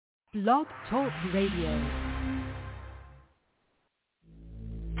Blog Talk Radio.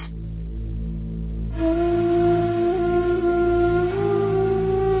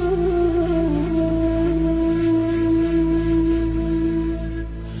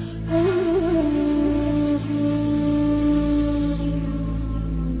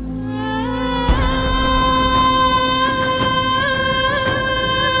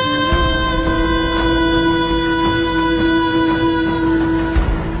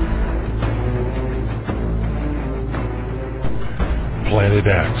 Planet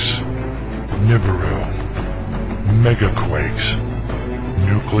X, Nibiru, megaquakes,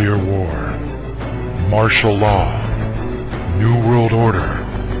 nuclear war, martial law, New World Order,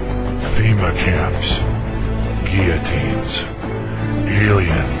 FEMA camps, guillotines,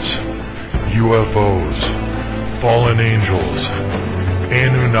 aliens, UFOs, fallen angels,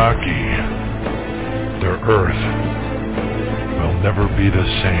 Anunnaki. Their Earth will never be the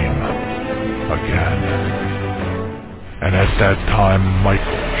same again. And at that time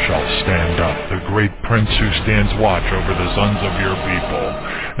Michael shall stand up, the great prince who stands watch over the sons of your people.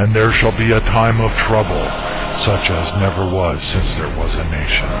 And there shall be a time of trouble, such as never was since there was a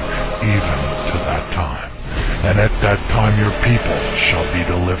nation, even to that time. And at that time your people shall be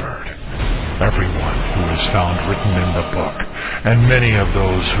delivered, everyone who is found written in the book. And many of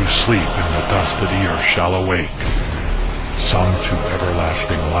those who sleep in the dust of the earth shall awake, some to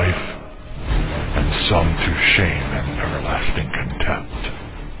everlasting life, and some to shame and everlasting contempt.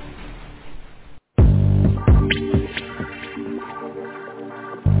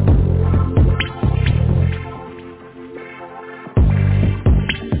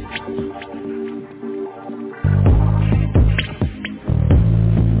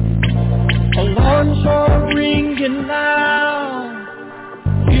 Alarms are ringing now.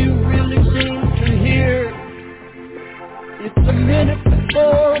 You really seem to hear. It's a minute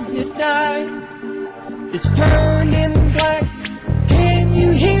before midnight. It's turning black. Can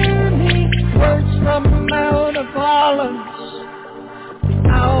you hear me? Words from Mount of Olives. The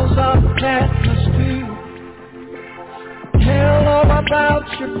owls of Patmos too. Tell all about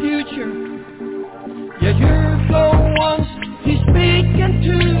your future. Yeah, you're the ones he's speaking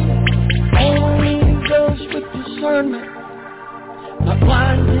to. Only those with discernment, not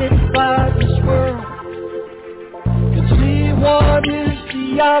blinded by this world, can see what is the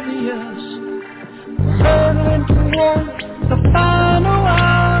obvious. Hurtling toward the final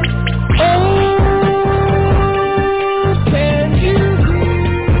hour. Oh, can you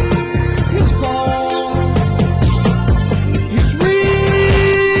hear his call? He's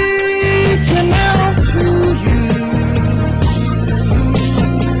reaching out to you.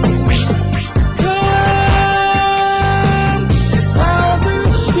 Come while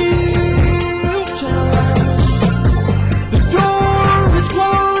there's still time. The door is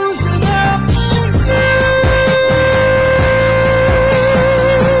closing out.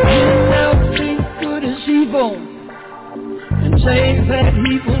 Say that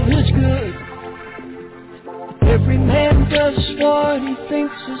evil is good. Every man does what he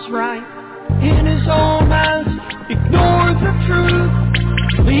thinks is right. In his own eyes, ignore the truth.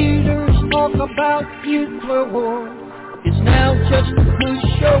 Leaders talk about nuclear war. It's now just a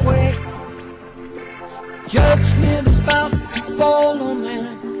push away. Judgment is about to fall on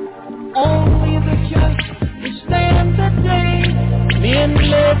man. Only the just will stand the day. Men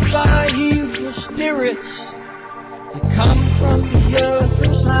led by evil spirits, they come from the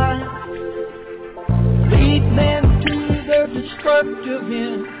other side, lead men to their destructive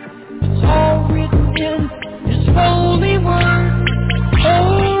end. It's all written in His holy word.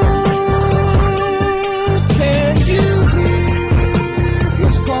 Oh, can you hear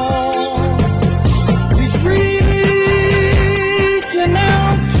His call? He's reaching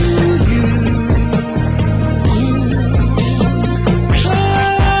out to you.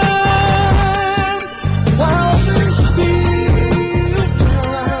 While there's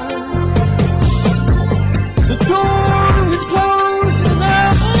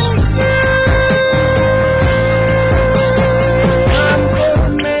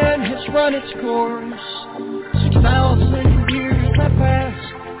its course, 6,000 years have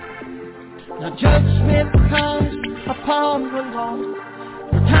passed. Now judgment comes upon the lost.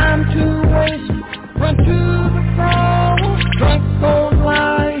 No time to waste, run to the cross. Drunk on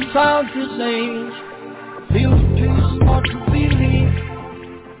lies of this age, feel too smart to believe.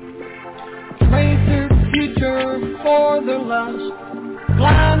 Trade their future for their lust.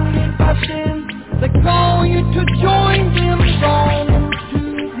 Blinded by sin, they call you to join them. Drawn into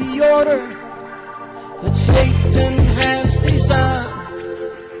the order that Satan has designed.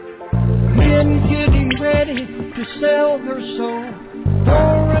 Men getting ready to sell their soul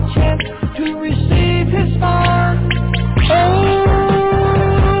for a chance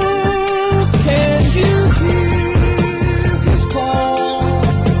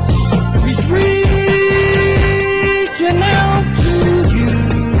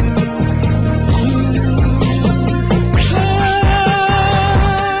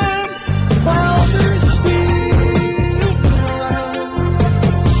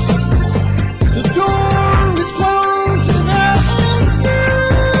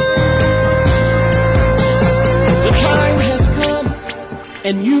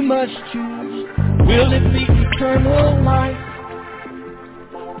and you must choose. Will it be eternal life,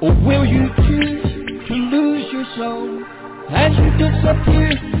 or will you choose to lose your soul as you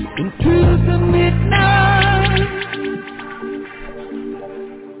disappear into the midnight?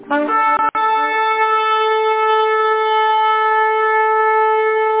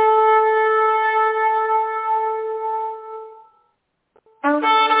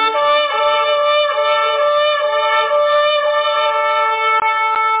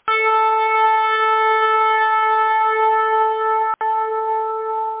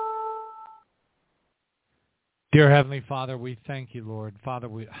 Dear Heavenly Father, we thank you, Lord. Father,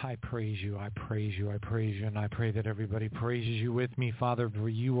 I praise you, I praise you, I praise you, and I pray that everybody praises you with me, Father, for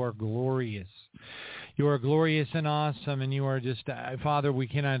you are glorious. You are glorious and awesome, and you are just, Father, we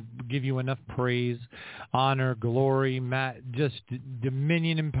cannot give you enough praise, honor, glory, just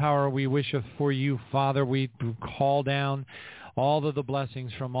dominion and power we wish for you, Father. We call down all of the blessings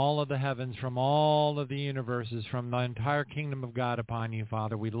from all of the heavens, from all of the universes, from the entire kingdom of God upon you,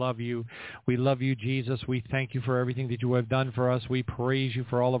 Father. We love you. We love you, Jesus. We thank you for everything that you have done for us. We praise you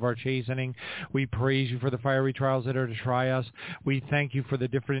for all of our chastening. We praise you for the fiery trials that are to try us. We thank you for the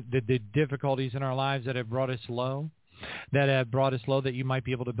difficulties in our lives that have brought us low. That you might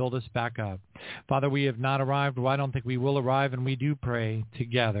be able to build us back up. Father, we have not arrived. Well, I don't think we will arrive, and we do pray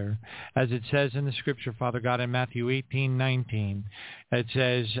together. As it says in the scripture, Father God, in Matthew 18:19, it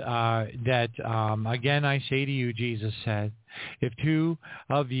says again I say to you, Jesus said, if two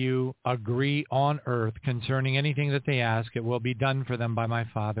of you agree on earth concerning anything that they ask, it will be done for them by my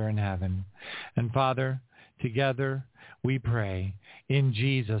Father in heaven. And Father, together we pray in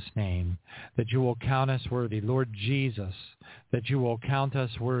Jesus' name that you will count us worthy. Lord Jesus, that you will count us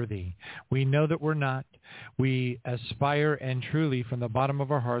worthy. We know that we're not. We aspire and truly from the bottom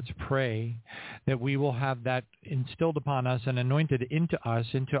of our hearts pray that we will have that instilled upon us and anointed into us,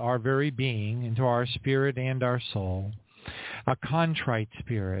 into our very being, into our spirit and our soul. A contrite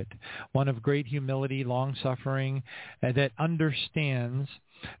spirit, one of great humility, long-suffering, that understands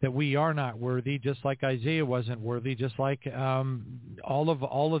that we are not worthy, just like Isaiah wasn't worthy, just like all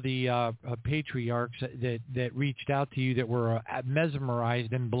of the patriarchs that reached out to you that were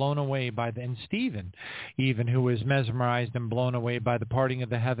mesmerized and blown away by and Stephen, even, who was mesmerized and blown away by the parting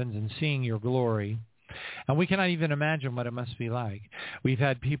of the heavens and seeing your glory. And we cannot even imagine what it must be like. We've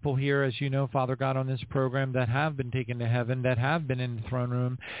had people here, as you know, Father God, on this program that have been taken to heaven, that have been in the throne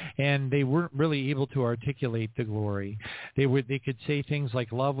room, and they weren't really able to articulate the glory. They could say things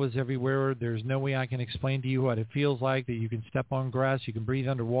like love was everywhere. There's no way I can explain to you what it feels like, that you can step on grass, you can breathe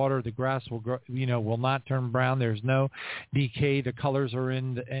underwater, the grass will grow, will not turn brown. There's no decay. The colors are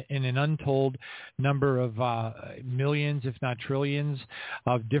in an untold number of millions, if not trillions,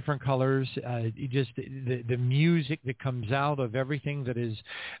 of different colors. The music that comes out of everything that is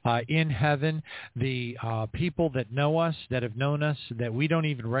in heaven, the people that know us, that have known us, that we don't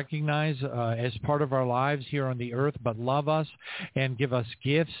even recognize as part of our lives here on the earth, but love us and give us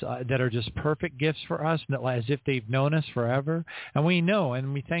gifts that are just perfect gifts for us, as if they've known us forever. And we know,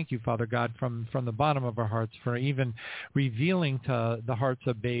 and we thank you, Father God, from the bottom of our hearts for even revealing to the hearts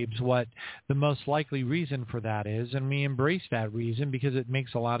of babes what the most likely reason for that is. And we embrace that reason because it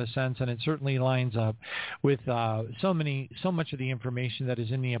makes a lot of sense, and it certainly lines up with so much of the information that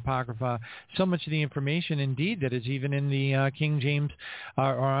is in the Apocrypha, so much of the information indeed that is even in the King James,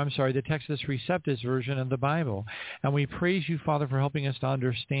 the Textus Receptus version of the Bible. And we praise you, Father, for helping us to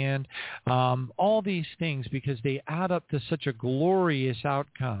understand all these things, because they add up to such a glorious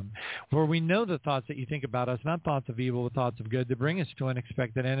outcome. For we know the thoughts that you think about us, not thoughts of evil, but thoughts of good, to bring us to an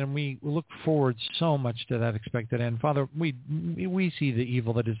expected end. And we look forward so much to that expected end. Father, we see the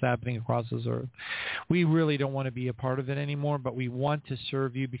evil that is happening across this earth. We really don't want to be a part of it anymore, but we want to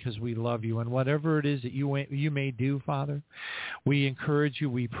serve you because we love you. And whatever it is that you may do, Father, we encourage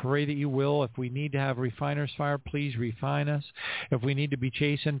you. We pray that you will. If we need to have refiner's fire, please refine us. If we need to be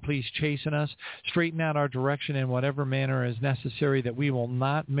chastened, please chasten us. Straighten out our direction in whatever manner is necessary, that we will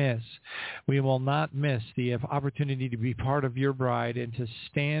not miss. We will not miss the opportunity to be part of your bride and to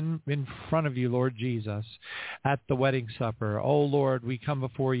stand in front of you, Lord Jesus, at the wedding supper. Oh, Lord, we come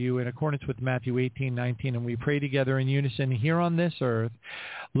before you in accordance with Matthew 18:19, and we pray together in unison here on this earth,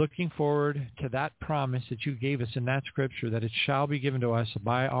 looking forward to that promise that you gave us in that scripture, that it shall be given to us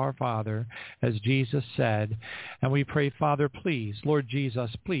by our Father, as Jesus said. And we pray, Father, please, Lord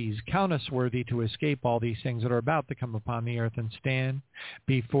Jesus, please count us worthy to escape all these things that are about to come upon the earth and stand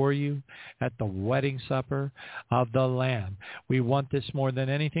before you at the wedding supper of the Lamb. We want this more than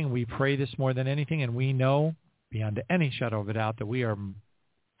anything. We pray this more than anything, and we know beyond any shadow of a doubt that we are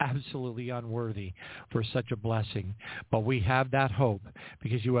absolutely unworthy for such a blessing. But we have that hope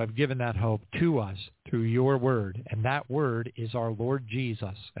because you have given that hope to us through your word. And that word is our Lord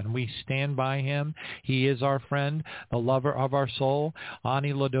Jesus. And we stand by him. He is our friend, the lover of our soul.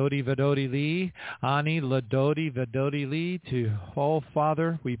 Ani Ladodi Vadodi Li. Ani Ladodi Vadodi Li. To, oh,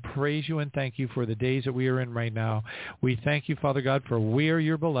 Father, we praise you and thank you for the days that we are in right now. We thank you, Father God, for we are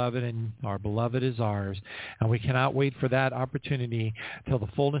your beloved and our beloved is ours. And we cannot wait for that opportunity till the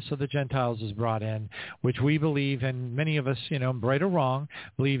fullness of the Gentiles is brought in, which we believe, and many of us, right or wrong,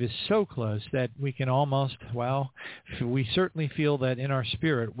 believe is so close that we can almost, we certainly feel that in our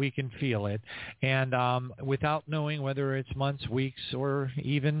spirit we can feel it. And without knowing whether it's months, weeks, or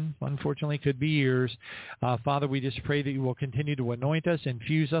even, unfortunately, could be years, Father, we just pray that you will continue to anoint us,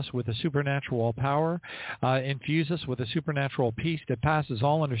 infuse us with a supernatural power, infuse us with a supernatural peace that passes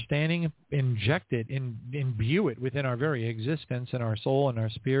all understanding, inject it, imbue it within our very existence and our soul and our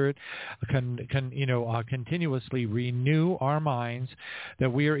spirit, continuously renew our minds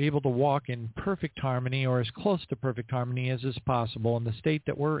that we are able to walk in perfect harmony or as close to perfect harmony as is possible in the state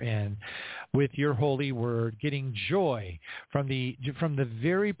that we're in with your holy word, getting joy from the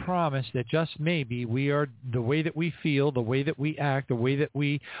very promise that just maybe we are the way that we feel, the way that we act, the way that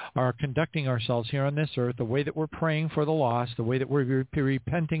we are conducting ourselves here on this earth, the way that we're praying for the lost, the way that we're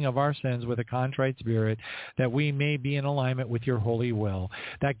repenting of our sins with a contrite spirit, that we may be in alignment with your holy will.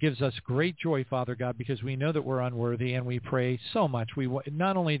 That gives us great joy, Father God, because we know that we're unworthy, and we pray so much. We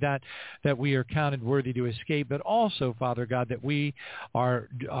not only that we are counted worthy to escape, but also, Father God, that we are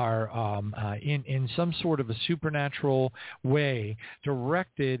in some sort of a supernatural way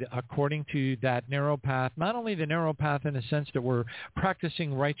directed according to that narrow path. Not only the narrow path in the sense that we're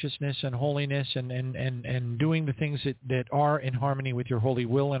practicing righteousness and holiness and doing the things that are in harmony with your holy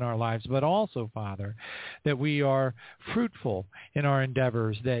will in our lives, but also, Father, that we are fruitful in our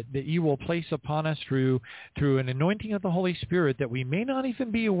endeavors, that you will place upon us through an anointing of the Holy Spirit that we may not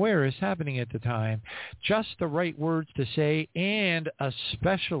even be aware is happening at the time, just the right words to say, and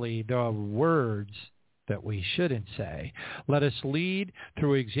especially the words that we shouldn't say. Let us lead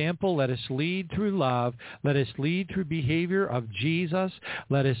through example. Let us lead through love. Let us lead through behavior of Jesus.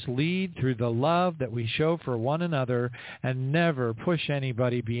 Let us lead through the love that we show for one another, and never push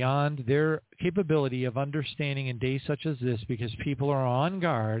anybody beyond their capability of understanding in days such as this, because people are on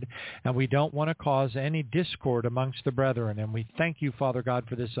guard, and we don't want to cause any discord amongst the brethren. And we thank you, Father God,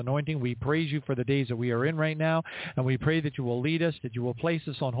 for this anointing. We praise you for the days that we are in right now, and we pray that you will lead us, that you will place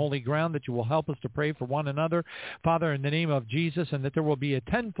us on holy ground, that you will help us to pray for one another, Father, in the name of Jesus, and that there will be a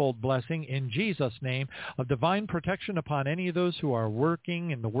tenfold blessing in Jesus' name of divine protection upon any of those who are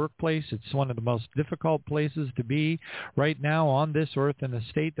working in the workplace. It's one of the most difficult places to be right now on this earth in the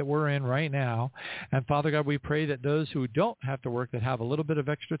state that we're in right now. And Father God, we pray that those who don't have to work, that have a little bit of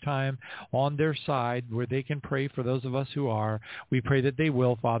extra time on their side where they can pray for those of us who are, we pray that they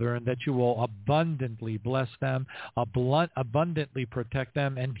will, Father, and that you will abundantly bless them, abundantly protect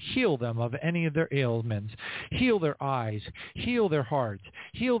them, and heal them of any of their ailments. Heal their eyes, heal their hearts,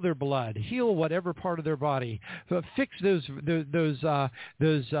 heal their blood, heal whatever part of their body. Fix those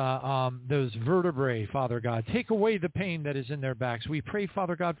vertebrae, Father God. Take away the pain that is in their backs. We pray,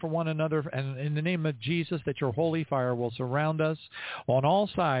 Father God, for one another, and in the name of Jesus, that your holy fire will surround us on all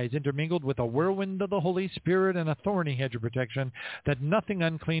sides, intermingled with a whirlwind of the Holy Spirit and a thorny hedge of protection, that nothing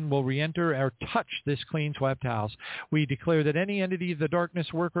unclean will re-enter or touch this clean swept house. We declare that any entity of the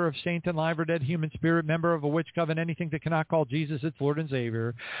darkness, worker of saint and live or dead human spirit, member of a witch coven, anything that cannot call Jesus its Lord and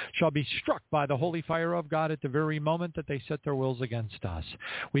Savior, shall be struck by the holy fire of God at the very moment that they set their wills against us.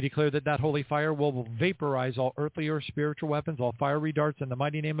 We declare that that holy fire will vaporize all earthly or spiritual weapons, all fiery darts, in the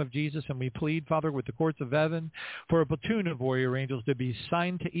mighty name of Jesus. And we plead, Father, with the courts of heaven for a platoon of warrior angels to be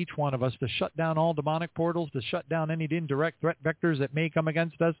assigned to each one of us to shut down all demonic portals, to shut down any indirect threat vectors that may come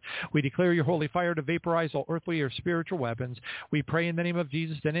against us. We declare your holy fire to vaporize all earthly or spiritual weapons. We pray in the name of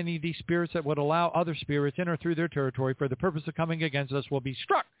Jesus that any of these spirits that would allow other spirits in or through their territory for the purpose of coming against us will be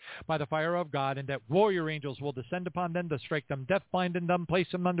struck by the fire of God, and that warrior angels will descend upon them to strike them deaf, blind, and dumb, place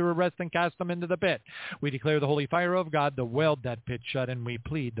them under arrest, and cast them into the pit. We declare the holy fire of God to weld that pit shut, and we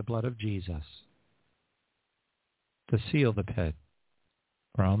plead the blood of Jesus to seal the pit,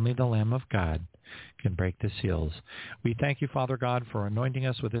 for only the Lamb of God can break the seals. We thank you, Father God, for anointing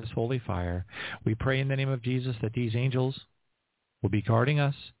us with this holy fire. We pray in the name of Jesus that these angels will be guarding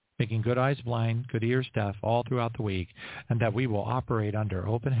us, making good eyes blind, good ears deaf all throughout the week, and that we will operate under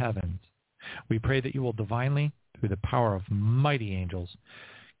open heavens. We pray that you will divinely, through the power of mighty angels,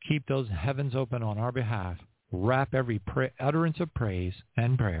 keep those heavens open on our behalf. Wrap every utterance of praise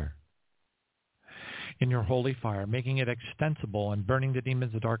and prayer in your holy fire, making it extensible and burning the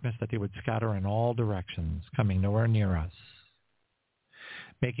demons of darkness that they would scatter in all directions, coming nowhere near us,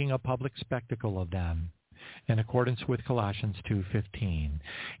 making a public spectacle of them in accordance with Colossians 2:15.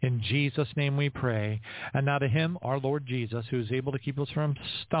 In Jesus' name we pray. And now to him, our Lord Jesus, who is able to keep us from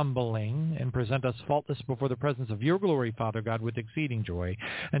stumbling and present us faultless before the presence of your glory, Father God, with exceeding joy.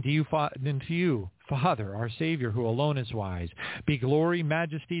 And to you, Father, our Savior, who alone is wise, be glory,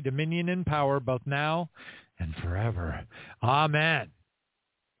 majesty, dominion, and power, both now and forever. Amen.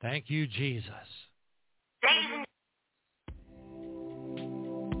 Thank you, Jesus.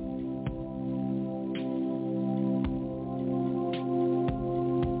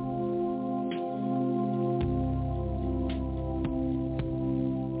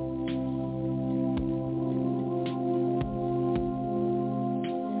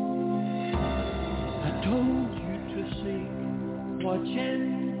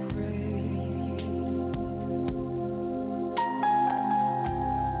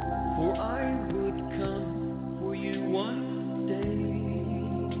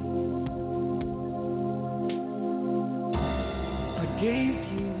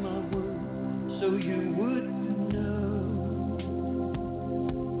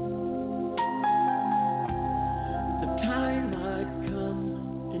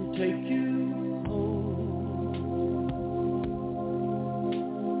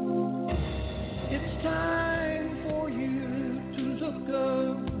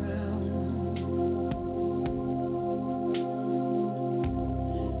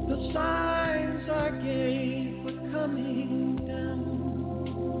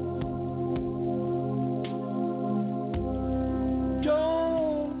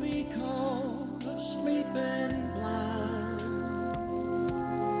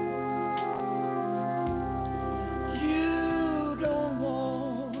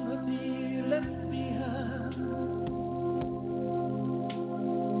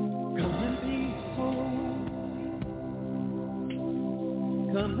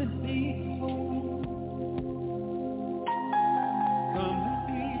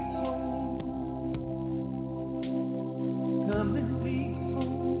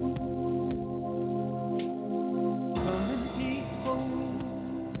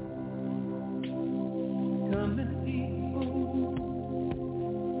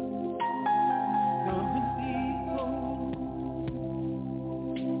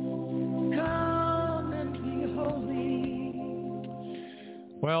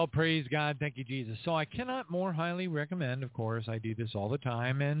 Well, praise God. Thank you, Jesus. So I cannot more highly recommend, of course, I do this all the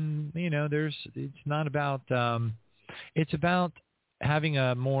time. And, it's not about, it's about having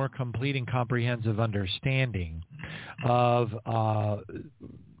a more complete and comprehensive understanding of, how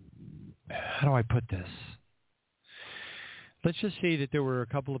do I put this? Let's just say that there were a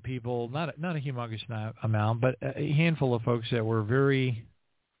couple of people, not a humongous amount, but a handful of folks that were very,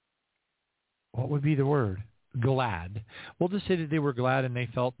 what would be the word? Glad. We'll just say that they were glad and they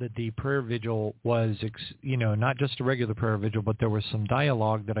felt that the prayer vigil was, not just a regular prayer vigil, but there was some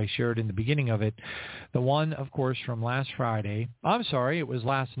dialogue that I shared in the beginning of it. The one, of course, from last Friday. I'm sorry, it was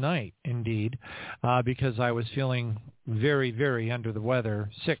last night, indeed, because I was feeling very, very under the weather.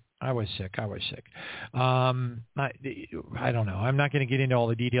 Sick. I was sick. I don't know. I'm not going to get into all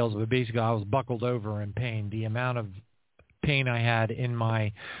the details, but basically I was buckled over in pain. The amount of pain I had in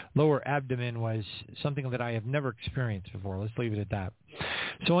my lower abdomen was something that I have never experienced before. Let's leave it at that.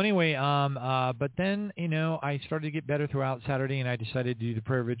 So anyway, but then, I started to get better throughout Saturday, and I decided to do the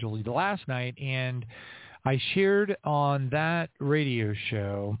prayer vigil last night, and I shared on that radio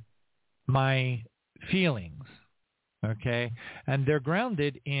show my feelings, okay? And they're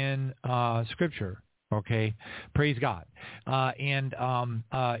grounded in Scripture. Okay, praise God. And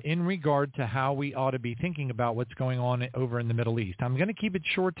in regard to how we ought to be thinking about what's going on over in the Middle East, I'm going to keep it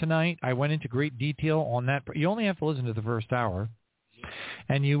short tonight. I went into great detail on that. You only have to listen to the first hour,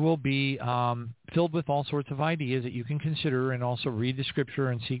 and you will be filled with all sorts of ideas that you can consider and also read the Scripture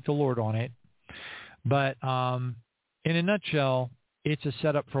and seek the Lord on it. But in a nutshell, it's a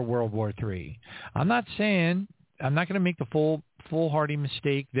setup for World War III. I'm not going to make the foolhardy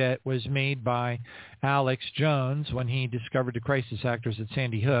mistake that was made by Alex Jones when he discovered the crisis actors at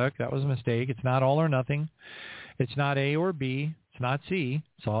Sandy Hook. That was a mistake. It's not all or nothing. It's not A or B. It's not C.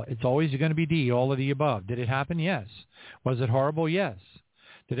 It's always going to be D, all of the above. Did it happen? Yes. Was it horrible? Yes.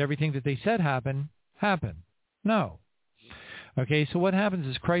 Did everything that they said happen? No. Okay, so what happens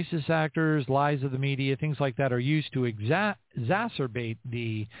is crisis actors, lies of the media, things like that are used to exacerbate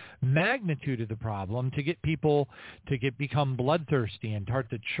the magnitude of the problem to get people to become bloodthirsty and start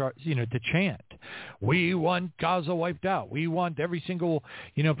to chant. We want Gaza wiped out. We want every single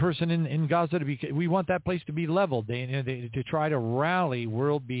person in Gaza to be. We want that place to be leveled. To try to rally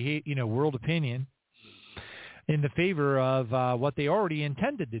world opinion in the favor of what they already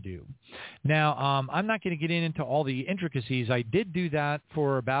intended to do. Now, I'm not going to get into all the intricacies. I did do that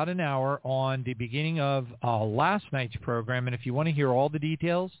for about an hour on the beginning of last night's program, and if you want to hear all the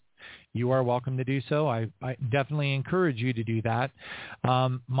details, you are welcome to do so. I definitely encourage you to do that.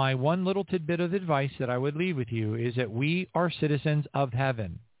 My one little tidbit of advice that I would leave with you is that we are citizens of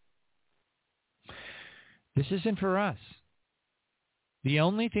heaven. This isn't for us. The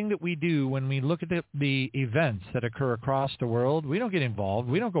only thing that we do when we look at the events that occur across the world, we don't get involved.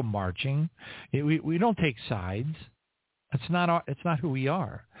 We don't go marching. We don't take sides. It's not who we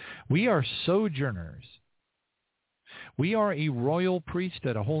are. We are sojourners. We are a royal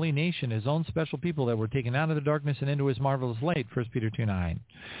priesthood, a holy nation, his own special people that were taken out of the darkness and into his marvelous light, 1 Peter 2:9.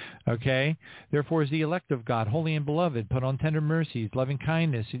 Okay? Therefore, as the elect of God, holy and beloved, put on tender mercies, loving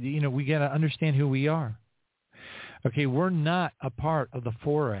kindness. We got to understand who we are. Okay, we're not a part of the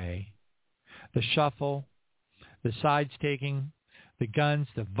foray, the shuffle, the sides taking, the guns,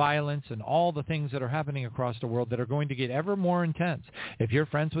 the violence, and all the things that are happening across the world that are going to get ever more intense. If you're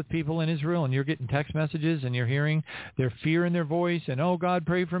friends with people in Israel and you're getting text messages and you're hearing their fear in their voice and, oh, God,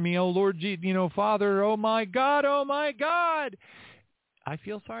 pray for me, oh, Lord, Father, oh, my God, I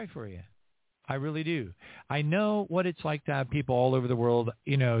feel sorry for you. I really do. I know what it's like to have people all over the world,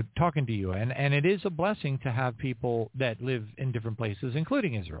 talking to you. And it is a blessing to have people that live in different places,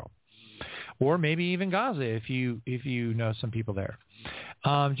 including Israel. Or maybe even Gaza, if you know some people there.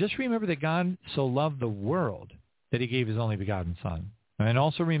 Just remember that God so loved the world that he gave his only begotten Son. And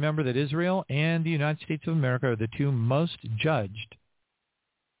also remember that Israel and the United States of America are the two most judged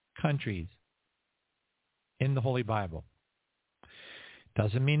countries in the Holy Bible.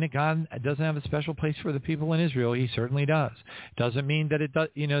 Doesn't mean that God doesn't have a special place for the people in Israel. He certainly does. Doesn't mean that it does,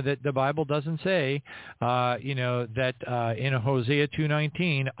 that the Bible doesn't say, that in Hosea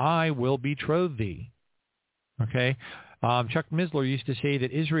 2:19, I will betroth thee. Okay, Chuck Missler used to say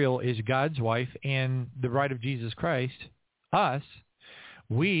that Israel is God's wife and the bride of Jesus Christ. Us,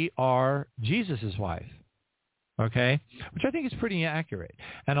 we are Jesus' wife. Okay, which I think is pretty accurate.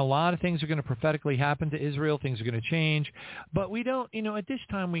 And a lot of things are going to prophetically happen to Israel. Things are going to change. But we don't, at this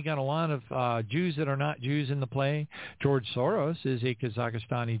time we got a lot of Jews that are not Jews in the play. George Soros is a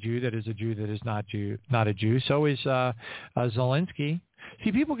Kazakhstani Jew that is a Jew that is not a Jew. So is Zelensky.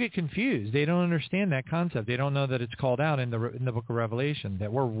 See, people get confused. They don't understand that concept. They don't know that it's called out in the book of Revelation,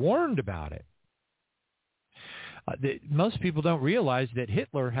 that we're warned about it. Most people don't realize that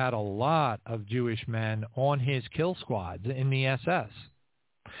Hitler had a lot of Jewish men on his kill squads in the SS.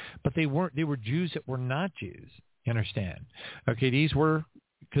 But they were Jews that were not Jews, you understand? Okay, these were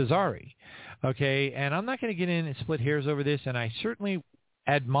Khazari. Okay, and I'm not going to get in and split hairs over this, and I certainly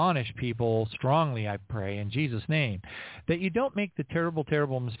admonish people strongly, I pray, in Jesus' name, that you don't make the terrible,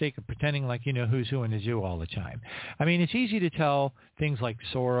 terrible mistake of pretending like you know who's who in the zoo all the time. I mean, it's easy to tell things like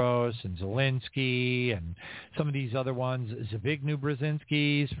Soros and Zelensky and some of these other ones. Zbigniew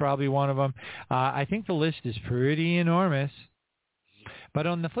Brzezinski is probably one of them. I think the list is pretty enormous. But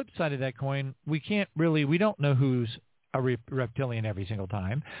on the flip side of that coin, we don't know who's a reptilian every single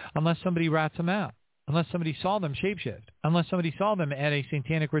time unless somebody rats them out. Unless somebody saw them shapeshift, unless somebody saw them at a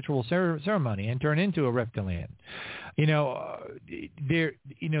satanic ritual ceremony and turn into a reptilian. When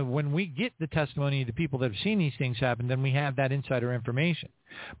we get the testimony of the people that have seen these things happen, then we have that insider information.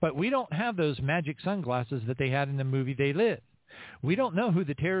 But we don't have those magic sunglasses that they had in the movie They Live. We don't know who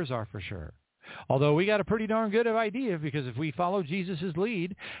the terrors are for sure. Although we got a pretty darn good idea, because if we follow Jesus'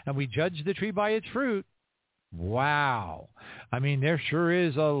 lead and we judge the tree by its fruit, wow. I mean, there sure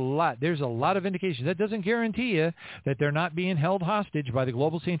is a lot. There's a lot of indications. That doesn't guarantee you that they're not being held hostage by the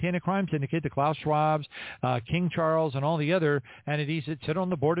Global Satanic Crime Syndicate, the Klaus Schwabs, King Charles, and all the other entities that sit on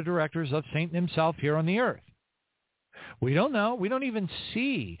the board of directors of Satan himself here on the earth. We don't know. We don't even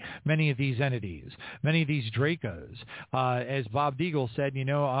see many of these entities, many of these Dracos. As Bob Deagle said,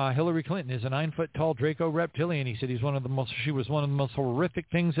 Hillary Clinton is a 9-foot tall Draco reptilian. He said she was one of the most horrific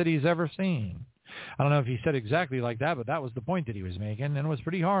things that he's ever seen. I don't know if he said exactly like that, but that was the point that he was making, and it was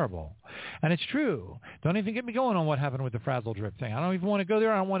pretty horrible. And it's true. Don't even get me going on what happened with the Frazzle Drip thing. I don't even want to go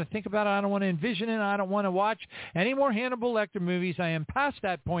there. I don't want to think about it. I don't want to envision it. I don't want to watch any more Hannibal Lecter movies. I am past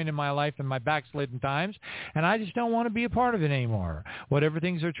that point in my life in my backslidden times, and I just don't want to be a part of it anymore. Whatever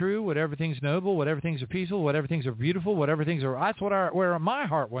things are true, whatever things noble, whatever things are peaceful, whatever things are beautiful, whatever things are, that's where my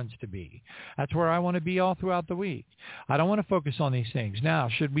heart wants to be. That's where I want to be all throughout the week. I don't want to focus on these things. Now,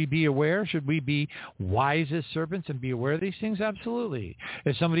 should we be aware? Should we be wise as serpents and be aware of these things? Absolutely.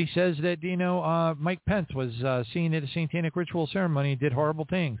 If somebody says that, Mike Pence was seen at a satanic ritual ceremony and did horrible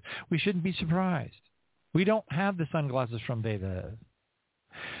things, we shouldn't be surprised. We don't have the sunglasses from David.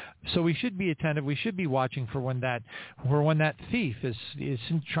 So we should be attentive. We should be watching for when that thief is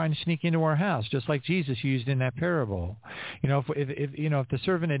trying to sneak into our house, just like Jesus used in that parable. If the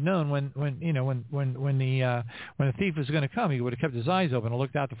servant had known when the thief was going to come, he would have kept his eyes open and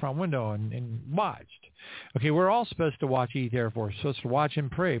looked out the front window and watched. Okay, we're all supposed to watch, eat, therefore. We're supposed to watch and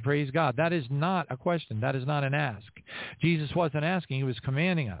pray. Praise God. That is not a question. That is not an ask. Jesus wasn't asking. He was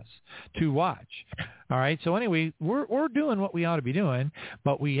commanding us to watch. All right. So anyway, we're doing what we ought to be doing,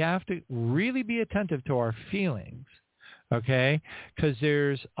 but we have to really be attentive to our feelings. Okay, because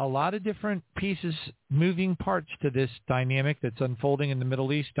there's a lot of different pieces, moving parts to this dynamic that's unfolding in the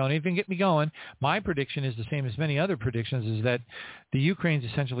Middle East. Don't even get me going. My prediction is the same as many other predictions, is that the Ukraine's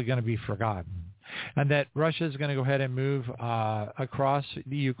essentially going to be forgotten, and that Russia is going to go ahead and move across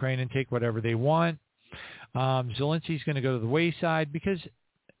the Ukraine and take whatever they want. Zelensky's going to go to the wayside because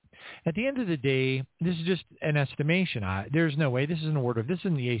at the end of the day, this is just an estimation. There's no way. This isn't a word of, this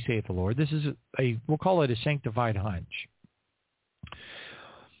isn't the yea saith the Lord. This is we'll call it a sanctified hunch.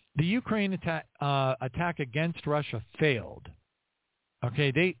 The Ukraine attack against Russia failed.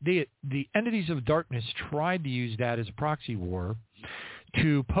 Okay, the entities of darkness tried to use that as a proxy war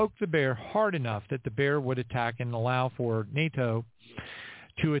to poke the bear hard enough that the bear would attack and allow for NATO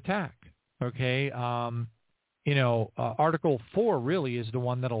to attack. Okay, Article 4 really is the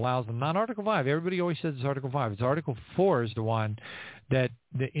one that allows them, not Article 5. Everybody always says it's Article 5. It's Article 4 is the one that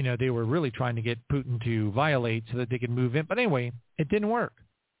they were really trying to get Putin to violate so that they could move in. But anyway, it didn't work.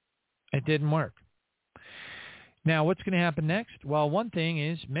 It didn't work. Now, what's going to happen next? Well, one thing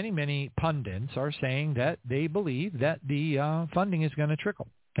is many pundits are saying that they believe that the funding is going to trickle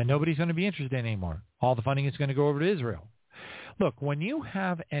and nobody's going to be interested anymore. All the funding is going to go over to Israel. Look, when you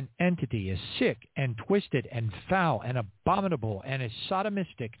have an entity as sick and twisted and foul and abominable and as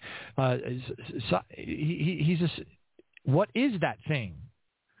sodomistic, what is that thing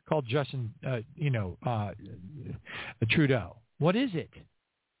called Justin, Trudeau? What is it?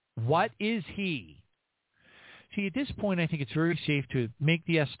 What is he? See, at this point, I think it's very safe to make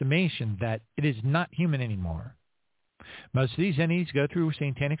the estimation that it is not human anymore. Most of these entities go through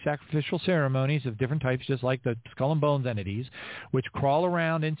satanic sacrificial ceremonies of different types, just like the skull and bones entities, which crawl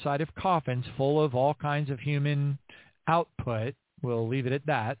around inside of coffins full of all kinds of human output. We'll leave it at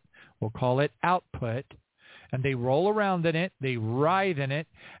that. We'll call it output. And they roll around in it, they writhe in it,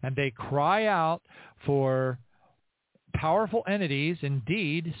 and they cry out for powerful entities,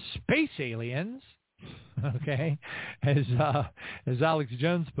 indeed space aliens, okay, as Alex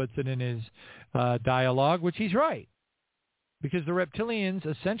Jones puts it in his dialogue, which he's right. Because the reptilians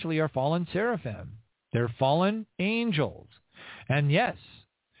essentially are fallen seraphim. They're fallen angels. And yes,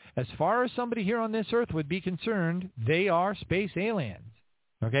 as far as somebody here on this earth would be concerned, they are space aliens.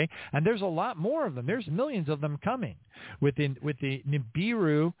 Okay? And there's a lot more of them. There's millions of them coming. With the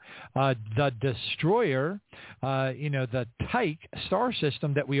Nibiru, the Destroyer, the Tyche star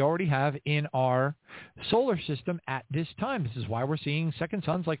system that we already have in our solar system at this time. This is why we're seeing second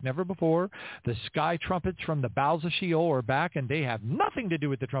suns like never before. The sky trumpets from the bowels of Sheol are back, and they have nothing to do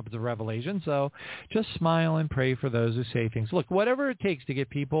with the trumpets of Revelation. So just smile and pray for those who say things. Look, whatever it takes to get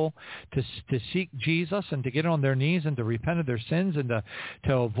people to seek Jesus and to get on their knees and to repent of their sins and to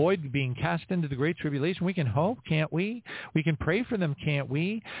avoid being cast into the great tribulation, we can hope, can't we? We can pray for them, can't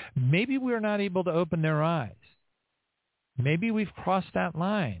we? Maybe we're not able to open their eyes. Maybe we've crossed that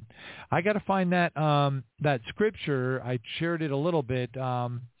line. I got to find that scripture. I shared it a little bit.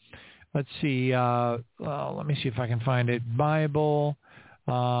 Let's see. Let me see if I can find it. Bible.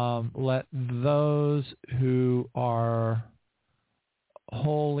 Let those who are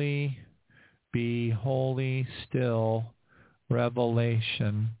holy be holy still.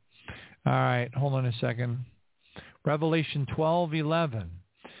 Revelation. All right. Hold on a second. Revelation 12:11.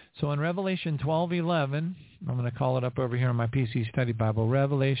 So in Revelation 12:11, I'm going to call it up over here in my PC Study Bible.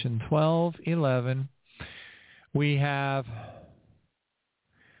 Revelation 12:11, we have,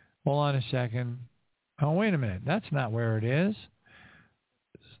 hold on a second. Oh, wait a minute. That's not where it is.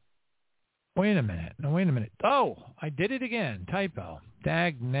 wait a minute. No, wait a minute. Oh, I did it again. Typo.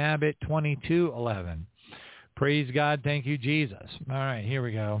 Dag nabbit 22:11. Praise God. Thank you, Jesus. All right, here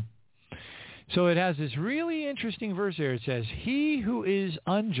we go. So it has this really interesting verse here. It says, "He who is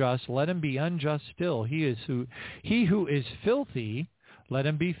unjust, let him be unjust still. He who is filthy, let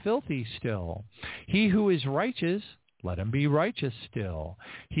him be filthy still. He who is righteous, let him be righteous still.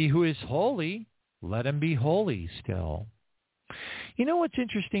 He who is holy, let him be holy still." You know what's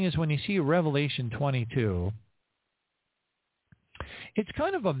interesting is when you see Revelation 22, it's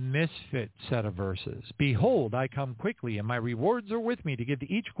kind of a misfit set of verses. "Behold, I come quickly, and my rewards are with me to give to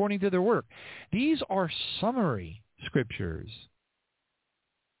each according to their work." These are summary scriptures.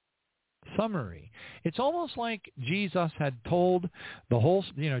 Summary. It's almost like Jesus had told the whole,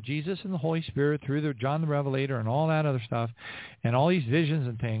 Jesus and the Holy Spirit through John the Revelator and all that other stuff, and all these visions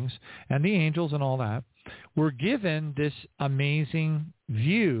and things, and the angels and all that, were given this amazing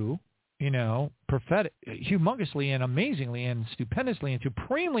view, prophetic, humongously and amazingly and stupendously and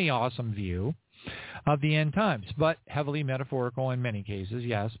supremely awesome view of the end times, but heavily metaphorical in many cases,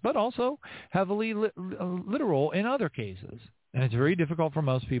 yes, but also heavily literal in other cases. And it's very difficult for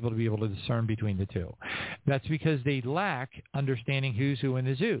most people to be able to discern between the two. That's because they lack understanding who's who in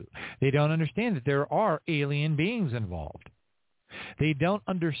the zoo. They don't understand that there are alien beings involved. They don't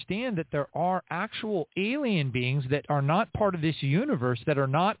understand that there are actual alien beings that are not part of this universe, that are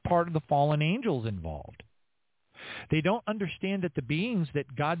not part of the fallen angels involved. They don't understand that the beings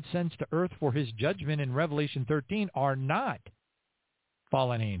that God sends to earth for his judgment in Revelation 13 are not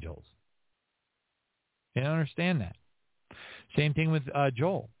fallen angels. They don't understand that. Same thing with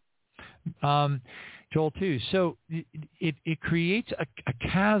Joel. Joel 2. So it creates a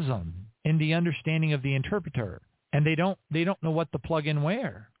chasm in the understanding of the interpreter. And they don't know what to plug in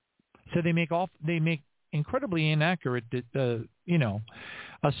where, so they make incredibly inaccurate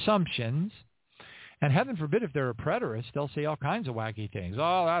assumptions. And heaven forbid if they're a preterist, they'll say all kinds of wacky things.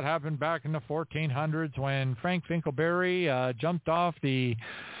 Oh, that happened back in the 1400s when Frank Finkelberry jumped off the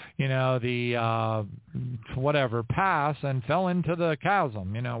whatever pass and fell into the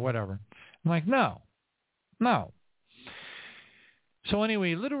chasm, whatever. I'm like, no. So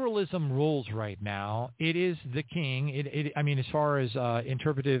anyway, literalism rules right now. It is the king. As far as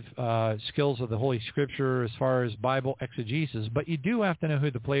interpretive skills of the Holy Scripture, as far as Bible exegesis, but you do have to know who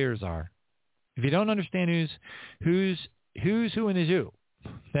the players are. If you don't understand who's who in the zoo,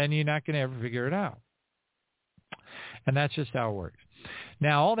 then you're not going to ever figure it out. And that's just how it works.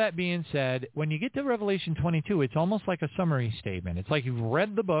 Now, all that being said, when you get to Revelation 22, it's almost like a summary statement. It's like you've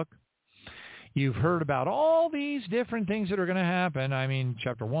read the book. You've heard about all these different things that are going to happen.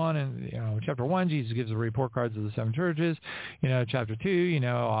 Chapter 1, and chapter 1, Jesus gives the report cards of the seven churches. Chapter 2,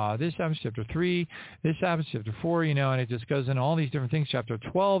 this happens. Chapter 3, this happens. Chapter 4, and it just goes into all these different things. Chapter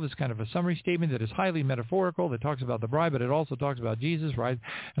 12 is kind of a summary statement that is highly metaphorical, that talks about the bride, but it also talks about Jesus, right,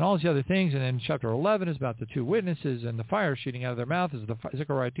 and all these other things. And then chapter 11 is about the two witnesses and the fire shooting out of their mouth. Is the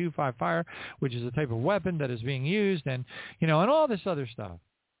Zechariah 2:5 fire, which is a type of weapon that is being used, and and all this other stuff.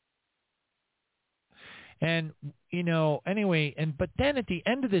 And, but then at the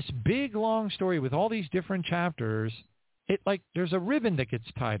end of this big, long story with all these different chapters, there's a ribbon that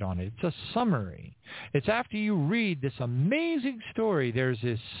gets tied on it. It's a summary. It's after you read this amazing story, there's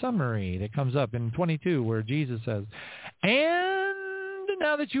this summary that comes up in 22 where Jesus says, "And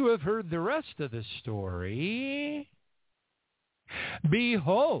now that you have heard the rest of the story,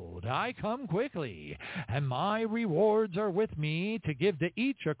 behold, I come quickly, and my rewards are with me to give to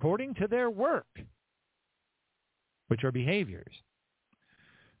each according to their work," which are behaviors.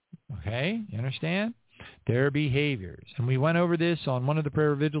 Okay, you understand? Their behaviors. And we went over this on one of the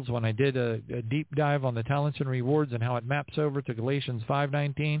prayer vigils when I did a deep dive on the talents and rewards and how it maps over to Galatians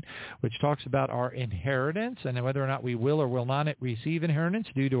 5:19, which talks about our inheritance and whether or not we will or will not receive inheritance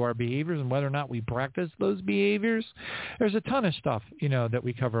due to our behaviors and whether or not we practice those behaviors. There's a ton of stuff, that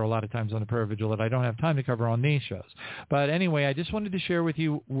we cover a lot of times on the prayer vigil that I don't have time to cover on these shows. But anyway, I just wanted to share with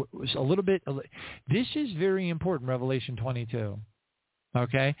you a little bit. This is very important, Revelation 22.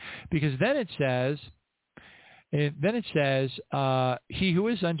 Okay? Because then it says, he who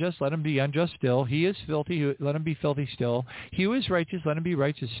is unjust, let him be unjust still. He is filthy, let him be filthy still. He who is righteous, let him be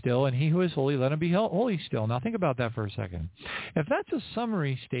righteous still. And he who is holy, let him be holy still. Now think about that for a second. If that's a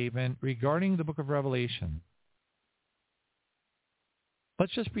summary statement regarding the book of Revelation,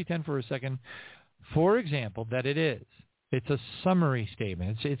 let's just pretend for a second, for example, that it is. It's a summary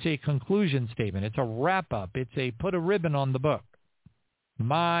statement. It's a conclusion statement. It's a wrap-up. It's a put a ribbon on the book.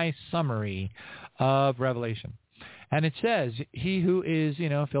 My summary of Revelation. And it says, he who is,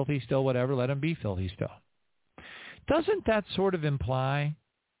 filthy still, whatever, let him be filthy still. Doesn't that sort of imply,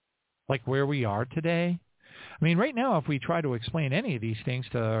 like where we are today? I mean, right now, if we try to explain any of these things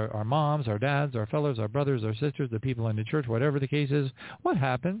to our moms, our dads, our fellows, our brothers, our sisters, the people in the church, whatever the case is, what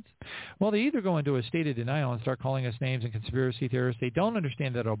happens? Well, they either go into a state of denial and start calling us names and conspiracy theorists. They don't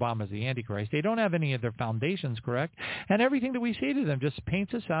understand that Obama's the Antichrist. They don't have any of their foundations correct. And everything that we say to them just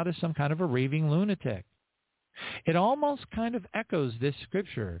paints us out as some kind of a raving lunatic. It almost kind of echoes this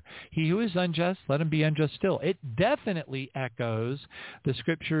scripture. He who is unjust, let him be unjust still. It definitely echoes the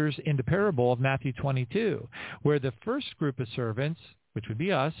scriptures in the parable of Matthew 22, where the first group of servants, which would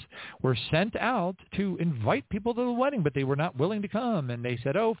be us, were sent out to invite people to the wedding, but they were not willing to come. And they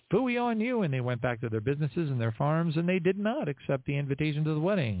said, oh, phooey on you. And they went back to their businesses and their farms, and they did not accept the invitation to the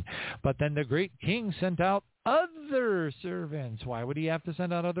wedding. But then the great king sent out other servants. Why would he have to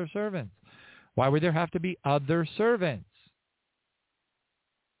send out other servants? Why would there have to be other servants?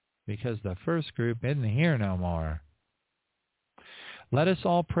 Because the first group isn't here no more. Let us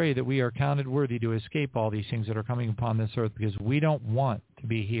all pray that we are counted worthy to escape all these things that are coming upon this earth, because we don't want to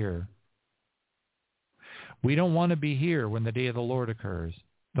be here. We don't want to be here when the day of the Lord occurs.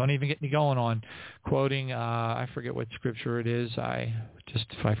 Don't even get me going on quoting, I forget what scripture it is.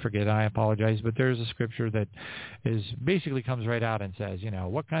 If I forget, I apologize. But there's a scripture that is basically comes right out and says,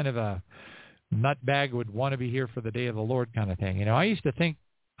 what kind of a nutbag would want to be here for the day of the Lord kind of thing. I used to think,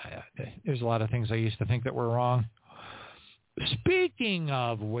 there's a lot of things I used to think that were wrong. Speaking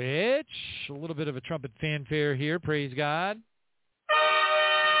of which, a little bit of a trumpet fanfare here, praise God.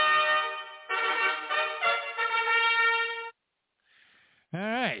 All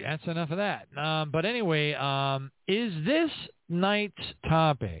right, that's enough of that. But anyway, is this night's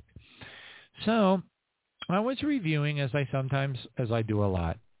topic? So I was reviewing, as I do a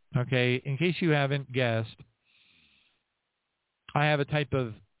lot. Okay, in case you haven't guessed, I have a type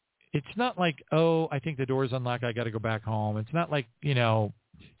of, it's not like, oh, I think the door's unlocked, I got to go back home. It's not like,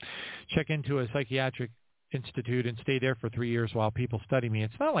 check into a psychiatric institute and stay there for 3 years while people study me.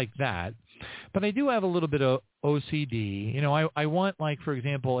 It's not like that. But I do have a little bit of OCD. I want, like, for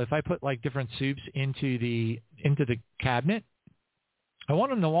example, if I put, like, different soups into the cabinet, I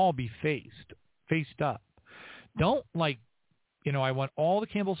want them to all be faced up. Don't, like, I want all the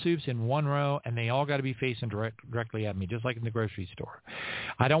Campbell soups in one row, and they all got to be facing directly at me, just like in the grocery store.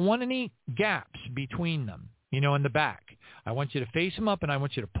 I don't want any gaps between them, in the back. I want you to face them up, and I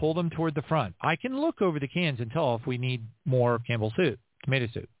want you to pull them toward the front. I can look over the cans and tell if we need more Campbell soup, tomato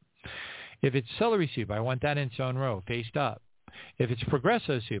soup. If it's celery soup, I want that in its own row, faced up. If it's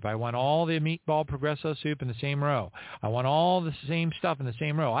Progresso soup, I want all the meatball Progresso soup in the same row. I want all the same stuff in the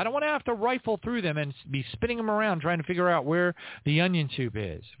same row. I don't want to have to rifle through them and be spinning them around trying to figure out where the onion soup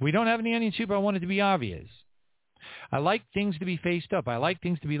is. If we don't have any onion soup, I want it to be obvious. I like things to be faced up. I like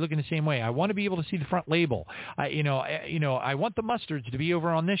things to be looking the same way. I want to be able to see the front label. I want the mustards to be over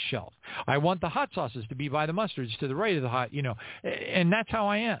on this shelf. I want the hot sauces to be by the mustards to the right of the hot, and that's how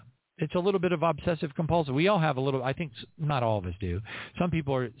I am. It's a little bit of obsessive compulsive. We all have a little, I think not all of us do.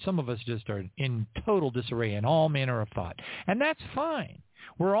 Some of us just are in total disarray in all manner of thought. And that's fine.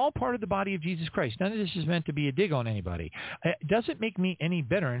 We're all part of the body of Jesus Christ. None of this is meant to be a dig on anybody. It doesn't make me any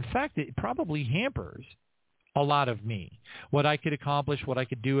better. In fact, it probably hampers a lot of me, what I could accomplish, what I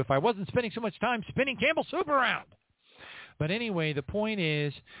could do if I wasn't spending so much time spinning Campbell soup around. But anyway, the point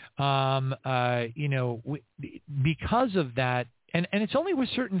is, because of that, and it's only with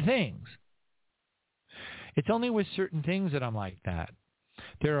certain things. It's only with certain things that I'm like that.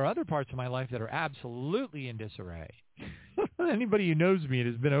 There are other parts of my life that are absolutely in disarray. Anybody who knows me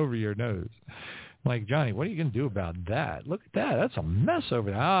and has been over here knows. Like, Johnny, what are you going to do about that? Look at that. That's a mess over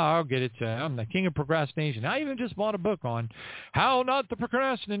there. Oh, I'll get it. I'm the king of procrastination. I even just bought a book on how not to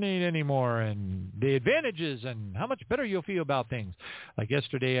procrastinate anymore and the advantages and how much better you'll feel about things. Like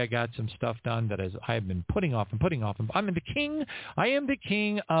yesterday, I got some stuff done that I've been putting off. I am the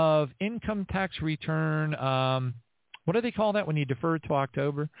king of income tax return. What do they call that when you defer to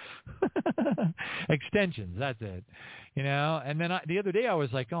October? Extensions, that's it. And then the other day I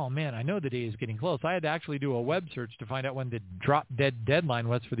was like, oh, man, I know the day is getting close. I had to actually do a web search to find out when the drop-dead deadline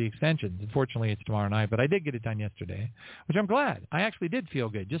was for the extensions. Unfortunately, it's tomorrow night, but I did get it done yesterday, which I'm glad. I actually did feel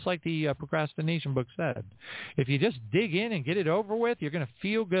good, just like the procrastination book said. If you just dig in and get it over with, you're going to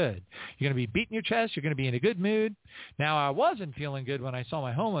feel good. You're going to be beating your chest. You're going to be in a good mood. Now, I wasn't feeling good when I saw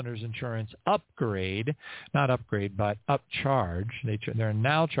my homeowner's insurance upcharge. They're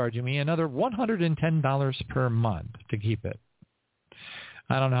now charging me another $110 per month to keep it.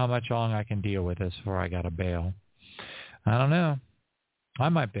 I don't know how much long I can deal with this before I got to bail. I don't know. I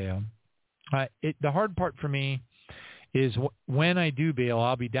might bail. The hard part for me is when I do bail,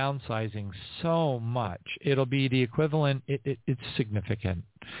 I'll be downsizing so much. It'll be the equivalent. It's significant.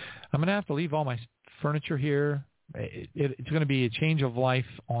 I'm going to have to leave all my furniture here. It's going to be a change of life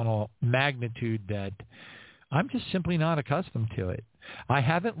on a magnitude that I'm just simply not accustomed to it. I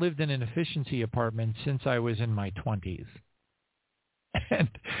haven't lived in an efficiency apartment since I was in my 20s.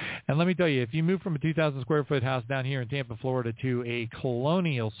 And let me tell you, if you move from a 2,000 square foot house down here in Tampa, Florida, to a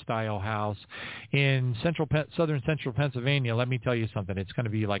colonial style house in southern central Pennsylvania, let me tell you something. It's going to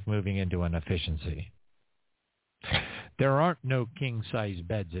be like moving into an efficiency. There aren't no king size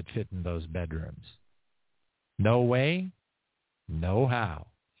beds that fit in those bedrooms. No way, no how.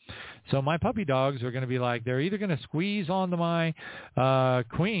 So my puppy dogs are going to be like, they're either going to squeeze onto my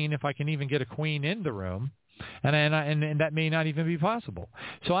queen, if I can even get a queen in the room, and that may not even be possible.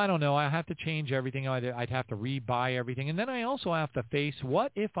 So I don't know. I have to change everything. I'd have to rebuy everything. And then I also have to face,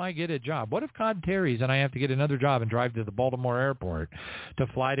 what if I get a job? What if COD tarries and I have to get another job and drive to the Baltimore airport to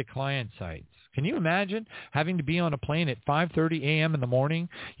fly to client sites? Can you imagine having to be on a plane at 5:30 a.m. in the morning?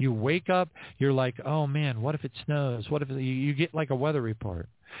 You wake up, you're like, oh, man, what if it snows? What if you get like a weather report?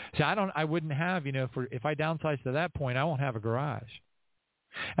 See, I wouldn't have, if I downsize to that point, I won't have a garage.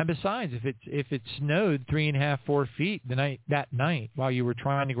 And besides, if it snowed 3.5, 4 feet that night while you were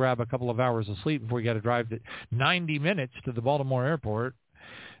trying to grab a couple of hours of sleep before you got to drive 90 minutes to the Baltimore airport,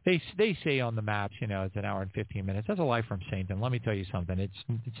 they say on the maps, it's an hour and 15 minutes. That's a lie from Sainton. Let me tell you something.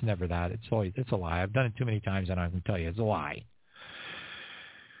 It's never that. It's a lie. I've done it too many times, and I can tell you it's a lie.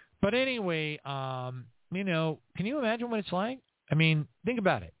 But anyway, can you imagine what it's like? I mean, think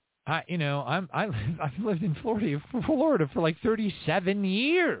about it. I've lived in Florida for like 37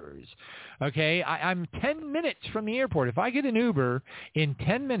 years. Okay, I'm 10 minutes from the airport. If I get an Uber in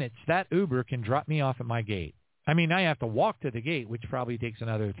 10 minutes, that Uber can drop me off at my gate. I mean, I have to walk to the gate, which probably takes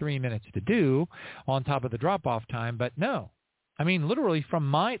another 3 minutes to do on top of the drop-off time. But no, I mean, literally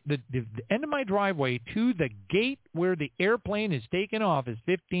from the end of my driveway to the gate where the airplane is taking off is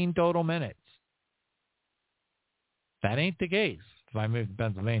 15 total minutes. That ain't the case if I moved to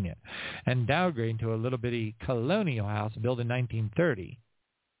Pennsylvania and downgrade to a little bitty colonial house built in 1930.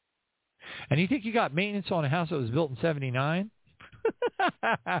 And you think you got maintenance on a house that was built in 79?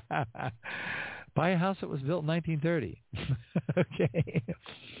 Buy a house that was built in 1930. Okay.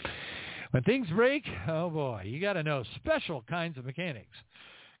 When things break, oh boy, you got to know special kinds of mechanics.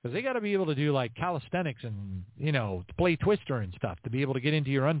 Because they got to be able to do like calisthenics and, play Twister and stuff to be able to get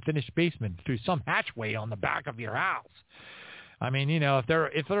into your unfinished basement through some hatchway on the back of your house. I mean, if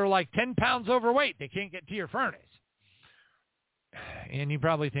they're like 10 pounds overweight, they can't get to your furnace. And you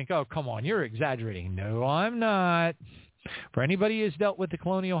probably think, oh, come on, you're exaggerating. No, I'm not. For anybody who's dealt with the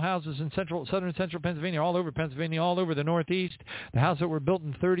colonial houses in southern central Pennsylvania, all over Pennsylvania, all over the Northeast, the houses that were built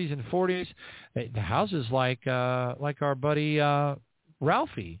in the 30s and 40s, the houses like our buddy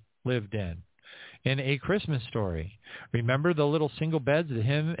Ralphie lived in A Christmas Story. Remember the little single beds that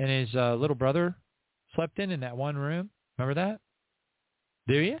him and his little brother slept in that one room? Remember that?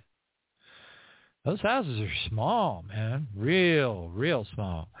 Do you? Those houses are small, man. Real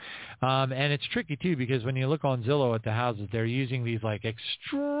small. And it's tricky, too, because when you look on Zillow at the houses, they're using these, like,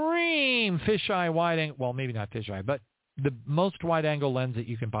 extreme fisheye wide angle. Well, maybe not fisheye, but the most wide-angle lens that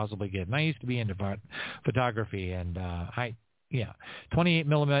you can possibly get. And I used to be into photography, and 28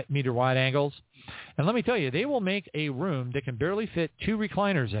 millimeter wide angles. And let me tell you, they will make a room that can barely fit 2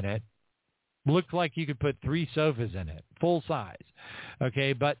 recliners in it look like you could put 3 sofas in it, full size.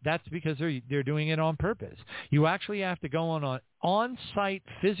 Okay, but that's because they're doing it on purpose. You actually have to go on an on-site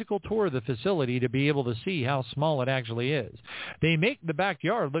physical tour of the facility to be able to see how small it actually is. They make the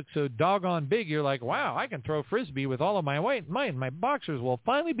backyard look so doggone big, you're like, wow, I can throw Frisbee with all of my weight. My boxers will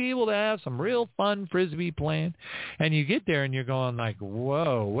finally be able to have some real fun Frisbee playing. And you get there and you're going like,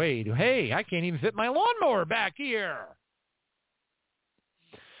 whoa, wait, hey, I can't even fit my lawnmower back here.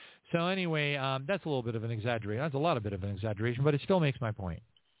 So anyway, that's a little bit of an exaggeration. That's a lot of bit of an exaggeration, but it still makes my point.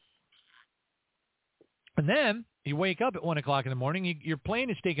 And then you wake up at 1 o'clock in the morning. Your plane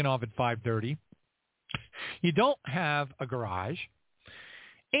is taking off at 5:30. You don't have a garage,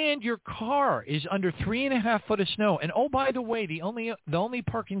 and your car is under 3.5 foot of snow. And oh, by the way, the only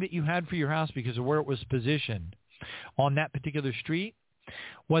parking that you had for your house because of where it was positioned on that particular street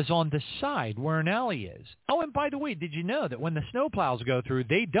was on the side where an alley is. Oh, and by the way, did you know that when the snowplows go through,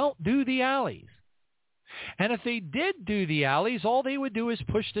 they don't do the alleys? And if they did do the alleys, all they would do is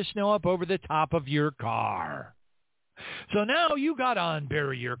push the snow up over the top of your car. So now you got to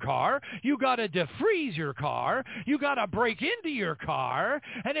unbury your car. You got to defreeze your car. You got to break into your car.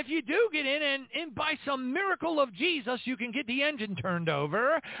 And if you do get in and by some miracle of Jesus, you can get the engine turned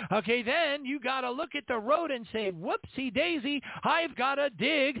over, okay, then you got to look at the road and say, whoopsie daisy, I've got to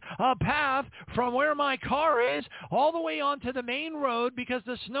dig a path from where my car is all the way onto the main road because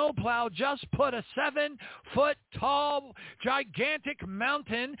the snowplow just put a 7-foot tall, gigantic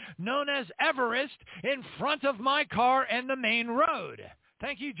mountain known as Everest in front of my car and the main road.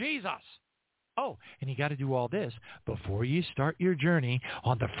 Thank you, Jesus. Oh, and you got to do all this before you start your journey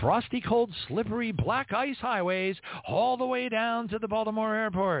on the frosty, cold, slippery, black ice highways all the way down to the Baltimore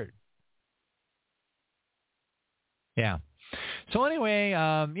airport. Yeah. So anyway,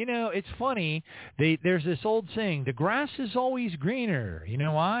 it's funny. There's this old saying, the grass is always greener. You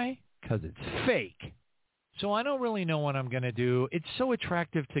know why? Because it's fake. So I don't really know what I'm going to do. It's so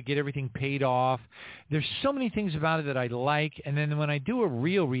attractive to get everything paid off. There's so many things about it that I like. And then when I do a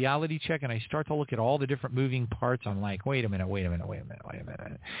real reality check and I start to look at all the different moving parts, I'm like, wait a minute.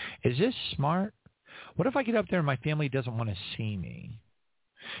 Is this smart? What if I get up there and my family doesn't want to see me?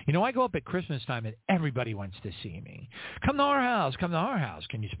 I go up at Christmas time and everybody wants to see me. Come to our house.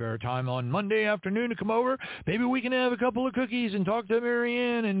 Can you spare time on Monday afternoon to come over? Maybe we can have a couple of cookies and talk to Mary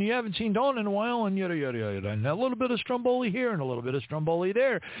Ann, and you haven't seen Dawn in a while, and yada, yada, yada. And a little bit of Stromboli here and a little bit of Stromboli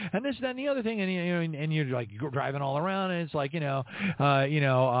there. And this, that, and the other thing. And you're like driving all around, and it's like, all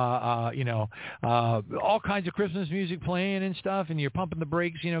kinds of Christmas music playing and stuff, and you're pumping the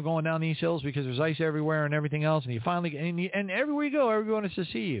brakes, going down these hills because there's ice everywhere and everything else. And you finally, and everywhere you go, everyone wants to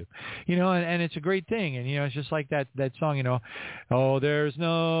see you, and it's a great thing. And, it's just like that song, oh, there's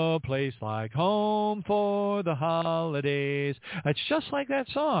no place like home for the holidays. It's just like that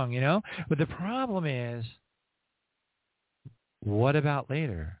song, But the problem is, what about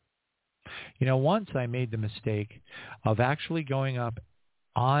later? Once I made the mistake of actually going up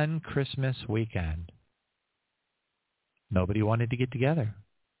on Christmas weekend. Nobody wanted to get together.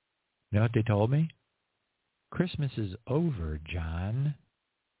 You know what they told me? Christmas is over, John.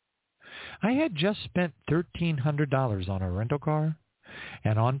 I had just spent $1,300 on a rental car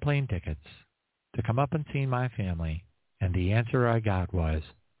and on plane tickets to come up and see my family, and the answer I got was,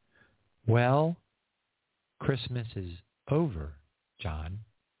 well, Christmas is over, John.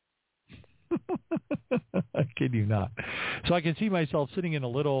 I kid you not. So I can see myself sitting in a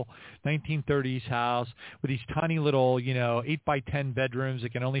little 1930s house with these tiny little, 8x10 bedrooms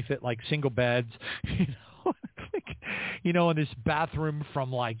that can only fit like single beds, in this bathroom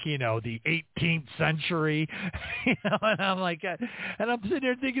from like, the 18th century, and I'm like, and I'm sitting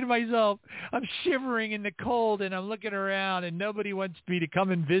there thinking to myself, I'm shivering in the cold and I'm looking around and nobody wants me to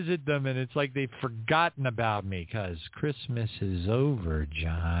come and visit them. And it's like they've forgotten about me because Christmas is over,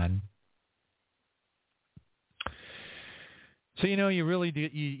 John. So, you really do,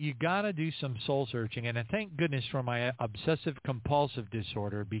 you got to do some soul searching. And I thank goodness for my obsessive compulsive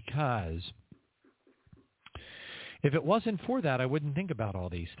disorder, because if it wasn't for that, I wouldn't think about all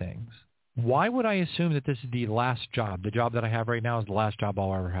these things. Why would I assume that this is the last job? The job that I have right now is the last job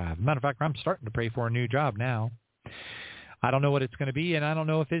I'll ever have. Matter of fact, I'm starting to pray for a new job now. I don't know what it's going to be, and I don't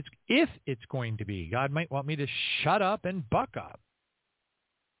know if it's going to be. God might want me to shut up and buck up.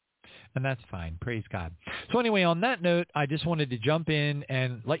 And that's fine. Praise God. So anyway, on that note, I just wanted to jump in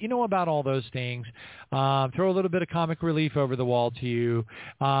and let you know about all those things, throw a little bit of comic relief over the wall to you,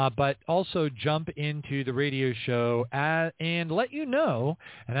 but also jump into the radio show and let you know,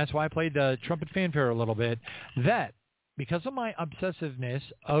 and that's why I played the trumpet fanfare a little bit, that because of my obsessiveness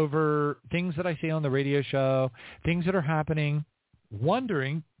over things that I say on the radio show, things that are happening,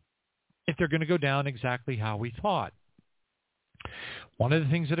 wondering if they're going to go down exactly how we thought. One of the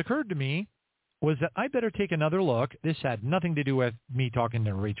things that occurred to me was that I better take another look. This had nothing to do with me talking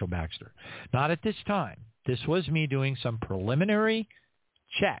to Rachel Baxter. Not at this time. This was me doing some preliminary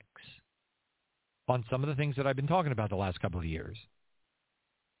checks on some of the things that I've been talking about the last couple of years.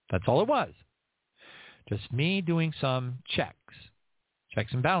 That's all it was. Just me doing some checks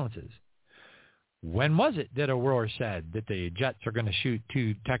and balances. When was it that Aurora said that the jets are going to shoot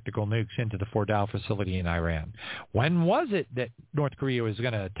 2 tactical nukes into the Fordow facility in Iran? When was it that North Korea was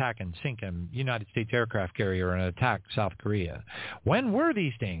going to attack and sink a United States aircraft carrier and attack South Korea? When were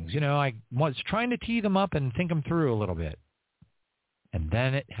these things? I was trying to tee them up and think them through a little bit. And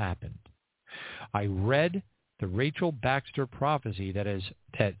then it happened. I read the Rachel Baxter prophecy, that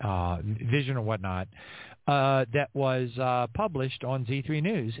vision or whatnot, that was published on Z3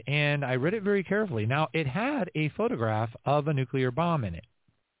 News, and I read it very carefully. Now, it had a photograph of a nuclear bomb in it,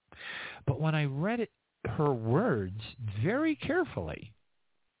 but when I read it, her words very carefully,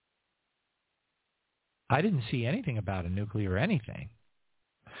 I didn't see anything about a nuclear anything.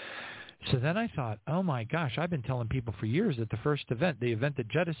 So then I thought, oh my gosh, I've been telling people for years that the first event, the event that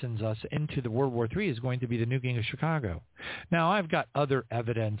jettisons us into the World War III, is going to be the nuking of Chicago. Now, I've got other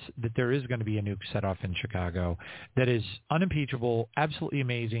evidence that there is going to be a nuke set off in Chicago that is unimpeachable, absolutely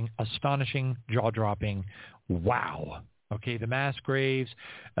amazing, astonishing, jaw-dropping. Wow. Okay, the mass graves,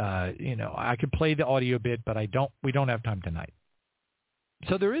 I could play the audio bit, but we don't have time tonight.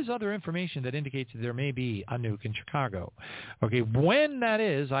 So there is other information that indicates that there may be a nuke in Chicago. Okay, when that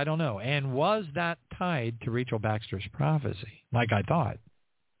is, I don't know. And was that tied to Rachel Baxter's prophecy, like I thought,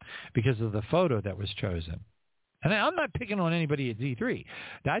 because of the photo that was chosen? And I'm not picking on anybody at Z3.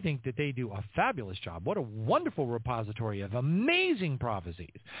 I think that they do a fabulous job. What a wonderful repository of amazing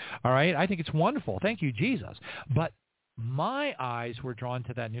prophecies. All right, I think it's wonderful. Thank you, Jesus. But my eyes were drawn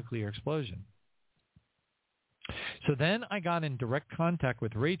to that nuclear explosion. So then I got in direct contact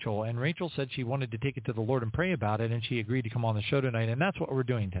with Rachel, and Rachel said she wanted to take it to the Lord and pray about it, and she agreed to come on the show tonight, and that's what we're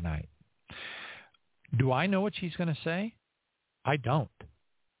doing tonight. Do I know what she's going to say? I don't.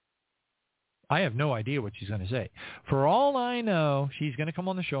 I have no idea what she's going to say. For all I know, she's going to come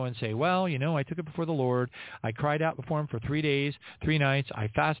on the show and say, well, I took it before the Lord. I cried out before him for 3 days, 3 nights. I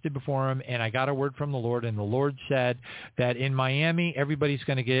fasted before him, and I got a word from the Lord, and the Lord said that in Miami, everybody's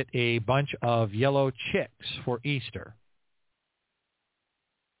going to get a bunch of yellow chicks for Easter.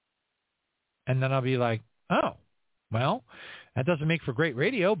 And then I'll be like, oh, well, that doesn't make for great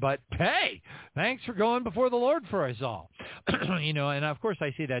radio, but hey, thanks for going before the Lord for us all. And of course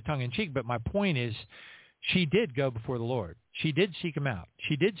I say that tongue-in-cheek, but my point is she did go before the Lord. She did seek him out.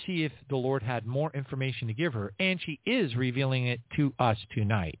 She did see if the Lord had more information to give her, and she is revealing it to us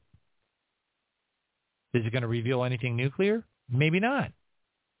tonight. Is it going to reveal anything nuclear? Maybe not.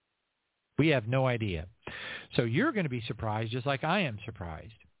 We have no idea. So you're going to be surprised just like I am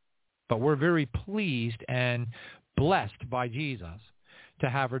surprised. But we're very pleased and blessed by Jesus to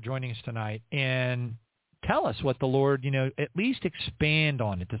have her joining us tonight and tell us what the Lord, at least expand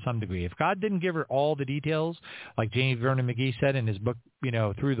on it to some degree. If God didn't give her all the details, like James Vernon McGee said in his book,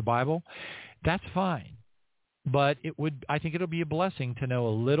 Through the Bible, that's fine. But I think it'll be a blessing to know a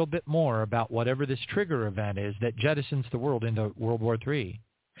little bit more about whatever this trigger event is that jettisons the world into World War III.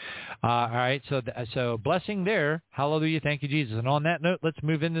 All right, so blessing there. Hallelujah, thank you, Jesus. And on that note, let's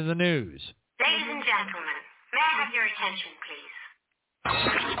move into the news. Ladies and gentlemen, may I have your attention, please?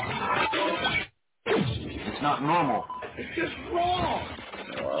 It's not normal. It's just wrong.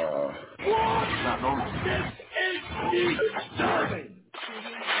 Wrong. It's not normal. This is disturbing.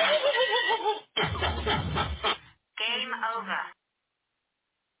 Game over.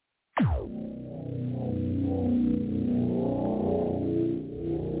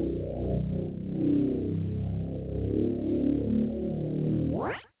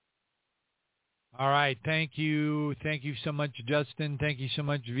 All right. Thank you. Thank you so much, Justin. Thank you so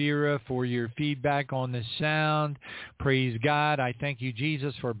much, Vera, for your feedback on the sound. Praise God. I thank you,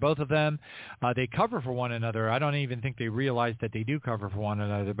 Jesus, for both of them. They cover for one another. I don't even think they realize that they do cover for one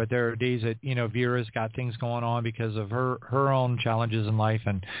another. But there are days that, Vera's got things going on because of her own challenges in life.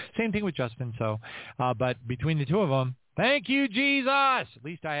 And same thing with Justin. So, but between the two of them, thank you, Jesus. At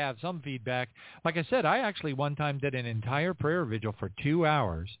least I have some feedback. Like I said, I actually one time did an entire prayer vigil for 2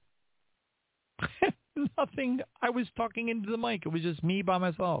 hours. Nothing. I was talking into the mic. It was just me by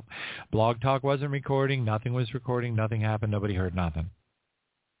myself. Blog Talk wasn't recording. Nothing was recording. Nothing happened. Nobody heard nothing.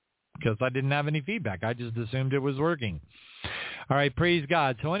 Because I didn't have any feedback. I just assumed it was working. All right. Praise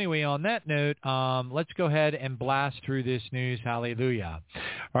God. So anyway, on that note, let's go ahead and blast through this news. Hallelujah.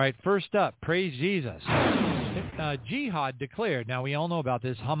 All right. First up, praise Jesus. Jihad declared. Now, we all know about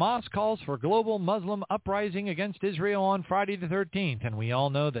this. Hamas calls for global Muslim uprising against Israel on Friday the 13th, and we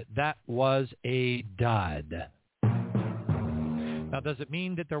all know that that was a dud. Now, does it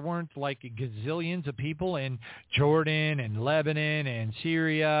mean that there weren't like gazillions of people in Jordan and Lebanon and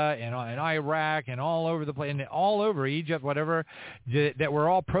Syria and Iraq and all over the place and all over Egypt, whatever, that were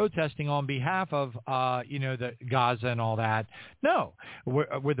all protesting on behalf of, the Gaza and all that? No.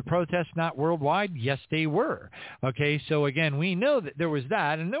 Were the protests not worldwide? Yes, they were. Okay, so again, we know that there was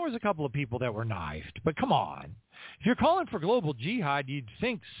that, and there was a couple of people that were knifed. But come on. If you're calling for global jihad, you'd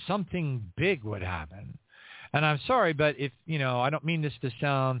think something big would happen. And I'm sorry, but if, I don't mean this to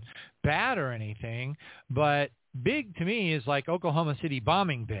sound bad or anything, but big to me is like Oklahoma City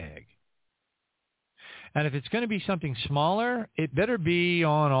bombing big. And if it's going to be something smaller, it better be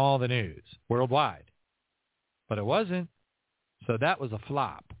on all the news worldwide. But it wasn't. So that was a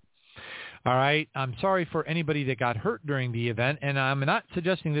flop. All right. I'm sorry for anybody that got hurt during the event, and I'm not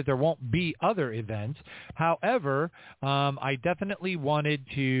suggesting that there won't be other events. However, I definitely wanted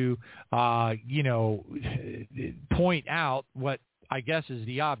to, point out what I guess is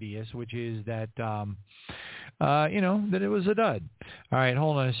the obvious, which is that, that it was a dud. All right.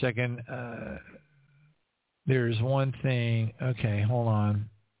 Hold on a second. There's one thing. Okay. Hold on.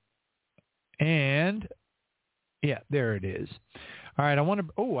 And, yeah, there it is. All right,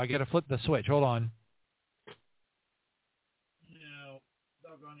 I got to flip the switch. Hold on. No,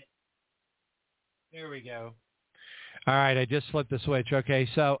 doggone it. There we go. All right, I just flipped the switch. Okay,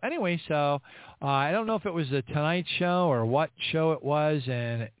 so anyway, I don't know if it was the Tonight Show or what show it was,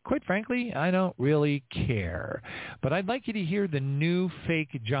 and quite frankly, I don't really care. But I'd like you to hear the new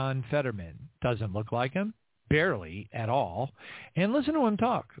fake John Fetterman. Doesn't look like him. Barely at all. And listen to him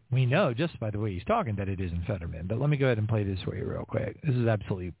talk. We know just by the way he's talking that it isn't Fetterman. But let me go ahead and play this for you real quick. This is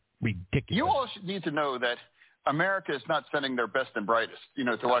absolutely ridiculous. You all need to know that America is not sending their best and brightest,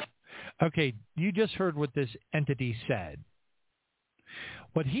 to watch. Okay, you just heard what this entity said.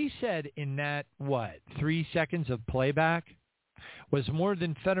 What he said in that, 3 seconds of playback was more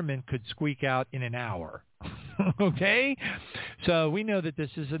than Fetterman could squeak out in an hour. Okay? So we know that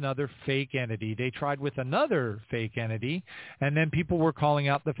this is another fake entity. They tried with another fake entity, and then people were calling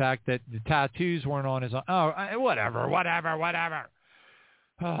out the fact that the tattoos weren't on his own. Oh, whatever.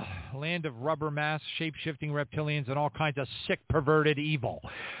 Oh, land of rubber masks, shape-shifting reptilians, and all kinds of sick, perverted evil.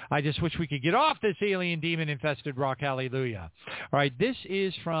 I just wish we could get off this alien demon-infested rock. Hallelujah. All right, this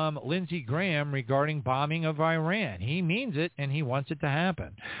is from Lindsey Graham regarding bombing of Iran. He means it, and he wants it to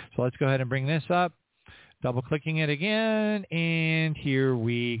happen. So let's go ahead and bring this up. Double-clicking it again, and here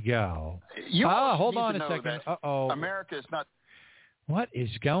we go. Hold on a second. Uh-oh. America is not... What is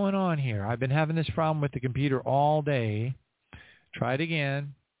going on here? I've been having this problem with the computer all day. Try it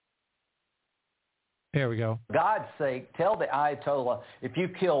again. There we go. For God's sake, tell the Ayatollah, if you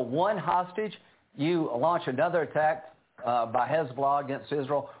kill one hostage, you launch another attack by Hezbollah against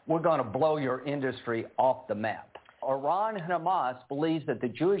Israel, we're going to blow your industry off the map. Iran and Hamas believes that the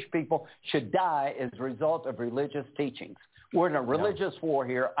Jewish people should die as a result of religious teachings. We're in a religious war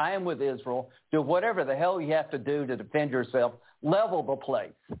here. I am with Israel. Do whatever the hell you have to do to defend yourself. Level the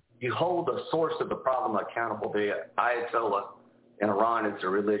place. You hold the source of the problem accountable. The Ayatollah in Iran is a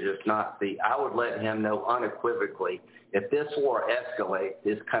religious Nazi. I would let him know unequivocally if this war escalates,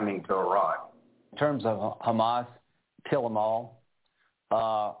 it's coming to Iran. In terms of Hamas, kill them all.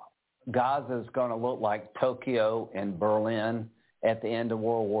 Gaza is going to look like Tokyo and Berlin at the end of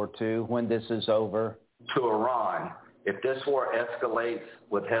World War II when this is over. To Iran, if this war escalates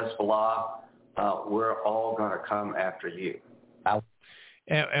with Hezbollah, we're all going to come after you.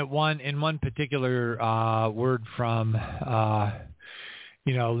 In one particular word from,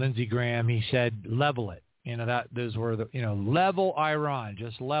 Lindsey Graham, he said, level it. Those were level Iran,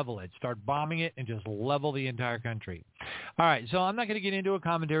 just level it. Start bombing it and just level the entire country. All right, so I'm not going to get into a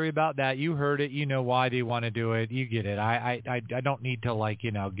commentary about that. You heard it. You know why they want to do it. You get it. I don't need to,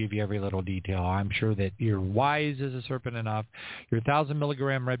 give you every little detail. I'm sure that you're wise as a serpent enough. Your 1,000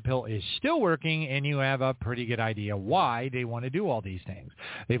 milligram red pill is still working, and you have a pretty good idea why they want to do all these things.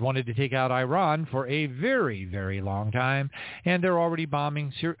 They've wanted to take out Iran for a very, very long time, and they're already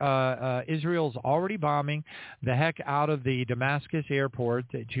bombing. Israel's already bombing the heck out of the Damascus airport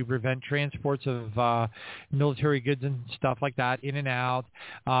to prevent transports of military goods and stuff like that in and out.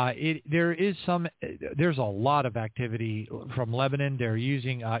 There's a lot of activity from Lebanon. They're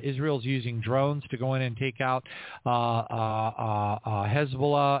using Israel's using drones to go in and take out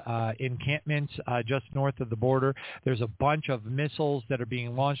Hezbollah encampments just north of the border. There's a bunch of missiles that are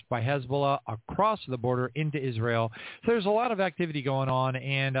being launched by Hezbollah across the border into Israel. So there's a lot of activity going on,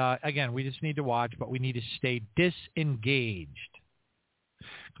 and again, we just need to watch, but we need to stay disengaged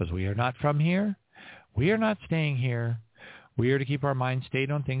because we are not from here. We are not staying here. We are to keep our mind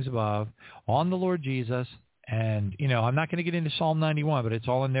stayed on things above, on the Lord Jesus. And, I'm not going to get into Psalm 91, but it's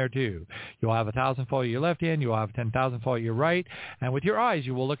all in there too. You'll have 1,000 fall at your left hand. You'll have 10,000 fall at your right. And with your eyes,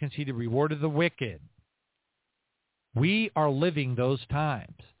 you will look and see the reward of the wicked. We are living those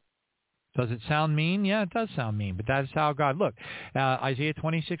times. Does it sound mean? Yeah, it does sound mean, but that's how God. Look, Isaiah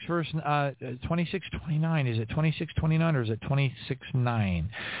 26 verse 26:29. Is it 26:29 or is it 26:9?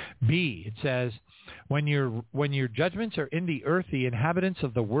 B. It says, when your judgments are in the earth, the inhabitants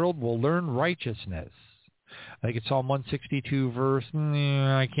of the world will learn righteousness. I think it's Psalm 162 verse,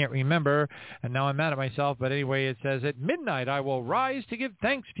 I can't remember, and now I'm mad at myself, but anyway, it says, at midnight I will rise to give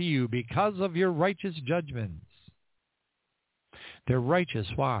thanks to you because of your righteous judgments. They're righteous.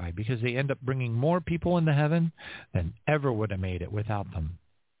 Why? Because they end up bringing more people into heaven than ever would have made it without them.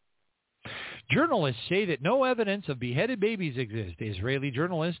 Journalists say that no evidence of beheaded babies exists. The Israeli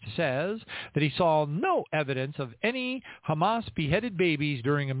journalist says that he saw no evidence of any Hamas beheaded babies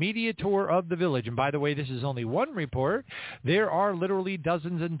during a media tour of the village. And by the way, this is only one report. There are literally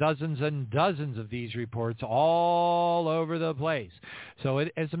dozens and dozens and dozens of these reports all over the place. So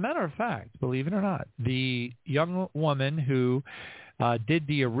as a matter of fact, believe it or not, the young woman who did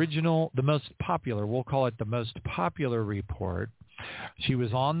the most popular, we'll call it the most popular report, she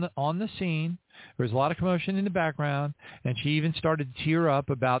was on the scene. There was a lot of commotion in the background, and she even started to tear up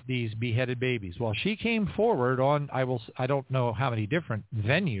about these beheaded babies. Well, she came forward on, I don't know how many different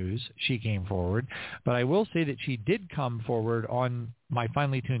venues she came forward, but I will say that she did come forward on my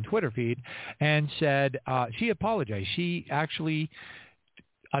Finely Tuned Twitter feed and said she apologized. She actually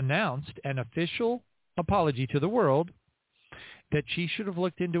announced an official apology to the world that she should have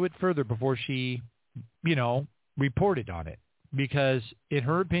looked into it further before she, reported on it. Because in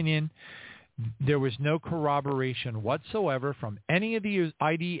her opinion, there was no corroboration whatsoever from any of the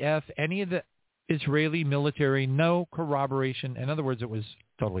IDF, any of the Israeli military, no corroboration. In other words, it was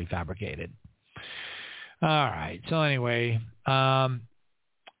totally fabricated. All right. So anyway,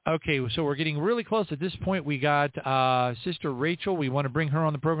 okay, so we're getting really close. At this point, we got Sister Rachel. We want to bring her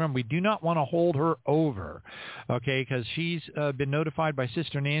on the program. We do not want to hold her over, okay, because she's been notified by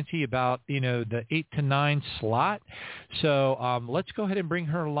Sister Nancy about, the 8 to 9 slot. So let's go ahead and bring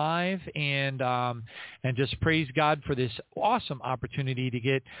her live and just praise God for this awesome opportunity to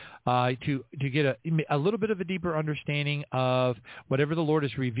get a little bit of a deeper understanding of whatever the Lord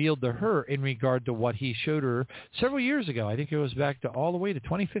has revealed to her in regard to what he showed her several years ago. I think it was back to all the way to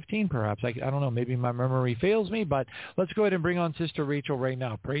 2015, perhaps. I don't know. Maybe my memory fails me, but let's go ahead and bring on Sister Rachel right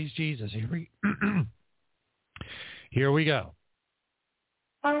now. Praise Jesus. Here we go.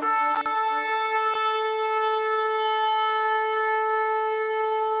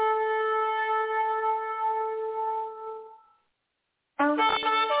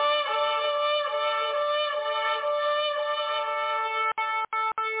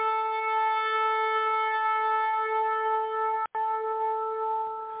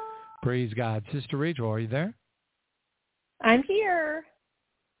 Praise God. Sister Rachel, are you there? I'm here.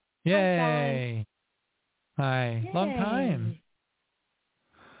 Yay. Hi. Yay. Long time.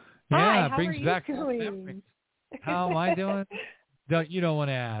 Hi, Yeah, how brings are you back doing? How am I doing? You don't want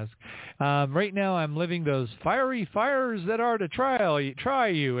to ask. Right now I'm living those fiery fires that are to try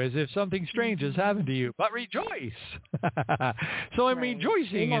you as if something strange has happened to you. But rejoice. So I'm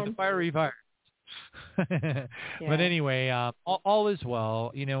rejoicing in the fiery fires. But anyway, all is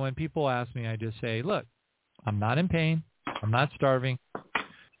well. When people ask me, I just say, look, I'm not in pain. I'm not starving.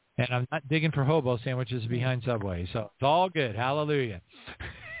 And I'm not digging for hobo sandwiches behind Subway. So it's all good. Hallelujah.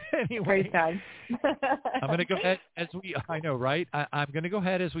 Anyway, Praise God. I'm going to go ahead I know, right? I'm going to go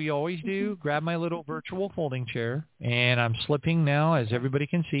ahead as we always do, grab my little virtual folding chair, and I'm slipping now, as everybody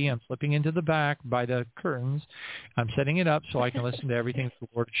can see, I'm slipping into the back by the curtains. I'm setting it up so I can listen to everything the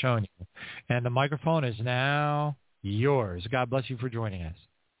Lord has shown you. And the microphone is now yours. God bless you for joining us.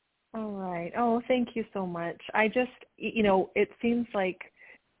 All right. Oh, thank you so much. I just, it seems like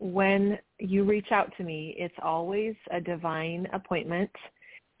when you reach out to me, it's always a divine appointment.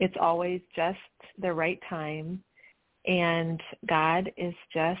 It's always just the right time, and God is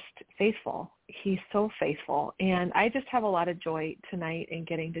just faithful. He's so faithful, and I just have a lot of joy tonight in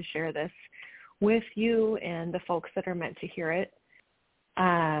getting to share this with you and the folks that are meant to hear it.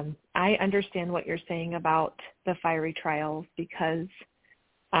 I understand what you're saying about the fiery trials because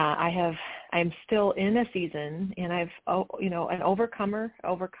I'm still in a season, and I've an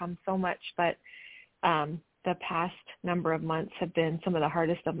overcome so much, but the past number of months have been some of the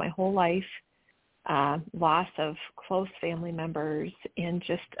hardest of my whole life. Loss of close family members and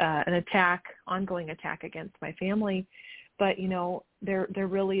just an ongoing attack against my family. But, there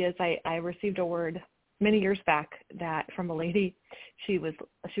really is, I received a word many years back that from a lady, she was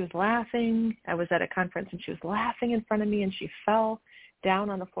laughing. I was at a conference and she was laughing in front of me and she fell down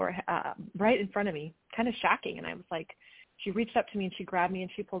on the floor right in front of me, kind of shocking. And I was like, she reached up to me and she grabbed me and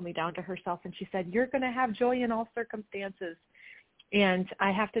she pulled me down to herself and she said, "You're going to have joy in all circumstances." And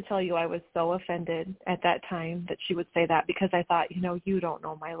I have to tell you, I was so offended at that time that she would say that because I thought, you don't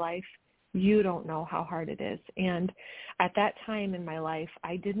know my life. You don't know how hard it is. And at that time in my life,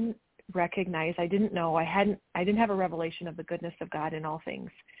 I didn't recognize, I didn't know, I didn't have a revelation of the goodness of God in all things.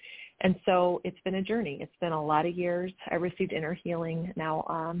 And so it's been a journey. It's been a lot of years. I received inner healing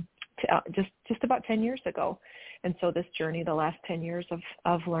now just about 10 years ago. And so this journey, the last 10 years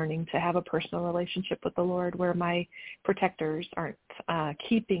of learning to have a personal relationship with the Lord where my protectors aren't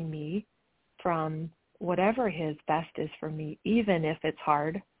keeping me from whatever his best is for me, even if it's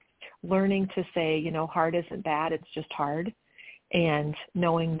hard, learning to say, hard isn't bad, it's just hard. And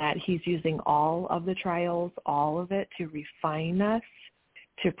knowing that he's using all of the trials, all of it, to refine us,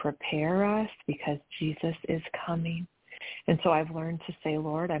 to prepare us, because Jesus is coming. And so I've learned to say,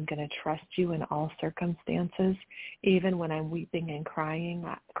 Lord, I'm going to trust you in all circumstances, even when I'm weeping and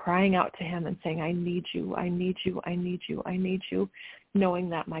crying out to him and saying, I need you, I need you, I need you, I need you, knowing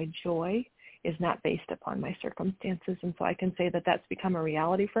that my joy is not based upon my circumstances. And so I can say that that's become a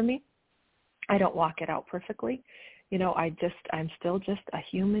reality for me. I don't walk it out perfectly. I'm still just a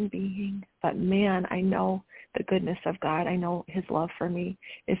human being, but man, I know the goodness of God. I know his love for me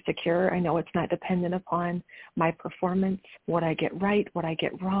is secure. I know it's not dependent upon my performance, what I get right, what I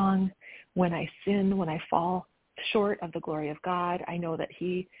get wrong, when I sin, when I fall short of the glory of God. I know that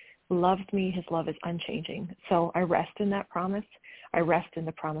he loves me. His love is unchanging. So I rest in that promise. I rest in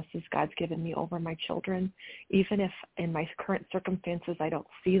the promises God's given me over my children. Even if in my current circumstances I don't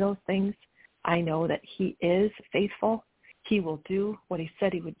see those things, I know that he is faithful. He will do what he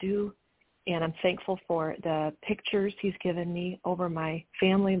said he would do. And I'm thankful for the pictures he's given me over my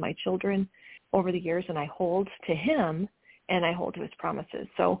family, my children over the years. And I hold to him and I hold to his promises.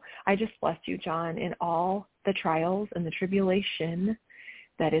 So I just bless you, John, in all the trials and the tribulation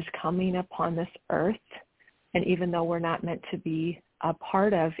that is coming upon this earth. And even though we're not meant to be a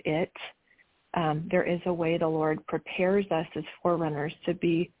part of it, there is a way the Lord prepares us as forerunners to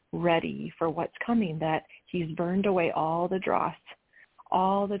be ready for what's coming, that he's burned away all the dross.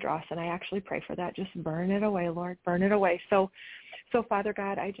 And I actually pray for that. Just burn it away, Lord, burn it away. So Father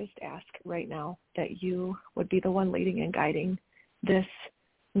God, I just ask right now that you would be the one leading and guiding this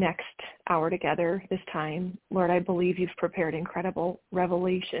next hour together, this time. Lord, I believe you've prepared incredible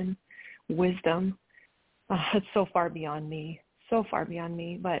revelation, wisdom. It's so far beyond me,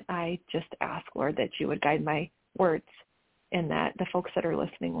 but I just ask, Lord, that you would guide my words, and that the folks that are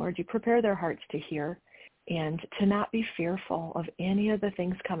listening, Lord, you prepare their hearts to hear and to not be fearful of any of the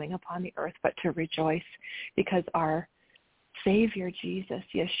things coming upon the earth, but to rejoice because our Savior, Jesus,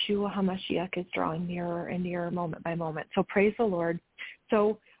 Yeshua HaMashiach, is drawing nearer and nearer moment by moment. So praise the Lord.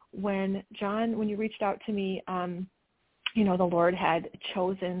 So when you reached out to me, the Lord had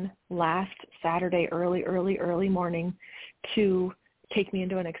chosen last Saturday, early morning, to take me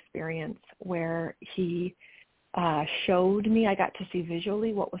into an experience where he showed me. I got to see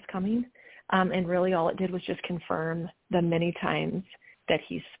visually what was coming, and really all it did was just confirm the many times that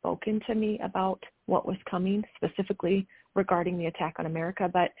he's spoken to me about what was coming, specifically regarding the attack on America.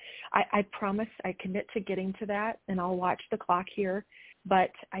 But I promise, I commit to getting to that, and I'll watch the clock here.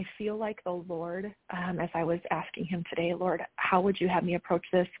 But I feel like the Lord, as I was asking him today, Lord, how would you have me approach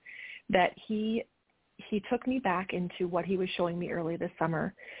this, that he took me back into what he was showing me early this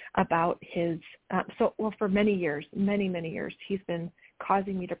summer about his, for many years, he's been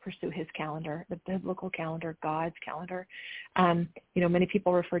causing me to pursue his calendar, the biblical calendar, God's calendar. Many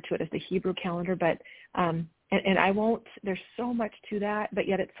people refer to it as the Hebrew calendar, but, and I won't, there's so much to that, but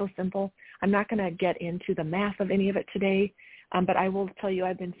yet it's so simple. I'm not going to get into the math of any of it today, but I will tell you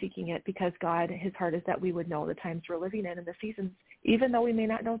I've been seeking it because God, his heart is that we would know the times we're living in and the seasons, even though we may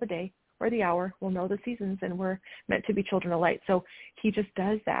not know the day or the hour, we'll know the seasons, and we're meant to be children of light. So he just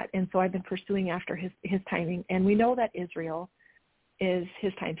does that. And so I've been pursuing after his timing. And we know that Israel is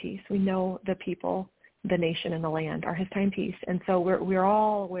his timepiece. We know the people, the nation, and the land are his timepiece. And so we're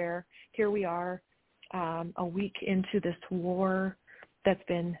all aware. Here we are, a week into this war that's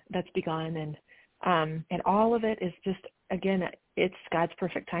begun, and all of it is just, again, it's God's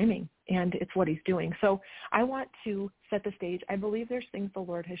perfect timing, and it's what he's doing. So I want to set the stage. I believe there's things the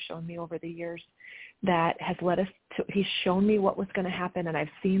Lord has shown me over the years that has led us to, he's shown me what was going to happen, and I've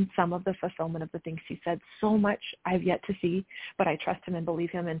seen some of the fulfillment of the things he said. So much I've yet to see, but I trust him and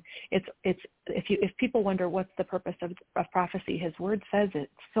believe him. And if people wonder what's the purpose of prophecy, his word says it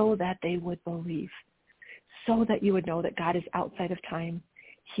so that they would believe, so that you would know that God is outside of time.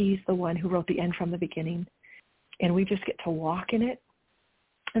 He's the one who wrote the end from the beginning, and we just get to walk in it.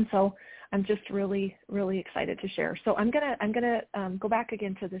 And so I'm just really, really excited to share. So I'm gonna go back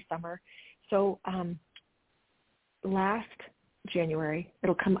again to this summer. So last January,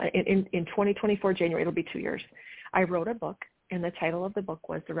 it'll come in 2024 January. It'll be 2 years. I wrote a book, and the title of the book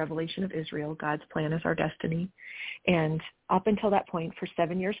was The Revelation of Israel, God's Plan is Our Destiny. And up until that point, for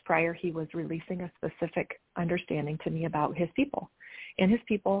 7 years prior, he was releasing a specific understanding to me about his people. And his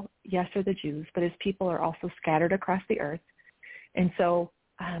people, yes, are the Jews, but his people are also scattered across the earth. And so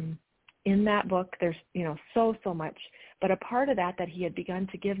in that book, there's, so much. But a part of that he had begun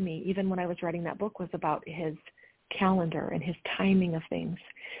to give me, even when I was writing that book, was about his calendar and his timing of things.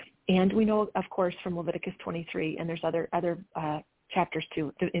 And we know, of course, from Leviticus 23, and there's other chapters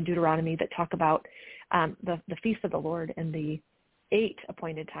in Deuteronomy that talk about the feast of the Lord and the 8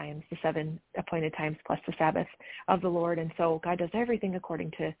 appointed times, the 7 appointed times plus the Sabbath of the Lord. And so God does everything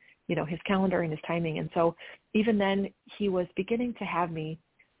according to, his calendar and his timing. And so even then he was beginning to have me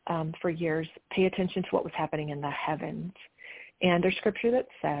for years pay attention to what was happening in the heavens. And there's scripture that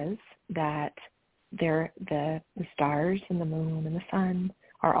says that the stars and the moon and the sun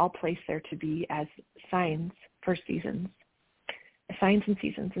are all placed there to be as signs for seasons, signs and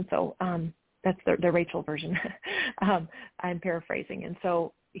seasons. And so that's the Rachel version. I'm paraphrasing. And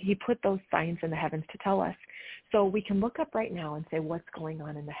so he put those signs in the heavens to tell us. So we can look up right now and say, what's going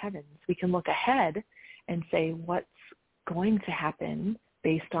on in the heavens? We can look ahead and say, what's going to happen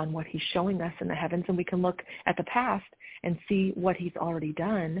based on what he's showing us in the heavens. And we can look at the past and see what he's already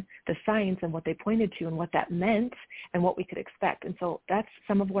done, the signs and what they pointed to and what that meant and what we could expect. And so that's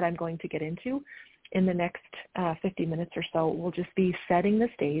some of what I'm going to get into in the next 50 minutes or so. We'll just be setting the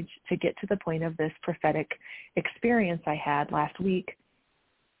stage to get to the point of this prophetic experience I had last week.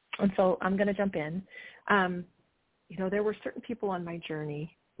 And so I'm going to jump in. There were certain people on my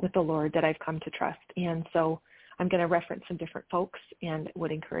journey with the Lord that I've come to trust. And so I'm going to reference some different folks and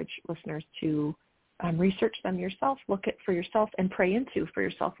would encourage listeners to research them yourself, look at for yourself, and pray into for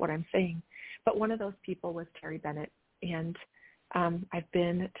yourself what I'm saying. But one of those people was Terry Bennett. And I've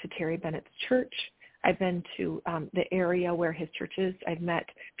been to Terry Bennett's church. I've been to the area where his church is. I've met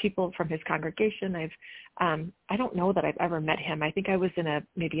people from his congregation. I don't know that I've ever met him. I think I was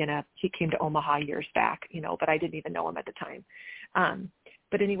he came to Omaha years back, but I didn't even know him at the time.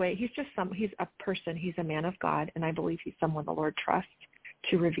 But anyway, he's a person, he's a man of God, and I believe he's someone the Lord trusts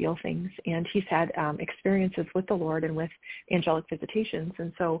to reveal things. And he's had experiences with the Lord and with angelic visitations.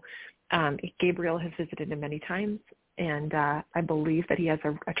 And so Gabriel has visited him many times. And I believe that he has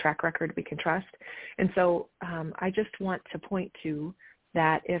a track record we can trust. And so I just want to point to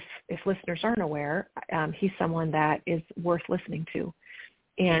that if listeners aren't aware, he's someone that is worth listening to.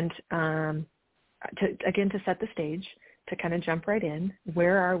 And to set the stage, to kind of jump right in,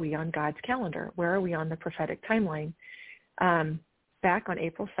 where are we on God's calendar? Where are we on the prophetic timeline? Back on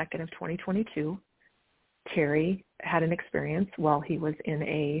April 2nd of 2022, Terry had an experience while he was in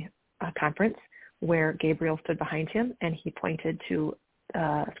a conference where Gabriel stood behind him and he pointed to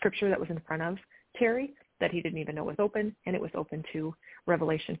scripture that was in front of Terry that he didn't even know was open, and it was open to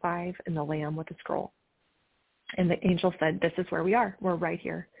Revelation 5 and the Lamb with the scroll. And the angel said, this is where we are. We're right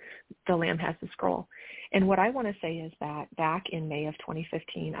here. The Lamb has the scroll. And what I want to say is that back in May of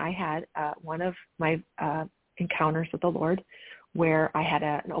 2015, I had one of my encounters with the Lord where I had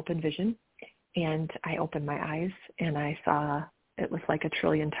an open vision, and I opened my eyes and I saw it was like 1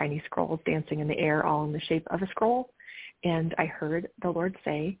 trillion tiny scrolls dancing in the air, all in the shape of a scroll. And I heard the Lord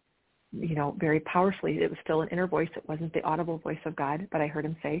say, very powerfully, it was still an inner voice. It wasn't the audible voice of God, but I heard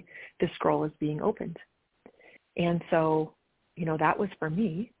him say, this scroll is being opened. And so, that was for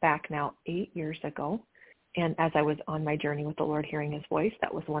me back now 8 years ago. And as I was on my journey with the Lord, hearing his voice,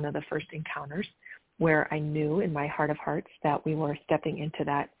 that was one of the first encounters where I knew in my heart of hearts that we were stepping into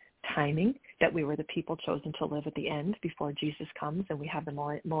that timing, that we were the people chosen to live at the end before Jesus comes and we have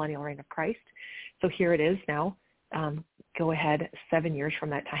the millennial reign of Christ. So here it is now, go ahead 7 years from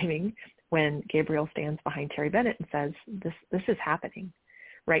that timing when Gabriel stands behind Terry Bennett and says, this is happening,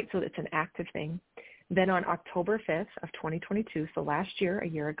 right? So it's an active thing. Then on October 5th of 2022, so last year, a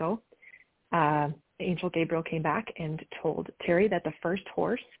year ago, Angel Gabriel came back and told Terry that the first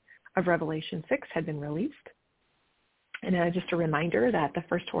horse of Revelation 6 had been released. And just a reminder that the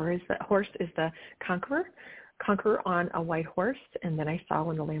first horse is the conqueror on a white horse. And then I saw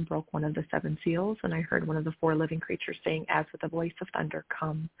when the Lamb broke one of the 7 seals, and I heard one of the 4 living creatures saying, as with a voice of thunder,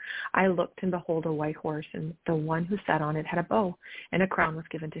 come. I looked, and behold, a white horse, and the one who sat on it had a bow, and a crown was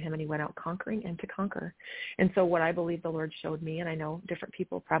given to him, and he went out conquering and to conquer. And so what I believe the Lord showed me, and I know different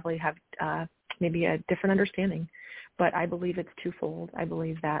people probably have maybe a different understanding, but I believe it's twofold. I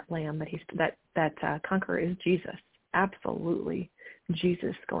believe that Lamb, that conqueror is Jesus. Absolutely.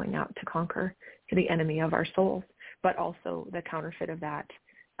 Jesus going out to conquer the enemy of our souls, but also the counterfeit of that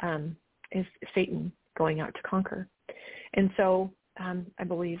is Satan going out to conquer. And so I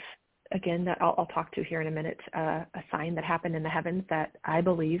believe, again, that I'll talk to here in a minute, a sign that happened in the heavens that I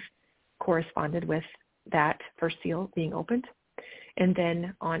believe corresponded with that first seal being opened. And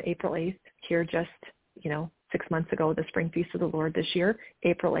then on April 8th, here just, 6 months ago, the Spring Feast of the Lord this year,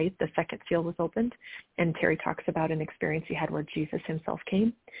 April 8th, the second seal was opened. And Terry talks about an experience he had where Jesus himself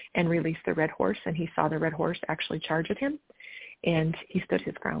came and released the red horse, and he saw the red horse actually charge at him, and he stood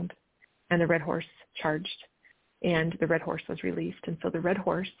his ground. And the red horse charged, and the red horse was released. And so the red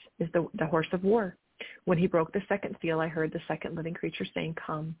horse is the horse of war. When he broke the second seal, I heard the second living creature saying,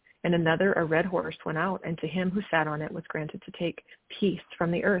 "Come." And another, a red horse, went out, and to him who sat on it was granted to take peace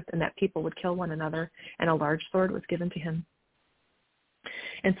from the earth, and that people would kill one another, and a large sword was given to him.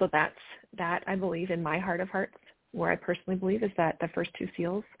 And so that, I believe, in my heart of hearts, where I personally believe is that the first two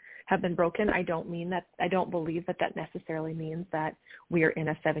seals have been broken. I don't believe that necessarily means that we are in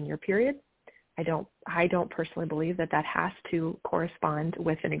a 7-year period. I don't personally believe that has to correspond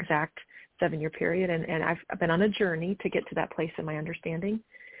with an exact 7-year period. And I've been on a journey to get to that place in my understanding.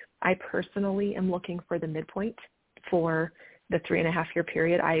 I personally am looking for the midpoint for the 3.5-year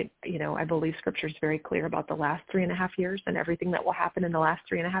period. I believe Scripture is very clear about the last 3.5 years and everything that will happen in the last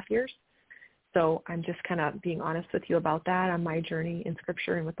 3.5 years. So I'm just kind of being honest with you about that on my journey in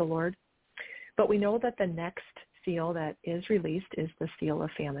Scripture and with the Lord. But we know that the next seal that is released is the seal of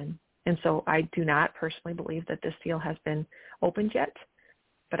famine. And so I do not personally believe that this seal has been opened yet,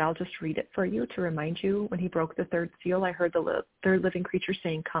 but I'll just read it for you to remind you. When he broke the third seal, I heard the third living creature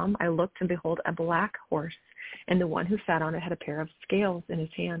saying, "Come." I looked, and behold, a black horse, and the one who sat on it had a pair of scales in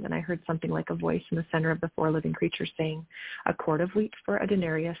his hand. And I heard something like a voice in the center of the 4 living creatures saying, "A quart of wheat for a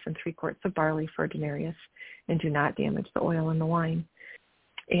denarius and 3 quarts of barley for a denarius, and do not damage the oil and the wine."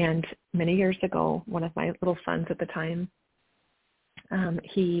 And many years ago, one of my little sons at the time,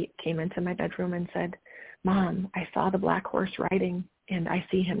 he came into my bedroom and said, "Mom, I saw the black horse riding, and I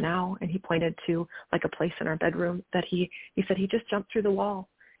see him now." And he pointed to like a place in our bedroom that he said he just jumped through the wall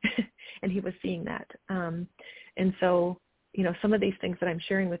and he was seeing that. And so, some of these things that I'm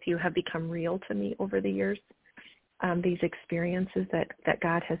sharing with you have become real to me over the years, these experiences that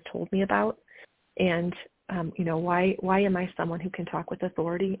God has told me about. And, why am I someone who can talk with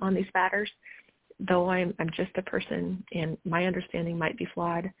authority on these matters? Though I'm just a person and my understanding might be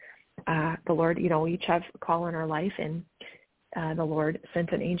flawed, the Lord, we each have a call in our life, and the Lord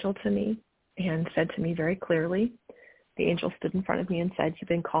sent an angel to me and said to me very clearly, the angel stood in front of me and said, "You've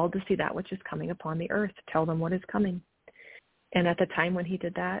been called to see that which is coming upon the earth. Tell them what is coming." And at the time when he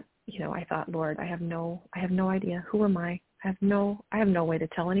did that, I thought, Lord, I have no idea. Who am I? I have no way to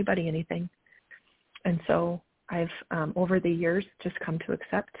tell anybody anything. And so I've, over the years, just come to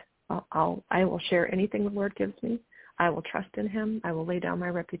accept. I will share anything the Lord gives me. I will trust in him. I will lay down my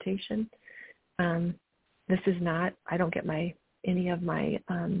reputation. This is not, I don't get any of my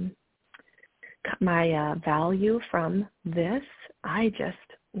value from this. I just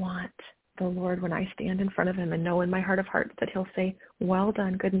want the Lord, when I stand in front of him, and know in my heart of hearts that he'll say, "Well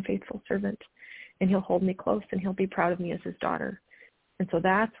done, good and faithful servant." And he'll hold me close, and he'll be proud of me as his daughter. And so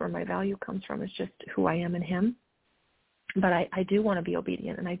that's where my value comes from, is just who I am in him. But I do want to be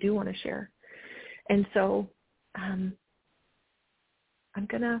obedient, and I do want to share. And so I'm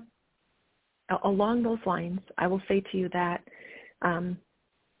going to, along those lines, I will say to you that on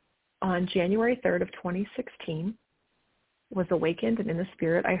January 3rd of 2016, was awakened, and in the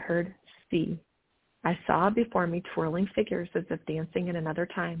spirit I heard, "See." I saw before me twirling figures as if dancing in another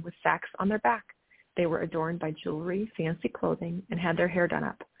time, with sacks on their back. They were adorned by jewelry, fancy clothing, and had their hair done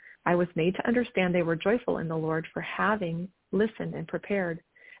up. I was made to understand they were joyful in the Lord for having listened and prepared.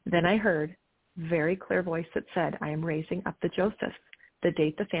 Then I heard a very clear voice that said, "I am raising up the Josephs. The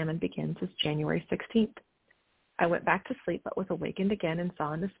date the famine begins is January 16th. I went back to sleep, but was awakened again and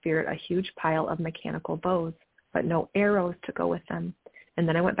saw in the spirit a huge pile of mechanical bows, but no arrows to go with them. And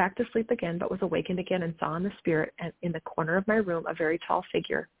then I went back to sleep again, but was awakened again and saw in the spirit and in the corner of my room a very tall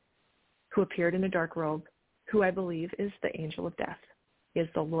figure who appeared in a dark robe, who I believe is the angel of death. He is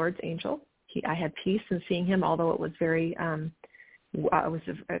the Lord's angel. I had peace in seeing him, although it was very, it was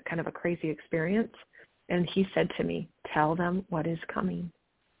a kind of a crazy experience. And he said to me, "Tell them what is coming."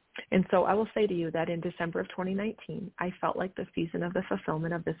 And so I will say to you that in December of 2019, I felt like the season of the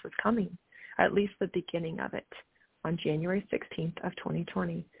fulfillment of this was coming, at least the beginning of it, on January 16th of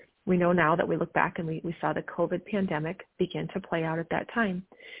 2020. We know now that we look back and we saw the COVID pandemic begin to play out at that time.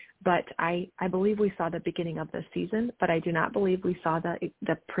 But I believe we saw the beginning of the season, but I do not believe we saw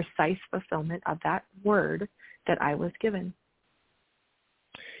the precise fulfillment of that word that I was given.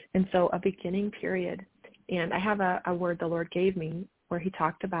 And so a beginning period. And I have a word the Lord gave me where he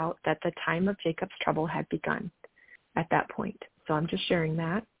talked about that the time of Jacob's trouble had begun at that point. So I'm just sharing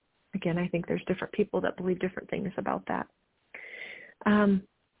that. Again, I think there's different people that believe different things about that.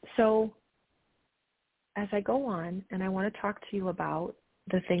 So as I go on, and I want to talk to you about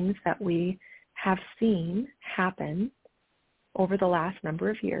the things that we have seen happen over the last number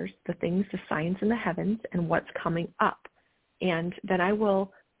of years, the things, the signs in the heavens, and what's coming up. And then I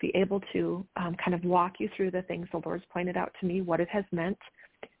will be able to kind of walk you through the things the Lord's pointed out to me, what it has meant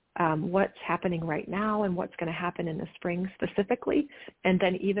what's happening right now and what's going to happen in the spring specifically, and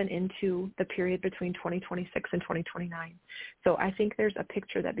then even into the period between 2026 and 2029. So I think there's a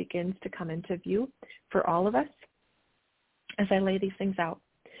picture that begins to come into view for all of us as I lay these things out.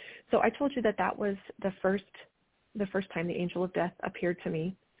 So I told you that was the first time the angel of death appeared to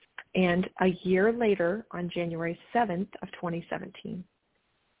me, and a year later, on January 7th of 2017.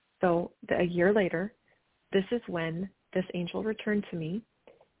 So a year later, this is when this angel returned to me,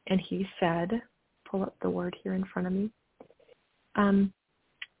 and he said, pull up the word here in front of me,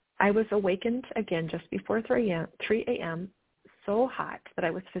 I was awakened again just before 3 a.m., so hot that I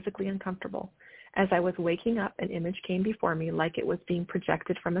was physically uncomfortable. As I was waking up, an image came before me like it was being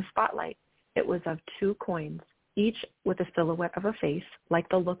projected from a spotlight. It was of 2 coins, each with a silhouette of a face, like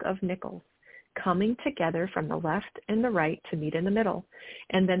the look of nickels, coming together from the left and the right to meet in the middle.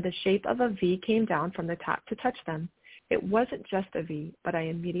 And then the shape of a V came down from the top to touch them. It wasn't just a V, but I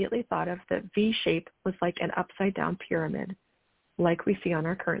immediately thought of the V shape was like an upside-down pyramid, like we see on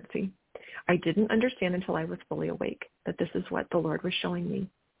our currency. I didn't understand until I was fully awake that this is what the Lord was showing me,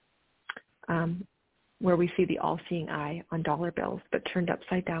 where we see the all-seeing eye on dollar bills, but turned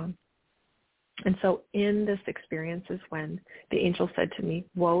upside down. And so in this experience is when the angel said to me,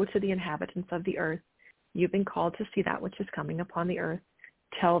 woe to the inhabitants of the earth. You've been called to see that which is coming upon the earth.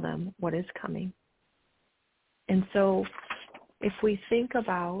 Tell them what is coming. And so if we think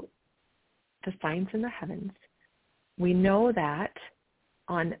about the signs in the heavens, we know that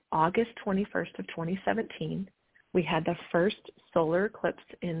on August 21st of 2017, we had the first solar eclipse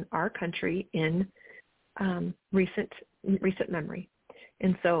in our country in recent memory.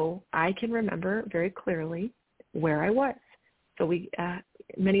 And so I can remember very clearly where I was. So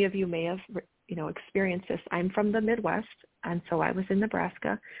many of you may have, experienced this. I'm from the Midwest, and so I was in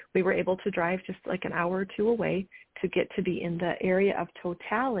Nebraska. We were able to drive just like an hour or 2 away to get to be in the area of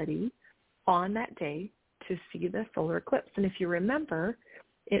totality on that day to see the solar eclipse. And if you remember,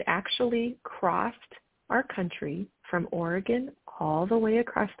 it actually crossed our country from Oregon all the way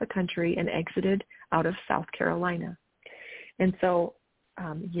across the country and exited out of South Carolina. And so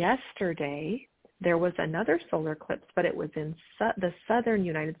yesterday, there was another solar eclipse, but it was in the southern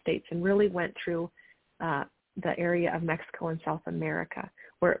United States and really went through the area of Mexico and South America,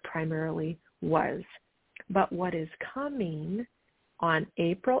 where it primarily was. But what is coming on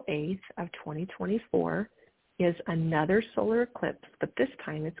April 8th of 2024 is another solar eclipse, but this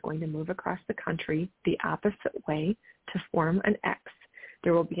time it's going to move across the country the opposite way to form an X.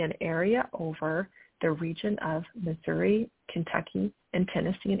 There will be an area over the region of Missouri, Kentucky, and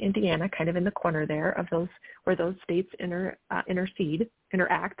Tennessee and Indiana, kind of in the corner there of those where those states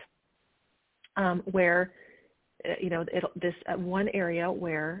interact, where this one area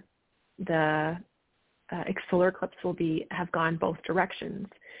where the solar eclipse will have gone both directions,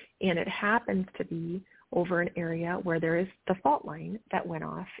 and it happens to be over an area where there is the fault line that went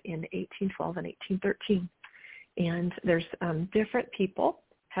off in 1812 and 1813, and there's different people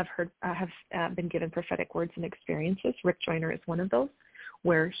have been given prophetic words and experiences. Rick Joyner is one of those,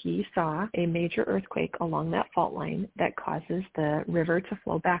 where he saw a major earthquake along that fault line that causes the river to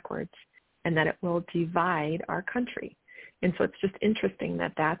flow backwards, and that it will divide our country. And so it's just interesting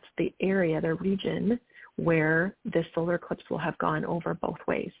that that's the area, the region, where this solar eclipse will have gone over both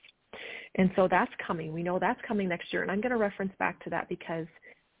ways. And so that's coming. We know that's coming next year. And I'm going to reference back to that because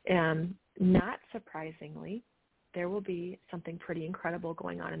not surprisingly, there will be something pretty incredible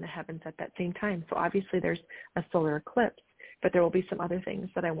going on in the heavens at that same time. So obviously there's a solar eclipse, but there will be some other things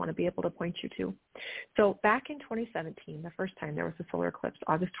that I want to be able to point you to. So back in 2017, the first time there was a solar eclipse,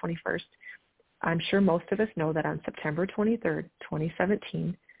 August 21st, I'm sure most of us know that on September 23rd,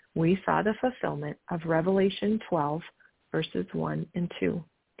 2017, we saw the fulfillment of Revelation 12, verses 1 and 2.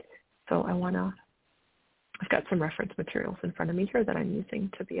 So I've got some reference materials in front of me here that I'm using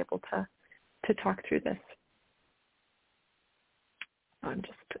to be able to talk through this. I'm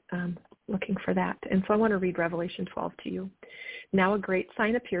just looking for that. And so I want to read Revelation 12 to you. Now a great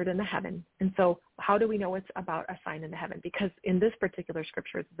sign appeared in the heaven. And so how do we know it's about a sign in the heaven? Because in this particular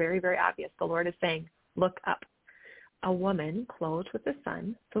scripture, it's very, very obvious. The Lord is saying, look up. A woman clothed with the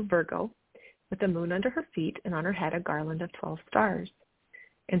sun, so Virgo, with the moon under her feet, and on her head a garland of 12 stars.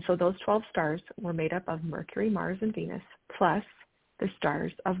 And so those 12 stars were made up of Mercury, Mars, and Venus, plus the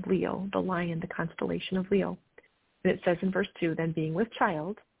stars of Leo, the lion, the constellation of Leo. And it says in verse 2, then being with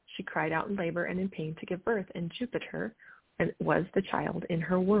child, she cried out in labor and in pain to give birth, and Jupiter was the child in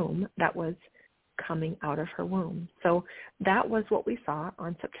her womb that was coming out of her womb. So that was what we saw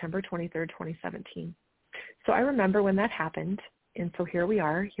on September 23rd, 2017. So I remember when that happened, and so here we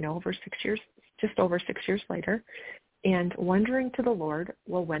are, over 6 years, just over 6 years later, and wondering to the Lord,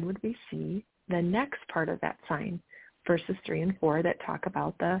 well, when would we see the next part of that sign, verses 3 and 4 that talk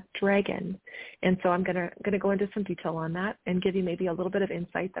about the dragon. And so I'm going to go into some detail on that and give you maybe a little bit of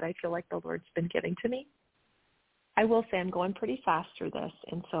insight that I feel like the Lord's been giving to me. I will say I'm going pretty fast through this,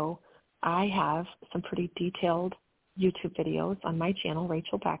 and so I have some pretty detailed YouTube videos on my channel,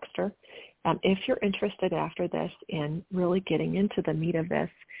 Rachel Baxter. If you're interested after this in really getting into the meat of this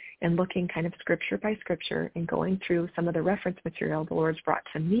and looking kind of scripture by scripture and going through some of the reference material the Lord's brought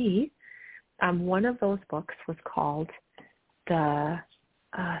to me, one of those books was called The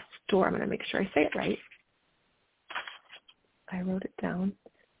Store. I'm going to make sure I say it right. I wrote it down.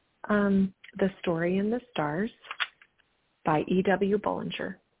 The Story in the Stars by E.W.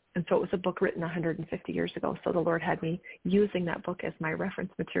 Bullinger. And so it was a book written 150 years ago. So the Lord had me using that book as my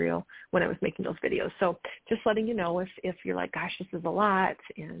reference material when I was making those videos. So just letting you know, if you're like, gosh, this is a lot,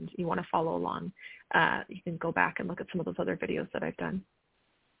 and you want to follow along, you can go back and look at some of those other videos that I've done.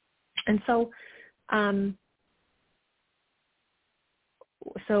 And so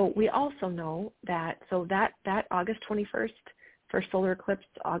so we also know that, that August 21st, first solar eclipse,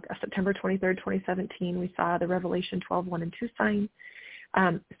 September 23rd, 2017, we saw the Revelation 12:1 and 2 sign.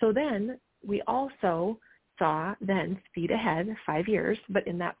 So then we also saw speed ahead 5 years, but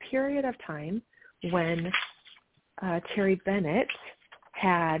in that period of time when Terry Bennett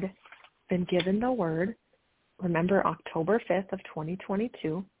had been given the word, remember October 5th of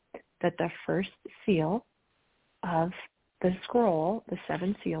 2022, that the first seal of the scroll, the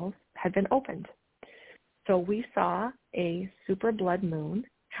 7 seals, had been opened. So we saw a super blood moon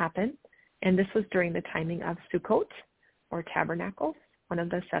happen, and this was during the timing of Sukkot, or Tabernacles, one of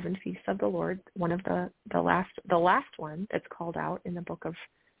the 7 feasts of the Lord, one of the last one that's called out in the book of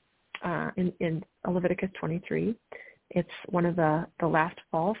in Leviticus 23. It's one of the last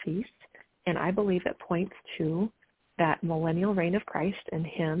fall feasts, and I believe it points to that millennial reign of Christ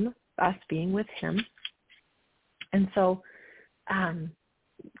and us being with him. And so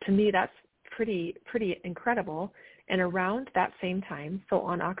to me, that's pretty incredible. And around that same time, so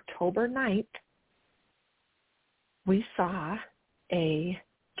on October 9th, we saw a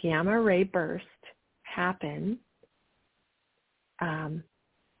gamma ray burst happen,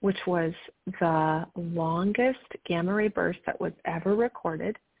 which was the longest gamma ray burst that was ever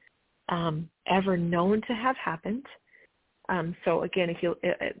recorded, ever known to have happened. So again, if you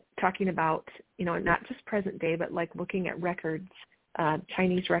talking about, not just present day, but like looking at records,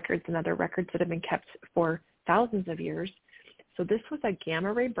 Chinese records and other records that have been kept for thousands of years. So this was a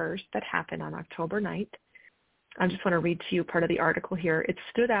gamma ray burst that happened on October 9th. I just want to read to you part of the article here. It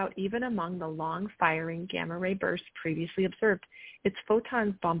stood out even among the long-firing gamma ray bursts previously observed. Its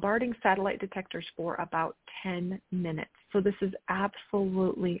photons bombarding satellite detectors for about 10 minutes. So this is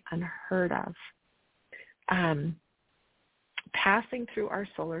absolutely unheard of. Passing through our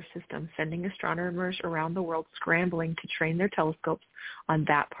solar system, sending astronomers around the world scrambling to train their telescopes on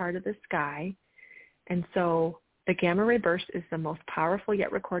that part of the sky. And so the gamma ray burst is the most powerful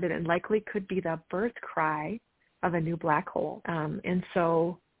yet recorded and likely could be the birth cry of a new black hole. And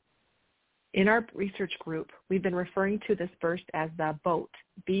so in our research group, we've been referring to this burst as the BOAT,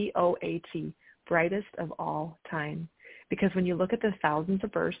 B-O-A-T, brightest of all time. Because when you look at the thousands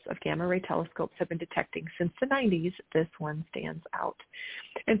of bursts of gamma ray telescopes have been detecting since the 90s, this one stands out.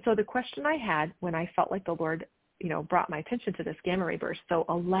 And so the question I had when I felt like the Lord, brought my attention to this gamma ray burst, so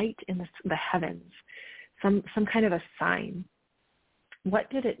a light in the heavens, some kind of a sign. What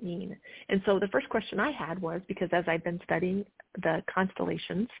did it mean? And so the first question I had was, because as I've been studying the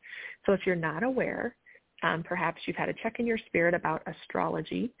constellations, so if you're not aware, perhaps you've had a check in your spirit about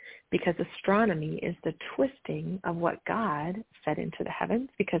astrology, because astronomy is the twisting of what God set into the heavens,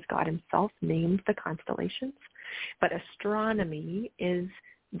 because God himself named the constellations. But astronomy is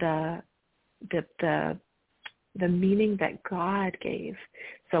the meaning that God gave.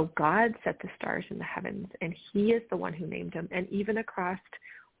 So God set the stars in the heavens, and he is the one who named them. And even across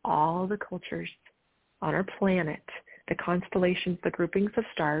all the cultures on our planet, the constellations, the groupings of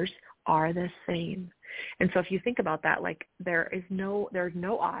stars are the same. And so if you think about that, like there's no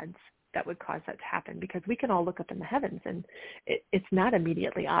odds that would cause that to happen, because we can all look up in the heavens and it's not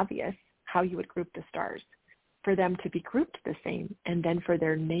immediately obvious how you would group the stars. For them to be grouped the same and then for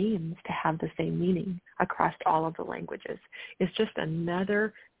their names to have the same meaning across all of the languages is just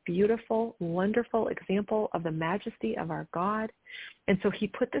another beautiful, wonderful example of the majesty of our God. And so he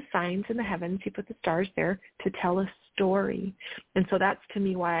put the signs in the heavens, he put the stars there to tell a story. And so that's to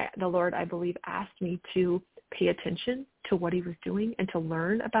me why the Lord, I believe, asked me to pay attention to what he was doing and to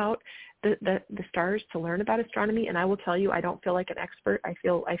learn about the stars, to learn about astronomy. And I will tell you, I don't feel like an expert. I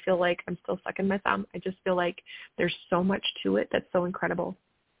feel like I'm still sucking my thumb. I just feel like there's so much to it that's so incredible.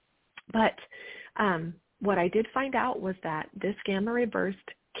 But what I did find out was that this gamma ray burst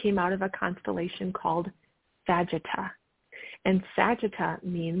came out of a constellation called Sagitta. And Sagitta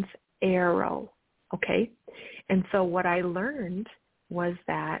means arrow, okay? And so what I learned was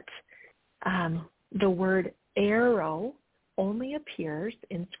that the word arrow only appears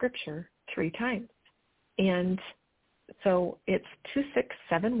in Scripture 3 times. And so it's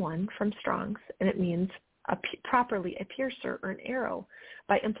 2671 from Strong's, and it means properly a piercer or an arrow,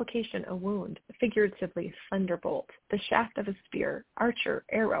 by implication a wound, figuratively thunderbolt, the shaft of a spear, archer,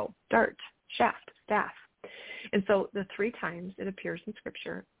 arrow, dart, shaft, staff. And so the 3 times it appears in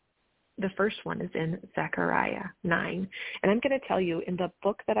Scripture, the first one is in Zechariah 9. And I'm going to tell you, in the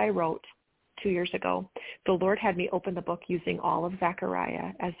book that I wrote 2 years ago, the Lord had me open the book using all of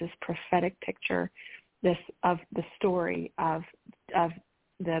Zechariah as this prophetic picture, of the story of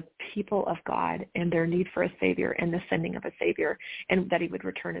the people of God and their need for a Savior and the sending of a Savior, and that he would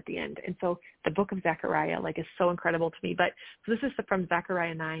return at the end. And so the book of Zechariah is so incredible to me. But so this is from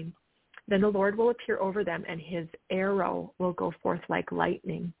Zechariah 9. Then the Lord will appear over them, and his arrow will go forth like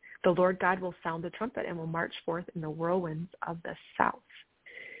lightning. The Lord God will sound the trumpet and will march forth in the whirlwinds of the south.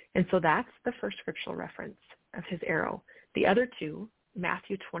 And so that's the first scriptural reference of his arrow. The other 2,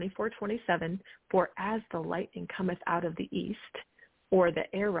 Matthew 24:27, for as the lightning cometh out of the east, or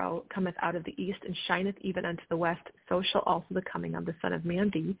the arrow cometh out of the east and shineth even unto the west, so shall also the coming of the Son of Man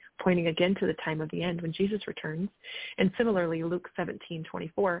be, pointing again to the time of the end when Jesus returns. And similarly, Luke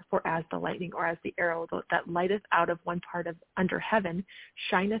 17:24, for as the lightning or as the arrow that lighteth out of one part of under heaven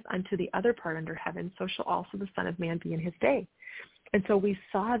shineth unto the other part under heaven, so shall also the Son of Man be in his day. And so we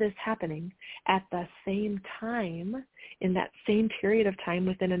saw this happening at the same time, in that same period of time,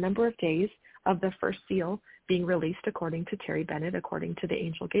 within a number of days of the first seal being released, according to Terry Bennett, according to the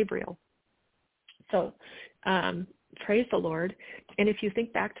angel Gabriel. So praise the Lord. And if you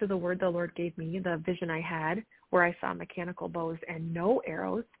think back to the word the Lord gave me, the vision I had where I saw mechanical bows and no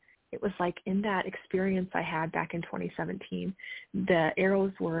arrows, it was like in that experience I had back in 2017, the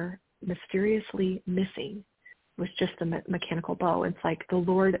arrows were mysteriously missing. It was just a mechanical bow. It's like the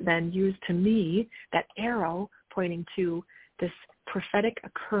Lord then used to me that arrow pointing to this prophetic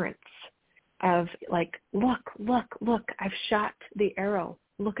occurrence of look, I've shot the arrow.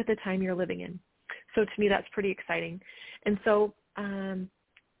 Look at the time you're living in. So to me, that's pretty exciting. And so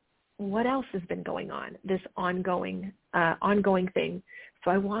what else has been going on, this ongoing thing? So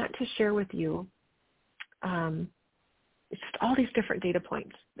I want to share with you just all these different data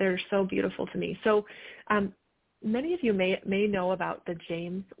points. They're so beautiful to me. So many of you may know about the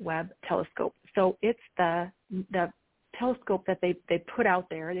James Webb Telescope. So it's the telescope that they put out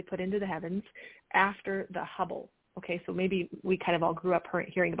there, they put into the heavens after the Hubble. Okay, so maybe we kind of all grew up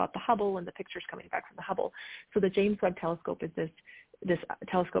hearing about the Hubble and the pictures coming back from the Hubble. So the James Webb Telescope is this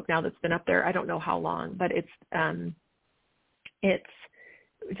telescope now that's been up there, I don't know how long, but it's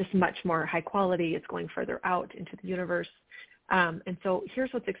just much more high quality. It's going further out into the universe. And so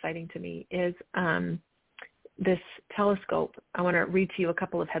here's what's exciting to me is this telescope. I want to read to you a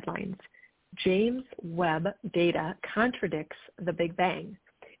couple of headlines. James Webb data contradicts the Big Bang.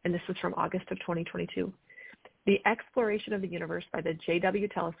 And this is from August of 2022. The exploration of the universe by the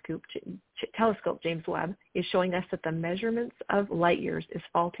JW telescope James Webb is showing us that the measurements of light years is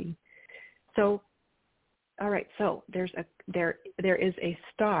faulty. So, all right, so there is a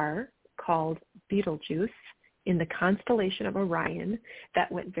star called Betelgeuse in the constellation of Orion that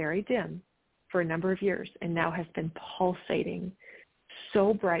went very dim for a number of years and now has been pulsating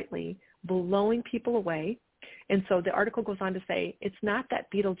so brightly, blowing people away. And so the article goes on to say, it's not that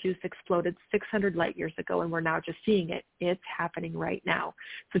Betelgeuse exploded 600 light years ago and we're now just seeing it. It's happening right now.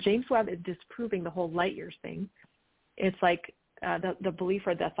 So James Webb is disproving the whole light years thing. It's like the belief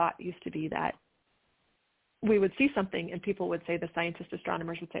or the thought used to be that we would see something and people would say, the scientists,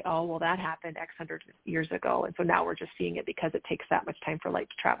 astronomers would say, oh, well, that happened X hundred years ago. And so now we're just seeing it because it takes that much time for light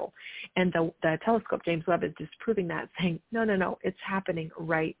to travel. And the telescope, James Webb, is disproving that, saying, no, it's happening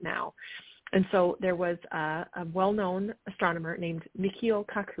right now. And so there was a well-known astronomer named Mikio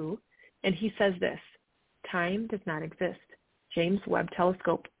Kaku, and he says this: time does not exist. James Webb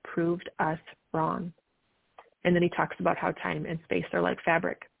Telescope proved us wrong. And then he talks about how time and space are like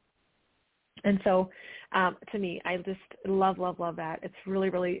fabric. And so to me, I just love that. It's really,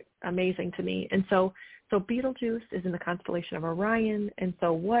 really amazing to me. And so Betelgeuse is in the constellation of Orion. And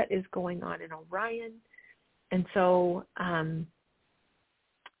so what is going on in Orion? And so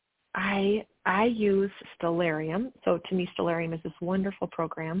I use Stellarium. So to me, Stellarium is this wonderful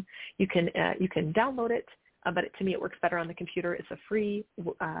program. You can download it, but to me, it works better on the computer. It's a free,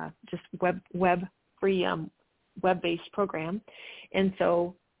 just web-based program, and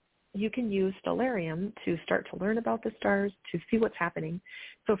so you can use Stellarium to start to learn about the stars, to see what's happening.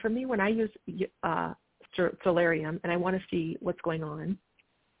 So for me, when I use Stellarium and I want to see what's going on,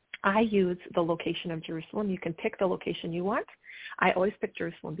 I use the location of Jerusalem. You can pick the location you want. I always pick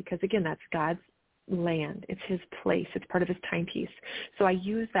Jerusalem because, again, that's God's land. It's his place. It's part of his timepiece. So I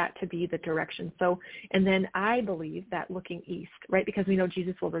use that to be the direction. So, and then I believe that looking east, right, because we know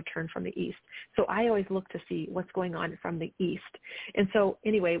Jesus will return from the east. So I always look to see what's going on from the east. And so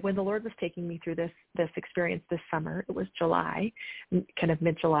anyway, when the Lord was taking me through this experience this summer, it was July, kind of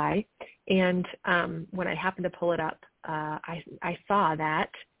mid-July, and when I happened to pull it up, I saw that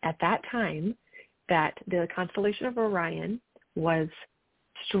at that time that the constellation of Orion was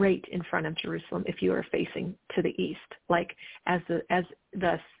straight in front of Jerusalem if you are facing to the east. Like as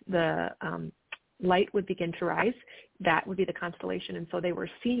the light would begin to rise, that would be the constellation. And so they were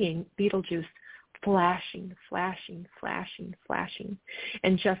seeing Betelgeuse flashing.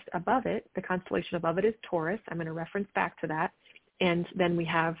 And just above it, the constellation above it is Taurus. I'm going to reference back to that. And then we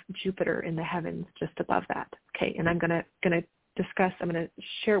have Jupiter in the heavens just above that. Okay, and I'm going to discuss, I'm going to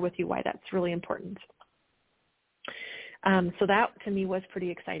share with you why that's really important. So that to me was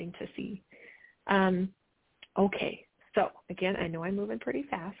pretty exciting to see. Okay, so again, I know I'm moving pretty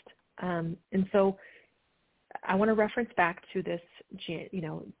fast. And so I want to reference back to this,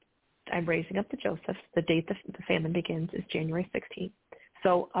 I'm raising up the Josephs. The date the famine begins is January 16th.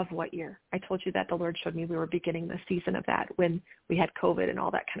 So of what year? I told you that the Lord showed me we were beginning the season of that when we had COVID and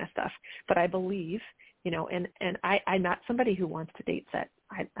all that kind of stuff. But I believe, and I'm not somebody who wants to date set.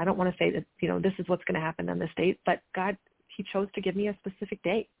 I don't want to say that, this is what's going to happen on this date, but God, he chose to give me a specific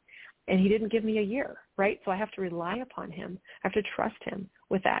date, and he didn't give me a year, right? So I have to rely upon him. I have to trust him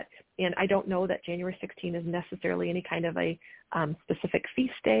with that. And I don't know that January 16 is necessarily any kind of a specific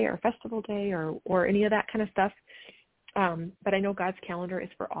feast day or festival day or any of that kind of stuff. But I know God's calendar is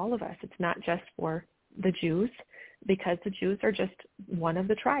for all of us. It's not just for the Jews, because the Jews are just one of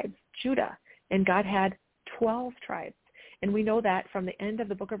the tribes, Judah. And God had 12 tribes. And we know that from the end of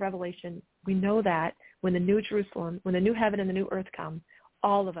the book of Revelation, we know that when the new Jerusalem, when the new heaven and the new earth come,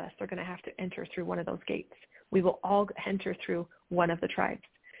 all of us are going to have to enter through one of those gates. We will all enter through one of the tribes.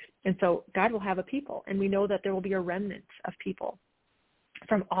 And so God will have a people. And we know that there will be a remnant of people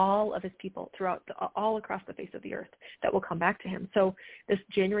from all of his people throughout all across the face of the earth that will come back to him. So this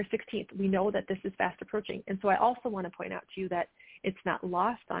January 16th, we know that this is fast approaching. And so I also want to point out to you that it's not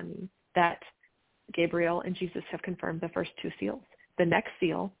lost on me that Gabriel and Jesus have confirmed the first two seals. The next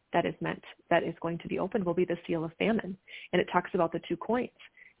seal that is going to be opened will be the seal of famine. And it talks about the two coins.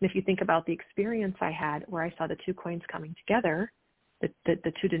 And if you think about the experience I had where I saw the two coins coming together,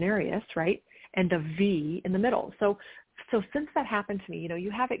 the two denarius, right, and the V in the middle. So since that happened to me,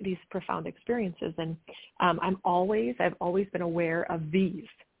 you have these profound experiences, and I've always been aware of V's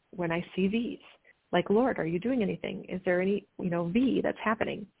when I see V's. Like, Lord, are you doing anything? Is there any, V that's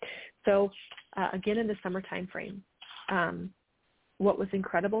happening? So again, in the summer time frame, what was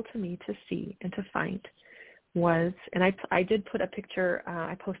incredible to me to see and to find was, and I did put a picture,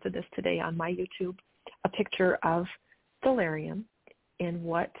 I posted this today on my YouTube, a picture of Stellarium, and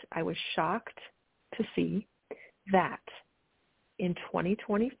what I was shocked to see that in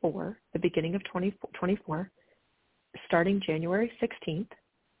 2024, the beginning of 2024, starting January 16th,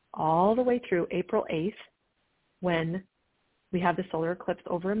 all the way through April 8th, when we have the solar eclipse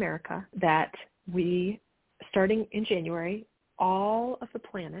over America, that starting in January, all of the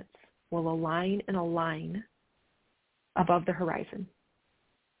planets will align in a line above the horizon.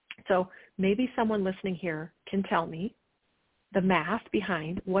 So maybe someone listening here can tell me the math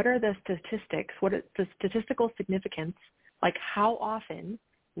behind what are the statistics, what is the statistical significance, like how often,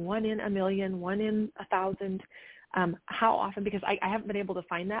 1 in a million, 1 in 1,000, how often, because I haven't been able to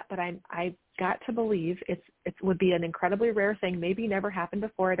find that, but I've got to believe it would be an incredibly rare thing, maybe never happened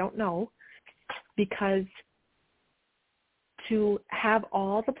before, I don't know, because to have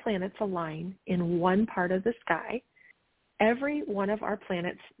all the planets align in one part of the sky, every one of our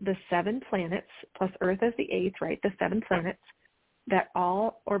planets, the 7 planets, plus Earth as the 8th, right, the 7 planets that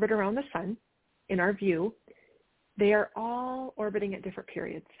all orbit around the sun in our view, they are all orbiting at different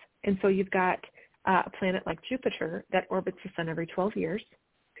periods. And so you've got a planet like Jupiter that orbits the sun every 12 years,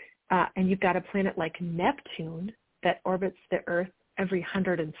 and you've got a planet like Neptune that orbits the Earth every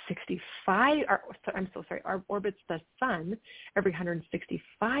 165, orbits the sun every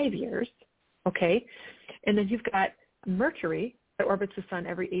 165 years, okay? And then you've got Mercury, that orbits the sun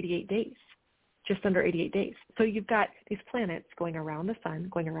every 88 days, just under 88 days. So you've got these planets going around the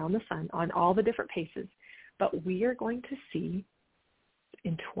sun on all the different paces. But we are going to see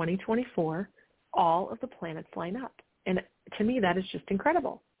in 2024 all of the planets line up. And to me, that is just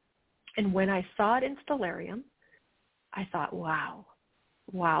incredible. And when I saw it in Stellarium, I thought, wow,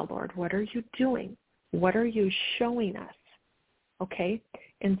 Lord, what are you doing? What are you showing us? Okay?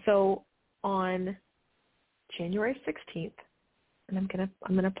 And so on January 16th, and I'm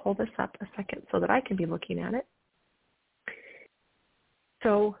gonna pull this up a second so that I can be looking at it.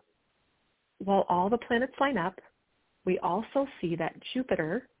 So while all the planets line up, we also see that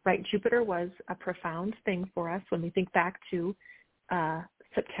Jupiter, right? Jupiter was a profound thing for us when we think back to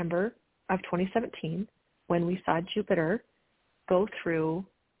September of 2017, when we saw Jupiter go through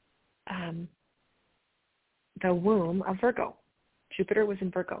the womb of Virgo. Jupiter was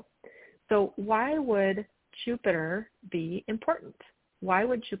in Virgo. So why would Jupiter be important? Why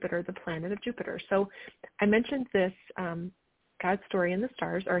would Jupiter, the planet of Jupiter? So I mentioned this God's Story in the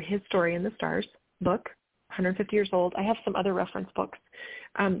Stars, or His Story in the Stars book, 150 years old. I have some other reference books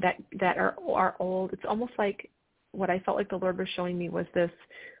that are old. It's almost like what I felt like the Lord was showing me was the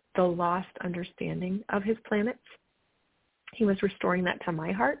lost understanding of His planets. He was restoring that to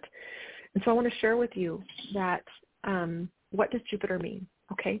my heart. And so I want to share with you that what does Jupiter mean,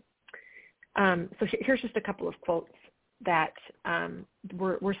 okay? So here's just a couple of quotes that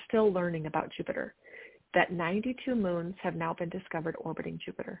we're still learning about Jupiter. That 92 moons have now been discovered orbiting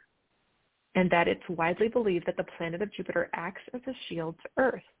Jupiter, and that it's widely believed that the planet of Jupiter acts as a shield to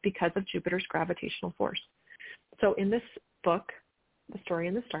Earth because of Jupiter's gravitational force. So in this book, The Story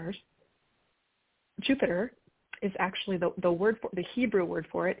in the Stars, Jupiter is actually the Hebrew word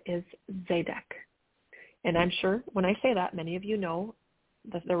for it is Zedek. And I'm sure when I say that, many of you know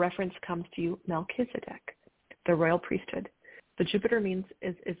that the reference comes to you, Melchizedek, the royal priesthood. So Jupiter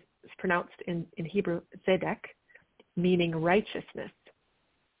is pronounced in Hebrew Zedek, meaning righteousness.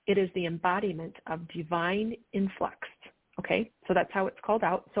 It is the embodiment of divine influx. Okay, so that's how it's called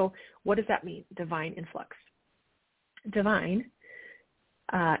out. So what does that mean, divine influx? Divine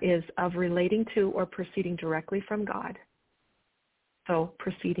is of relating to or proceeding directly from God. So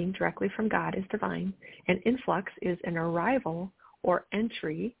proceeding directly from God is divine, and influx is an arrival or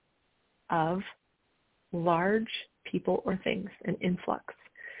entry of large people or things, an influx.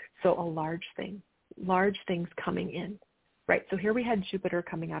 So a large thing, large things coming in, right? So here we had Jupiter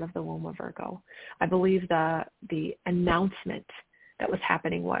coming out of the womb of Virgo. I believe the announcement that was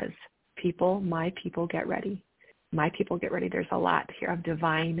happening was, my people, get ready. My people, get ready. There's a lot here of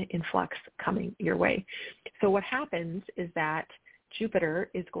divine influx coming your way. So what happens is that Jupiter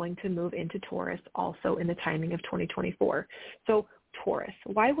is going to move into Taurus also in the timing of 2024. So Taurus,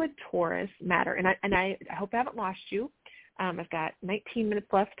 why would Taurus matter? And I hope I haven't lost you. I've got 19 minutes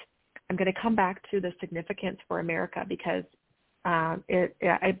left. I'm going to come back to the significance for America because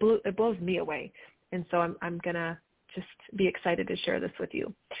it blows me away. And so I'm going to just be excited to share this with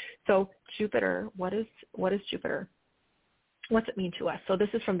you. So Jupiter, what is Jupiter? What's it mean to us? So this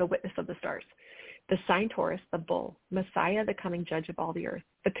is from the Witness of the Stars. The sign Taurus, the bull, Messiah, the coming judge of all the earth.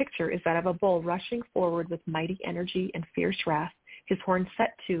 The picture is that of a bull rushing forward with mighty energy and fierce wrath, his horns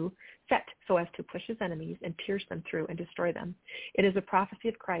set so as to push his enemies and pierce them through and destroy them. It is a prophecy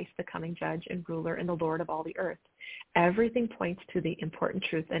of Christ, the coming judge and ruler and the Lord of all the earth. Everything points to the important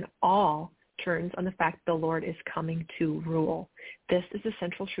truth, and all turns on the fact the Lord is coming to rule. This is the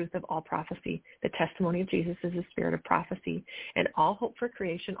central truth of all prophecy. The testimony of Jesus is the spirit of prophecy. And all hope for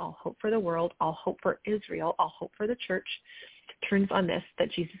creation, all hope for the world, all hope for Israel, all hope for the church turns on this,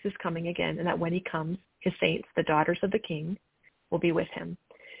 that Jesus is coming again, and that when he comes, his saints, the daughters of the King, will be with him.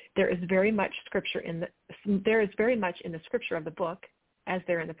 There is very much in the scripture of the book, as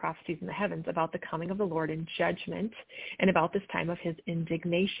there in the prophecies in the heavens, about the coming of the Lord in judgment and about this time of his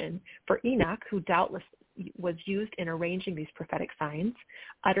indignation. For Enoch, who doubtless was used in arranging these prophetic signs,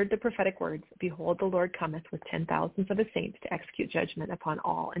 uttered the prophetic words, "Behold, the Lord cometh with 10,000s of his saints to execute judgment upon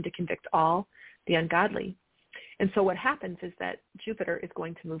all and to convict all the ungodly." And so what happens is that Jupiter is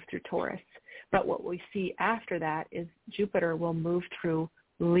going to move through Taurus. But what we see after that is Jupiter will move through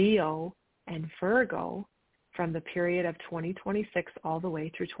Leo and Virgo from the period of 2026 all the way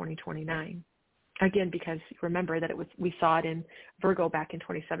through 2029. Again, because remember that we saw it in Virgo back in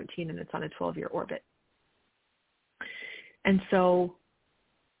 2017, and it's on a 12-year orbit. And so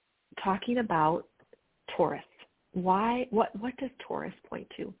talking about Taurus, what does Taurus point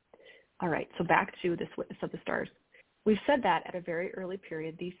to? All right, so back to this Witness of the Stars. We've said that at a very early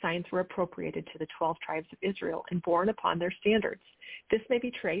period, these signs were appropriated to the 12 tribes of Israel and borne upon their standards. This may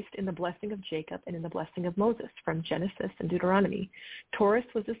be traced in the blessing of Jacob and in the blessing of Moses from Genesis and Deuteronomy. Taurus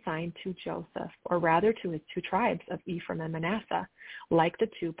was assigned to Joseph, or rather to his 2 tribes of Ephraim and Manasseh, like the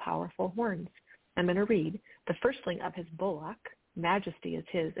 2 powerful horns. I'm going to read, the firstling of his bullock, majesty is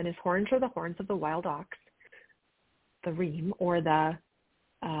his, and his horns are the horns of the wild ox, the reem, or the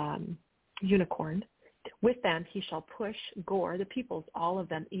unicorn. With them he shall push, gore the peoples, all of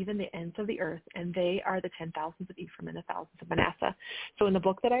them, even the ends of the earth, and they are the 10,000s of Ephraim and the thousands of Manasseh. So in the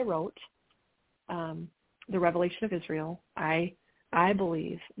book that I wrote, The Revelation of Israel, I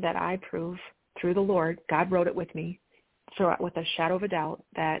believe that I prove through the Lord, God wrote it with me, so with a shadow of a doubt,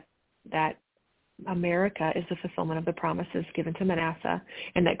 that America is the fulfillment of the promises given to Manasseh,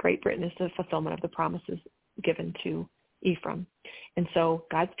 and that Great Britain is the fulfillment of the promises given to Ephraim. And so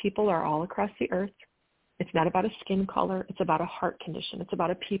God's people are all across the earth. It's not about a skin color. It's about a heart condition. It's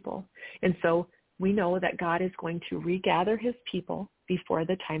about a people. And so we know that God is going to regather his people before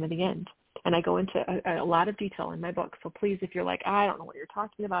the time of the end. And I go into a lot of detail in my book. So please, if you're like, I don't know what you're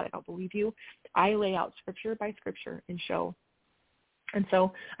talking about, I don't believe you, I lay out scripture by scripture and show. And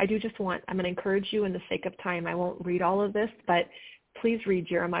so I do just want, I'm going to encourage you in the sake of time. I won't read all of this, but please read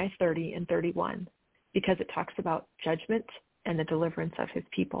Jeremiah 30 and 31 because it talks about judgment and the deliverance of his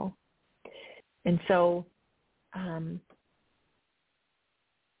people. And so,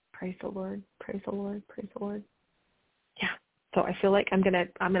 praise the Lord, praise the Lord, praise the Lord. Yeah. So I feel like I'm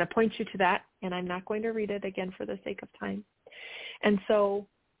gonna point you to that, and I'm not going to read it again for the sake of time. And so,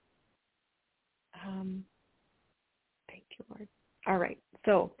 thank you, Lord. All right.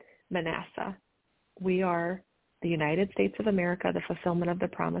 So Manasseh, we are the United States of America, the fulfillment of the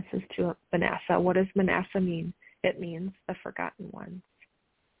promises to Manasseh. What does Manasseh mean? It means the forgotten ones.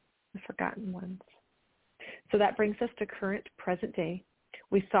 The forgotten ones. So that brings us to current, present day.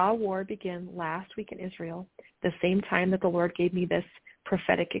 We saw war begin last week in Israel, the same time that the Lord gave me this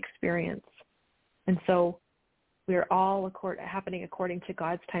prophetic experience. And so we're all happening according to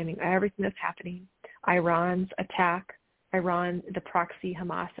God's timing. Everything that's happening, Iran's attack, Iran, the proxy,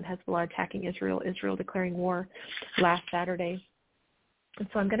 Hamas and Hezbollah attacking Israel, Israel declaring war last Saturday. And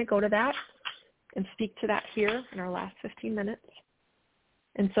so I'm going to go to that and speak to that here in our last 15 minutes.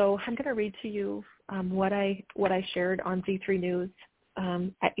 And so I'm going to read to you what I shared on Z3 News.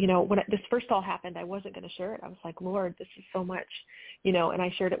 When this first all happened, I wasn't going to share it. I was like, Lord, this is so much, and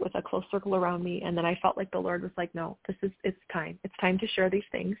I shared it with a close circle around me. And then I felt like the Lord was like, no, it's time. It's time to share these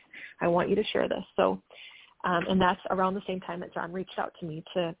things. I want you to share this. So, and that's around the same time that John reached out to me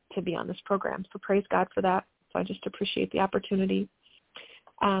to be on this program. So praise God for that. So I just appreciate the opportunity.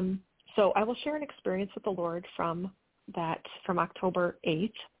 So I will share an experience with the Lord from October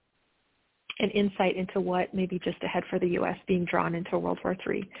 8th, an insight into what may be just ahead for the U.S. being drawn into World War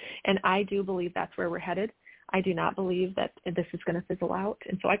III. And I do believe that's where we're headed. I do not believe that this is going to fizzle out.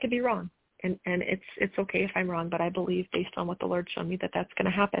 And so I could be wrong. And it's okay if I'm wrong, but I believe based on what the Lord showed me that that's going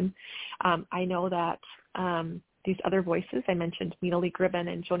to happen. I know that these other voices, I mentioned Mina Lee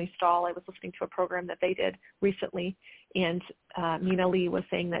Gribben and Joni Stahl. I was listening to a program that they did recently, and Mina Lee was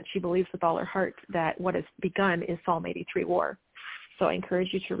saying that she believes with all her heart that what has begun is Psalm 83 war. So I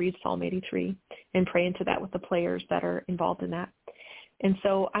encourage you to read Psalm 83 and pray into that with the players that are involved in that. And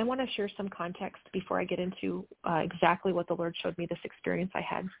so I want to share some context before I get into exactly what the Lord showed me, this experience I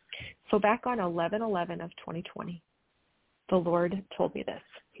had. So back on 11/11 of 2020, the Lord told me this.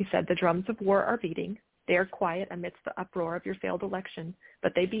 He said, the drums of war are beating. They are quiet amidst the uproar of your failed election,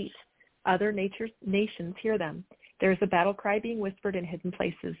 but they beat. Other nations hear them. There is a battle cry being whispered in hidden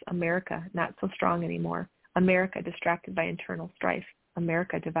places. America, not so strong anymore. America, distracted by internal strife.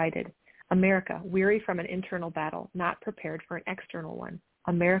 America, divided. America, weary from an internal battle, not prepared for an external one.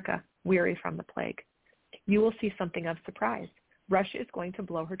 America, weary from the plague. You will see something of surprise. Russia is going to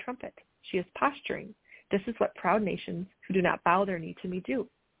blow her trumpet. She is posturing. This is what proud nations who do not bow their knee to me do.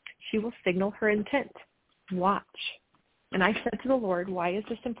 She will signal her intent. Watch. And I said to the Lord, why is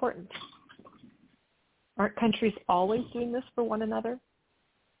this important? Aren't countries always doing this for one another?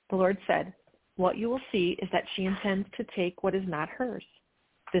 The Lord said, what you will see is that she intends to take what is not hers.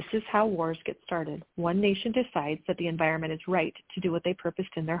 This is how wars get started. One nation decides that the environment is right to do what they purposed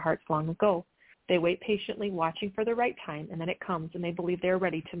in their hearts long ago. They wait patiently, watching for the right time, and then it comes, and they believe they are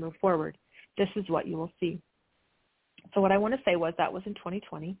ready to move forward. This is what you will see. So what I want to say was that was in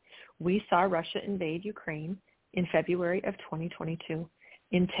 2020. We saw Russia invade Ukraine in February of 2022,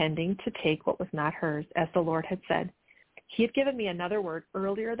 intending to take what was not hers, as the Lord had said. He had given me another word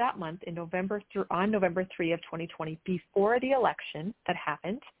earlier that month on November 3 of 2020, before the election that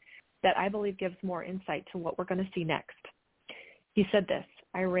happened. that I believe gives more insight to what we're going to see next. He said this,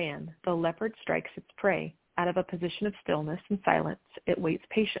 I ran. The leopard strikes its prey. Out of a position of stillness and silence, it waits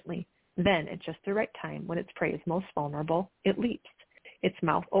patiently. Then, at just the right time, when its prey is most vulnerable, it leaps. Its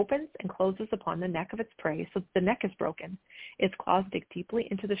mouth opens and closes upon the neck of its prey so that the neck is broken. Its claws dig deeply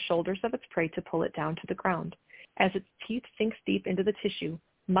into the shoulders of its prey to pull it down to the ground. As its teeth sinks deep into the tissue,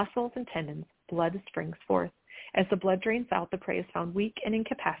 muscles and tendons, blood springs forth. As the blood drains out, the prey is found weak and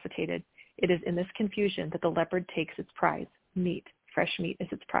incapacitated. It is in this confusion that the leopard takes its prize. Meat, fresh meat is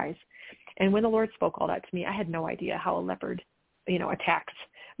its prize. And when the Lord spoke all that to me, I had no idea how a leopard, attacks.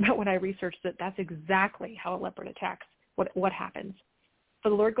 But when I researched it, that's exactly how a leopard attacks. What happens? So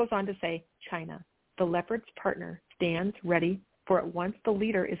the Lord goes on to say, China, the leopard's partner, stands ready, for at once the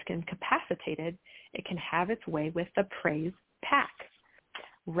leader is incapacitated, it can have its way with the prey's pack.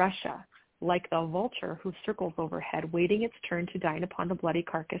 Russia, like the vulture who circles overhead, waiting its turn to dine upon the bloody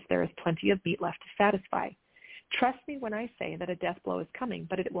carcass, there is plenty of meat left to satisfy. Trust me when I say that a death blow is coming,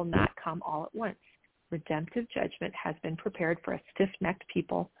 but it will not come all at once. Redemptive judgment has been prepared for a stiff-necked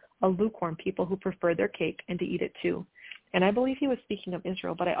people, a lukewarm people who prefer their cake and to eat it too. And I believe he was speaking of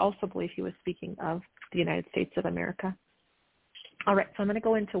Israel, but I also believe he was speaking of the United States of America. All right, so I'm going to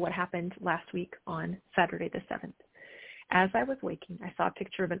go into what happened last week on Saturday the 7th. As I was waking, I saw a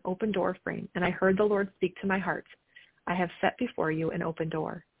picture of an open door frame, and I heard the Lord speak to my heart. I have set before you an open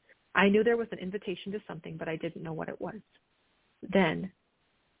door. I knew there was an invitation to something, but I didn't know what it was. Then,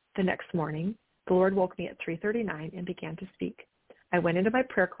 the next morning, the Lord woke me at 3:39 and began to speak. I went into my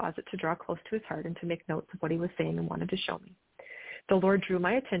prayer closet to draw close to his heart and to make notes of what he was saying and wanted to show me. The Lord drew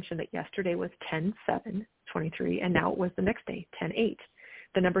my attention that yesterday was 10/7/23, and now it was the next day, 10/8.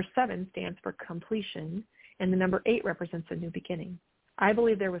 The number 7 stands for completion, and the number 8 represents a new beginning. I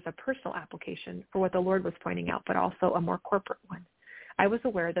believe there was a personal application for what the Lord was pointing out, but also a more corporate one. I was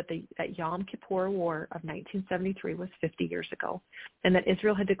aware that that Yom Kippur War of 1973 was 50 years ago, and that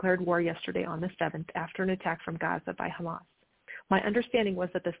Israel had declared war yesterday on the 7th after an attack from Gaza by Hamas. My understanding was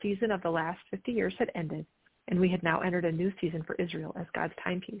that the season of the last 50 years had ended, and we had now entered a new season for Israel as God's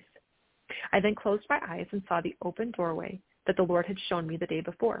timepiece. I then closed my eyes and saw the open doorway that the Lord had shown me the day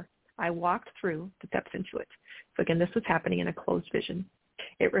before. I walked through the steps into it. So again, this was happening in a closed vision.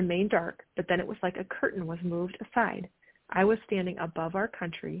 It remained dark, but then it was like a curtain was moved aside. I was standing above our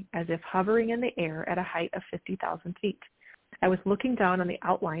country as if hovering in the air at a height of 50,000 feet. I was looking down on the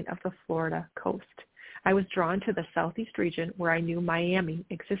outline of the Florida coast. I was drawn to the southeast region where I knew Miami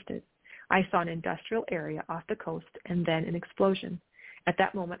existed. I saw an industrial area off the coast and then an explosion. At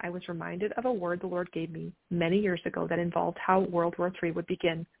that moment, I was reminded of a word the Lord gave me many years ago that involved how World War III would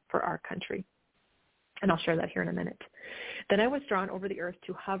begin for our country. And I'll share that here in a minute. Then I was drawn over the earth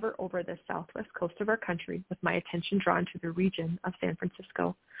to hover over the southwest coast of our country with my attention drawn to the region of San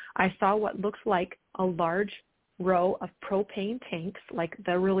Francisco. I saw what looks like a large row of propane tanks, like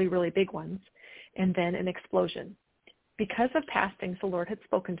the really, really big ones, and then an explosion. Because of past things the Lord had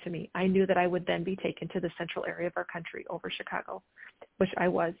spoken to me, I knew that I would then be taken to the central area of our country over Chicago, which I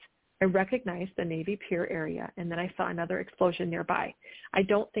was. I recognized the Navy Pier area, and then I saw another explosion nearby. I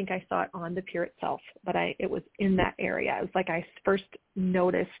don't think I saw it on the pier itself, but it was in that area. It was like I first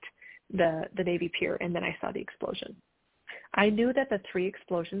noticed the Navy Pier, and then I saw the explosion. I knew that the 3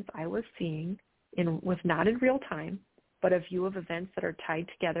 explosions I was seeing was not in real time, but a view of events that are tied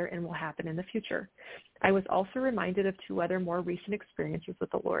together and will happen in the future. I was also reminded of 2 other more recent experiences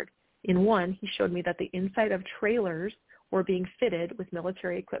with the Lord. In one, he showed me that the inside of trailers were being fitted with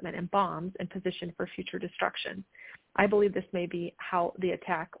military equipment and bombs and positioned for future destruction. I believe this may be how the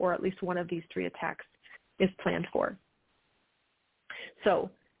attack, or at least one of these 3 attacks, is planned for. So,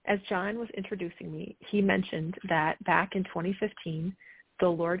 as John was introducing me, he mentioned that back in 2015, the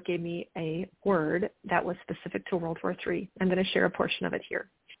Lord gave me a word that was specific to World War III. I'm going to share a portion of it here.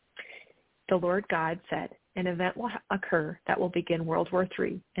 The Lord God said, an event will occur that will begin World War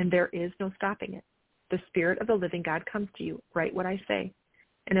III, and there is no stopping it. The Spirit of the living God comes to you. Write what I say.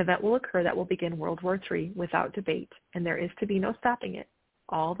 An event will occur that will begin World War III without debate, and there is to be no stopping it.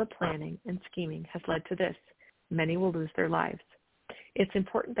 All the planning and scheming has led to this. Many will lose their lives. It's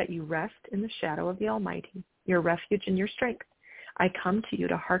important that you rest in the shadow of the Almighty, your refuge and your strength. I come to you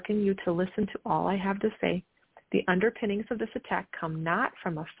to hearken you to listen to all I have to say. The underpinnings of this attack come not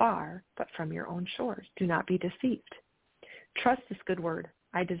from afar, but from your own shores. Do not be deceived. Trust this good word.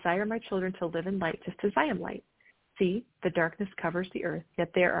 I desire my children to live in light just as I am light. See, the darkness covers the earth, yet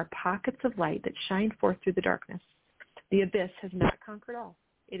there are pockets of light that shine forth through the darkness. The abyss has not conquered all.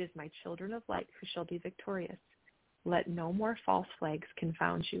 It is my children of light who shall be victorious. Let no more false flags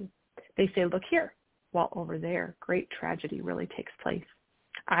confound you. They say, look here, while over there great tragedy really takes place.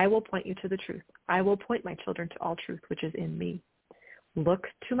 I will point you to the truth. I will point my children to all truth, which is in me. Look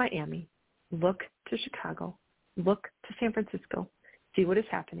to Miami. Look to Chicago. Look to San Francisco. See what is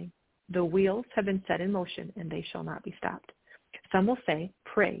happening. The wheels have been set in motion, and they shall not be stopped. Some will say,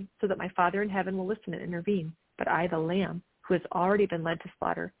 pray, so that my Father in heaven will listen and intervene. But I, the Lamb, who has already been led to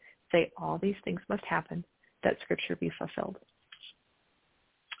slaughter, say all these things must happen, that Scripture be fulfilled.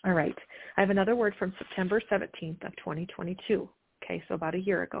 All right. I have another word from September 17th of 2022. Okay, so about a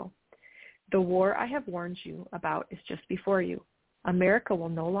year ago. The war I have warned you about is just before you. America will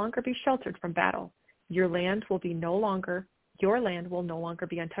no longer be sheltered from battle. Your land will no longer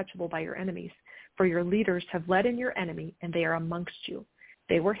be untouchable by your enemies, for your leaders have led in your enemy, and they are amongst you.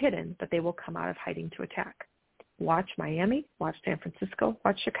 They were hidden, but they will come out of hiding to attack. Watch Miami, watch San Francisco,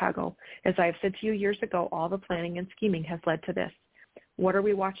 watch Chicago. As I have said to you years ago, all the planning and scheming has led to this. What are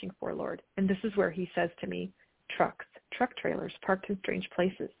we watching for, Lord? And this is where he says to me, trucks, truck trailers parked in strange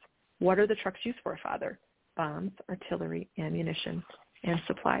places. What are the trucks used for, Father? Bombs, artillery, ammunition, and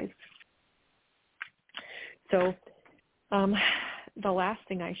supplies. So the last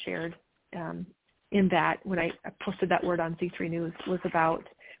thing I shared in that, when I posted that word on Z3 News, was about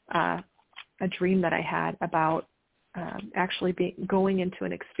a dream that I had about actually going into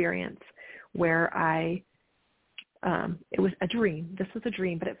an experience where it was a dream. This was a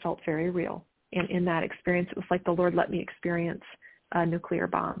dream, but it felt very real. And in that experience, it was like the Lord let me experience a nuclear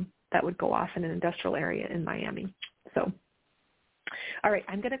bomb that would go off in an industrial area in Miami. So, all right,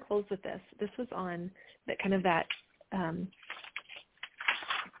 I'm going to close with this. This was on that kind of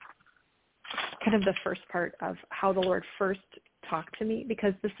the first part of how the Lord first talked to me,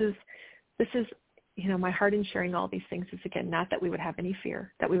 because this is, my heart in sharing all these things is, again, not that we would have any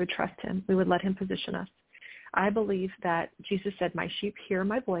fear, that we would trust him. We would let him position us. I believe that Jesus said, my sheep hear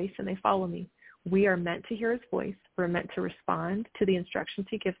my voice and they follow me. We are meant to hear his voice. We're meant to respond to the instructions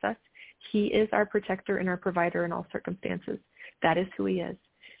he gives us. He is our protector and our provider in all circumstances. That is who he is.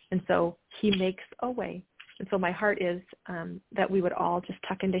 And so he makes a way. And so my heart is that we would all just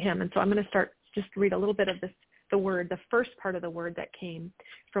tuck into him. And so I'm going to just read a little bit of the first part of the word that came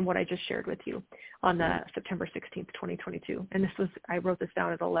from what I just shared with you on the September 16th, 2022. And I wrote this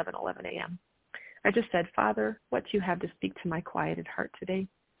down at 11:11 a.m. I just said, Father, what do you have to speak to my quieted heart today?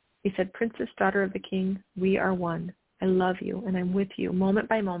 He said, Princess, daughter of the King, we are one. I love you, and I'm with you moment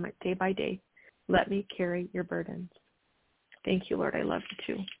by moment, day by day. Let me carry your burdens. Thank you, Lord. I love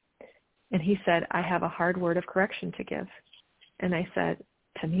you too. And he said, I have a hard word of correction to give. And I said,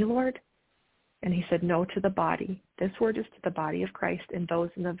 to me, Lord? And he said, no, to the body. This word is to the body of Christ and those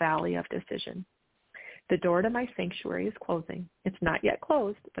in the valley of decision. The door to my sanctuary is closing. It's not yet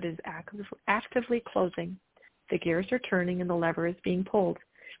closed, but it is actively closing. The gears are turning and the lever is being pulled.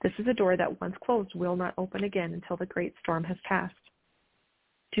 This is a door that once closed will not open again until the great storm has passed.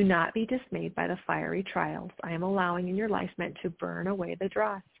 Do not be dismayed by the fiery trials I am allowing in your life meant to burn away the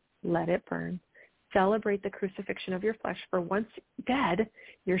dross. Let it burn. Celebrate the crucifixion of your flesh, for once dead,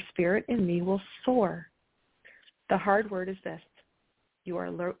 your spirit in me will soar. The hard word is this. You are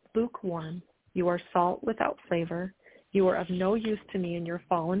lukewarm. You are salt without flavor. You are of no use to me in your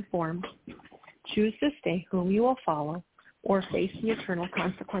fallen form. Choose this day whom you will follow or face the eternal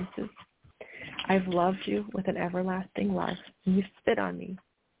consequences. I've loved you with an everlasting love, and you spit on me.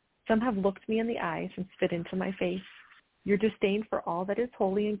 Some have looked me in the eyes and spit into my face. Your disdain for all that is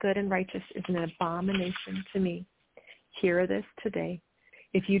holy and good and righteous is an abomination to me. Hear this today.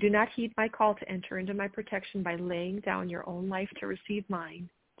 If you do not heed my call to enter into my protection by laying down your own life to receive mine,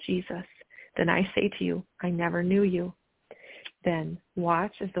 Jesus, then I say to you, I never knew you. Then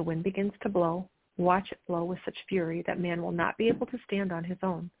watch as the wind begins to blow. Watch it blow with such fury that man will not be able to stand on his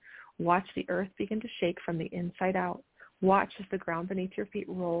own. Watch the earth begin to shake from the inside out. Watch as the ground beneath your feet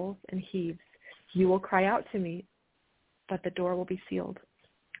rolls and heaves. You will cry out to me, but the door will be sealed.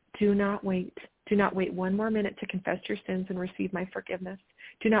 Do not wait. Do not wait one more minute to confess your sins and receive my forgiveness.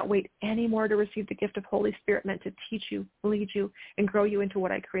 Do not wait any more to receive the gift of Holy Spirit meant to teach you, lead you, and grow you into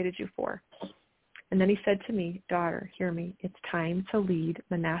what I created you for. And then he said to me, daughter, hear me. It's time to lead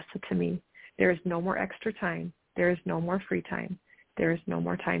Manasseh to me. There is no more extra time. There is no more free time. There is no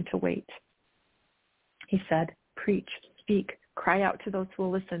more time to wait. He said, preach, speak, cry out to those who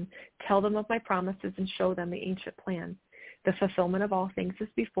will listen. Tell them of my promises and show them the ancient plan. The fulfillment of all things is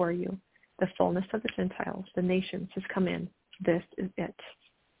before you. The fullness of the Gentiles, the nations, has come in. This is it.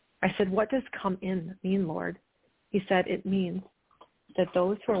 I said, what does come in mean, Lord? He said, it means that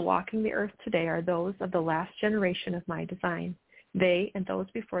those who are walking the earth today are those of the last generation of my design. They and those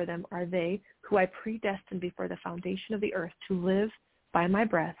before them are they who I predestined before the foundation of the earth to live by my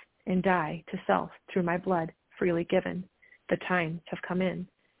breath and die to self through my blood freely given. The times have come in.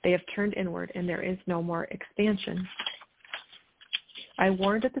 They have turned inward, and there is no more expansion. I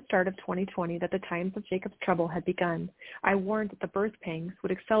warned at the start of 2020 that the times of Jacob's trouble had begun. I warned that the birth pangs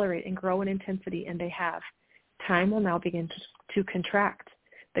would accelerate and grow in intensity, and they have. Time will now begin to contract.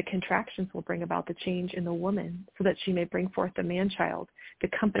 The contractions will bring about the change in the woman so that she may bring forth the man-child, the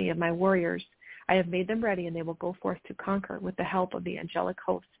company of my warriors. I have made them ready, and they will go forth to conquer with the help of the angelic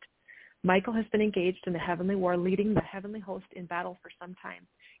host. Michael has been engaged in the heavenly war, leading the heavenly host in battle for some time.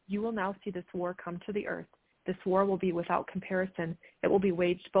 You will now see this war come to the earth. This war will be without comparison. It will be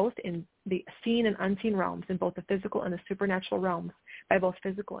waged both in the seen and unseen realms, in both the physical and the supernatural realms, by both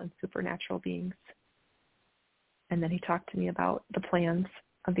physical and supernatural beings. And then he talked to me about the plans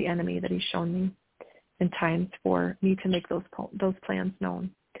of the enemy that he's shown me, and times for me to make those plans known.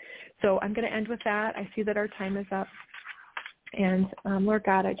 So I'm going to end with that. I see that our time is up. And Lord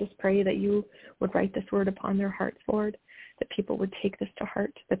God, I just pray that you would write this word upon their hearts, Lord, that people would take this to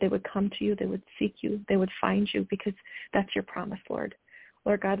heart, that they would come to you, they would seek you, they would find you, because that's your promise, Lord.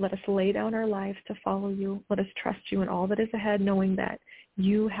 Lord God, let us lay down our lives to follow you. Let us trust you in all that is ahead, knowing that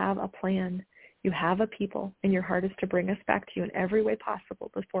you have a plan. You have a people, and your heart is to bring us back to you in every way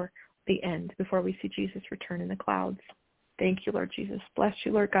possible before the end, before we see Jesus return in the clouds. Thank you, Lord Jesus. Bless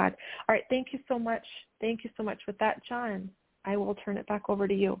you, Lord God. All right, thank you so much. Thank you so much. With that, John, I will turn it back over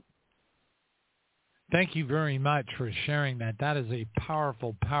to you. Thank you very much for sharing that. That is a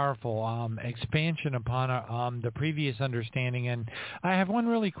powerful, powerful expansion upon the previous understanding. And I have one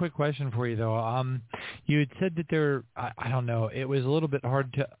really quick question for you, though. You had said that I don't know, it was a little bit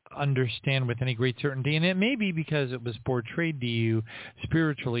hard to understand with any great certainty, and it may be because it was portrayed to you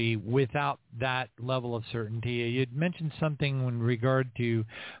spiritually without that level of certainty. You had mentioned something in regard to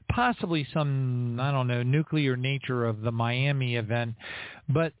possibly some, I don't know, nuclear nature of the Miami event.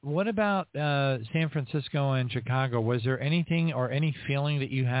 But what about San Francisco and Chicago? Was there anything or any feeling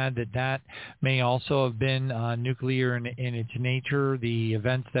that you had that may also have been nuclear in its nature, the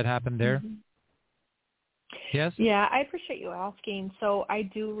events that happened there? Mm-hmm. Yes? Yeah, I appreciate you asking. So I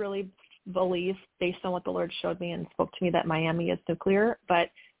do really believe, based on what the Lord showed me and spoke to me, that Miami is nuclear. But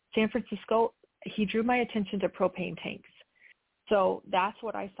San Francisco, he drew my attention to propane tanks. So that's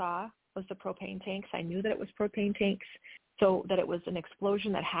what I saw, was the propane tanks. I knew that it was propane tanks, so that it was an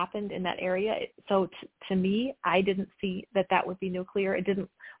explosion that happened in that area. So to me, I didn't see that would be nuclear. It didn't,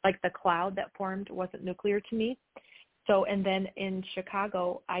 like the cloud that formed wasn't nuclear to me. So, and then in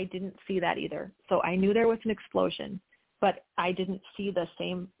Chicago, I didn't see that either. So I knew there was an explosion, but I didn't see the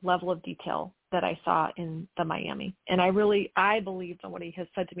same level of detail that I saw in the Miami. And I believed on what he has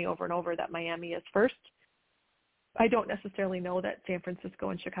said to me over and over, that Miami is first. I don't necessarily know that San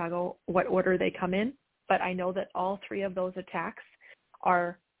Francisco and Chicago, what order they come in, but I know that all three of those attacks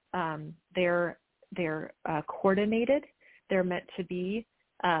are, they're coordinated. They're meant to be,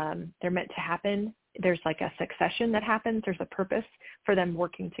 they're meant to happen. There's like a succession that happens. There's a purpose for them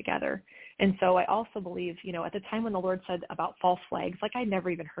working together. And so I also believe, at the time when the Lord said about false flags, like I never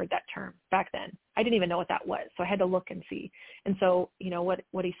even heard that term back then. I didn't even know what that was. So I had to look and see. And so,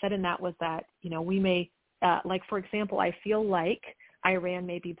 what he said in that was that, we may, like, for example, I feel like Iran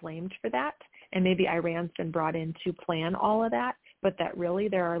may be blamed for that. And maybe Iran's been brought in to plan all of that, but that really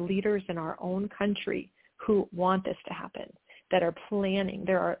there are leaders in our own country who want this to happen, that are planning.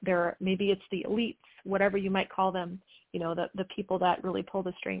 There are maybe it's the elites, whatever you might call them, the people that really pull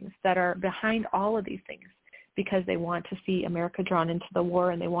the strings, that are behind all of these things, because they want to see America drawn into the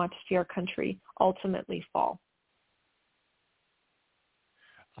war, and they want to see our country ultimately fall.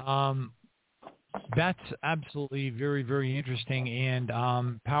 That's absolutely very, very interesting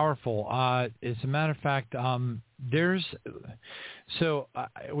and powerful. As a matter of fact,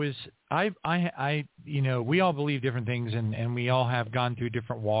 we all believe different things, and we all have gone through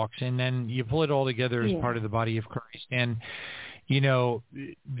different walks, and then you pull it all together as part of the body of Christ. And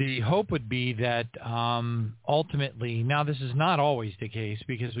the hope would be that ultimately, now this is not always the case,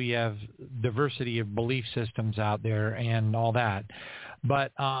 because we have diversity of belief systems out there and all that,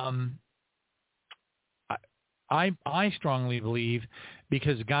 but I strongly believe,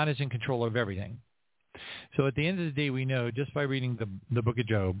 because God is in control of everything. So at the end of the day, we know just by reading the book of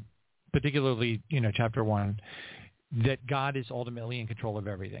Job, particularly, chapter 1, that God is ultimately in control of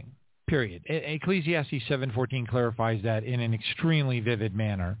everything, period. Ecclesiastes 7:14 clarifies that in an extremely vivid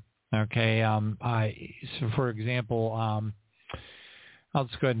manner. Okay. So for example, I'll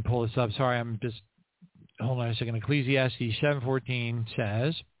just go ahead and pull this up. Sorry, hold on a second. Ecclesiastes 7:14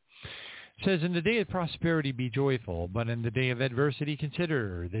 says, in the day of prosperity be joyful, but in the day of adversity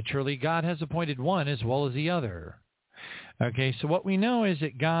consider that surely God has appointed one as well as the other. Okay, so what we know is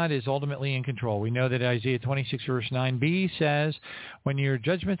that God is ultimately in control. We know that Isaiah 26 verse 9b says, when your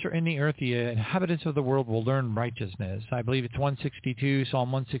judgments are in the earth, the inhabitants of the world will learn righteousness. I believe it's 162,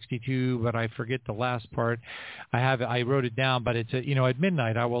 Psalm 162, but I forget the last part. I wrote it down, but it's, at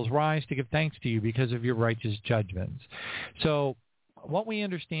midnight I will rise to give thanks to you because of your righteous judgments. So what we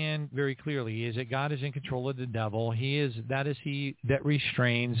understand very clearly is that God is in control of the devil. He that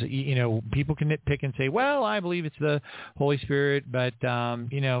restrains. People can nitpick and say, well, I believe it's the Holy Spirit, but,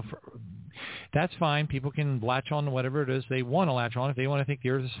 that's fine. People can latch on to whatever it is they want to latch on. If they want to think the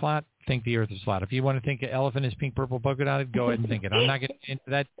earth is flat, think the earth is flat. If you want to think an elephant is pink, purple, polka dotted, go ahead and think it. I'm not getting into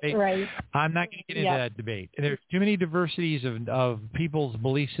that debate. Right. I'm not going to get into that debate. There's too many diversities of people's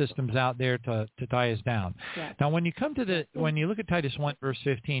belief systems out there to tie us down. Yeah. Now, when you look at Titus 1 verse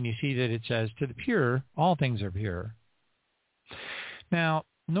 15, you see that it says, to the pure, all things are pure. Now,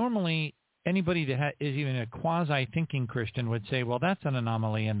 normally, anybody that is even a quasi-thinking Christian would say, well, that's an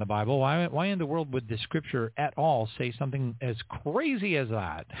anomaly in the Bible. Why in the world would the Scripture at all say something as crazy as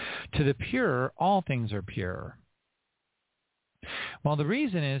that? To the pure, all things are pure. Well, the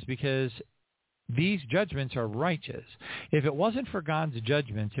reason is because these judgments are righteous. If it wasn't for God's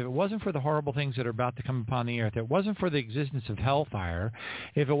judgments, if it wasn't for the horrible things that are about to come upon the earth, if it wasn't for the existence of hellfire,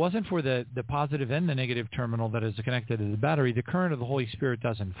 if it wasn't for the positive and the negative terminal that is connected to the battery, the current of the Holy Spirit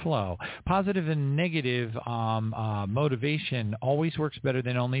doesn't flow. Positive and negative motivation always works better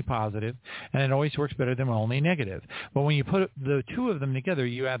than only positive, and it always works better than only negative. But when you put the two of them together,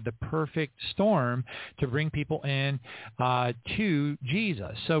 you have the perfect storm to bring people in to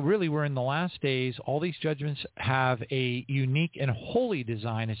Jesus. So really, we're in the last days. All these judgments have a unique and holy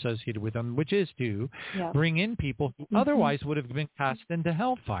design associated with them, which is to bring in people who otherwise would have been cast into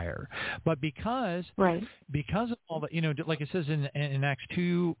hellfire. But because of all the, like it says in Acts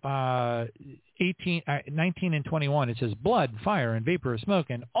 2, 19 and 21, it says, blood, fire, and vapor of smoke,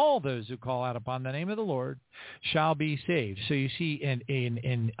 and all those who call out upon the name of the Lord shall be saved. So you see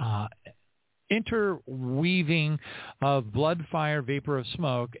in interweaving of blood, fire, vapor of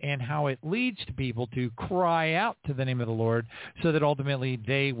smoke, and how it leads to people to cry out to the name of the Lord so that ultimately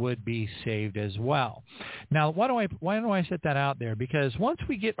they would be saved as well. Now, why do I set that out there? Because once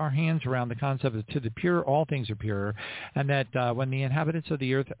we get our hands around the concept of to the pure, all things are pure, and that when the inhabitants of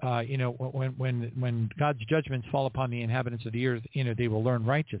the earth, when God's judgments fall upon the inhabitants of the earth, they will learn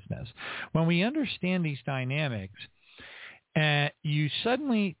righteousness. When we understand these dynamics, you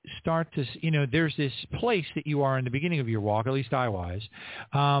suddenly start to, there's this place that you are in the beginning of your walk, at least I was,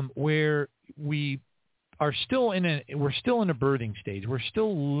 where we're still in a birthing stage. We're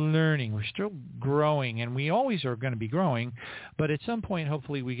still learning. We're still growing, and we always are going to be growing. But at some point,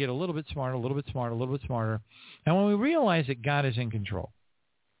 hopefully, we get a little bit smarter, a little bit smarter, a little bit smarter. And when we realize that God is in control,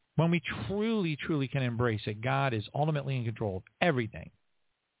 when we truly, truly can embrace that God is ultimately in control of everything,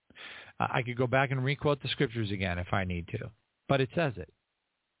 I could go back and re-quote the scriptures again if I need to. But it says it.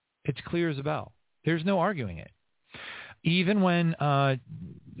 It's clear as a bell. There's no arguing it. Even when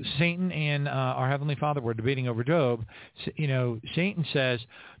Satan and our Heavenly Father were debating over Job, Satan says,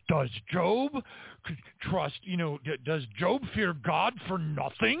 does Job trust, does Job fear God for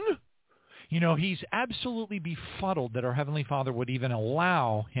nothing? He's absolutely befuddled that our Heavenly Father would even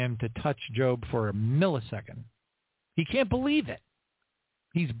allow him to touch Job for a millisecond. He can't believe it.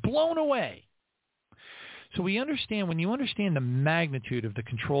 He's blown away. So when you understand the magnitude of the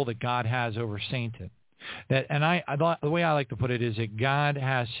control that God has over Satan, the way I like to put it is that God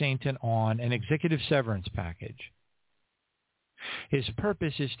has Satan on an executive severance package. His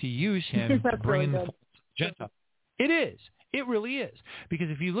purpose is to use him to bring in the Gentile. It is. It really is. Because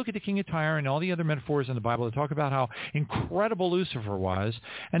if you look at the king of Tyre and all the other metaphors in the Bible that talk about how incredible Lucifer was,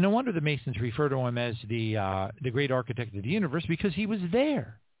 and no wonder the Masons refer to him as the great architect of the universe, because he was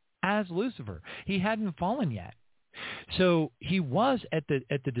there as Lucifer. He hadn't fallen yet. So he was at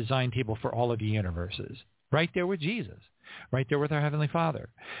the design table for all of the universes, right there with Jesus, right there with our Heavenly Father.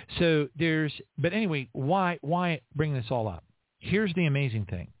 So but anyway, why bring this all up? Here's the amazing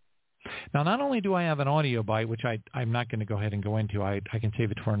thing. Now, not only do I have an audio bite, which I'm not going to go ahead and go into. I can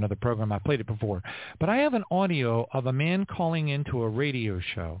save it for another program. I played it before. But I have an audio of a man calling into a radio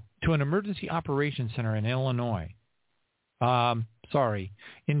show to an emergency operations center in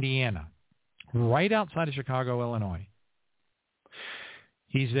Indiana, right outside of Chicago, Illinois.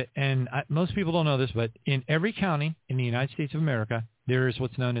 Most people don't know this, but in every county in the United States of America, there is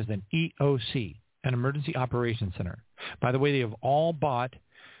what's known as an EOC, an emergency operations center. By the way, they have all bought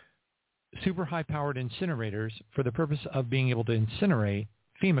super high-powered incinerators for the purpose of being able to incinerate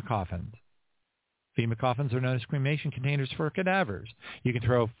FEMA coffins. FEMA coffins are known as cremation containers for cadavers. You can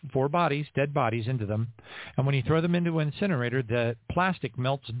throw 4 bodies, dead bodies, into them, and when you throw them into an incinerator, the plastic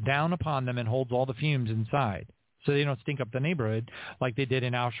melts down upon them and holds all the fumes inside, so they don't stink up the neighborhood like they did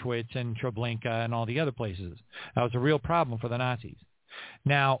in Auschwitz and Treblinka and all the other places. That was a real problem for the Nazis.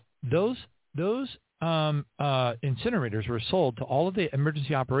 Now, those incinerators were sold to all of the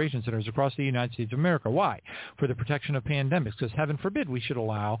emergency operations centers across the United States of America. Why? For the protection of pandemics, because heaven forbid we should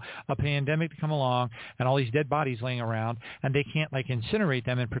allow a pandemic to come along and all these dead bodies laying around, and they can't incinerate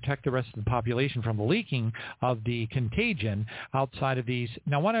them and protect the rest of the population from the leaking of the contagion outside of these.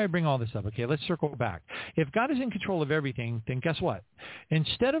 Now, why do I bring all this up? Okay, let's circle back. If God is in control of everything, then guess what?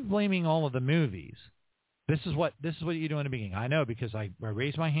 Instead of blaming all of the movies, this is what you do in the beginning. I know, because I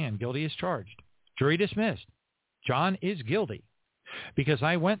raised my hand. Guilty as charged. Jury dismissed. John is guilty, because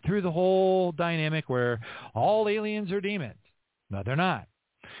I went through the whole dynamic where all aliens are demons. No, they're not.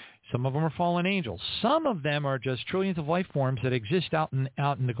 Some of them are fallen angels. Some of them are just trillions of life forms that exist out in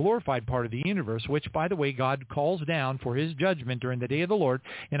the glorified part of the universe, which, by the way, God calls down for his judgment during the day of the Lord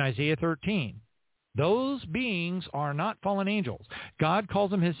in Isaiah 13. Those beings are not fallen angels. God calls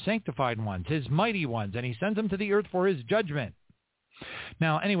them his sanctified ones, his mighty ones, and he sends them to the earth for his judgment.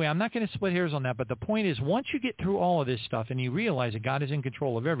 Now, anyway, I'm not going to split hairs on that, but the point is, once you get through all of this stuff and you realize that God is in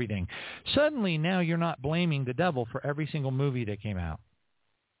control of everything, suddenly now you're not blaming the devil for every single movie that came out.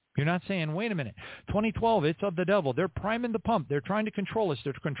 You're not saying, wait a minute, 2012, it's of the devil. They're priming the pump. They're trying to control us.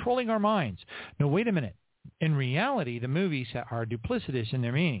 They're controlling our minds. No, wait a minute. In reality, the movies are duplicitous in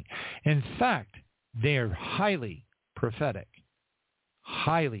their meaning. In fact, they're highly prophetic.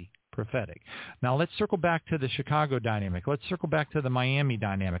 Highly prophetic. Now, let's circle back to the Chicago dynamic. Let's circle back to the Miami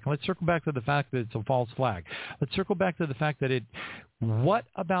dynamic. Let's circle back to the fact that it's a false flag. Let's circle back to the fact that what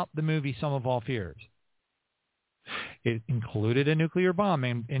about the movie Sum of All Fears? It included a nuclear bomb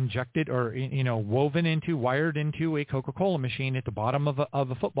injected or, wired into a Coca-Cola machine at the bottom of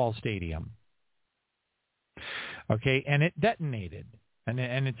a football stadium. Okay, and it detonated.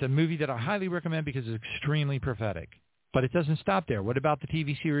 And it's a movie that I highly recommend because it's extremely prophetic. But it doesn't stop there. What about the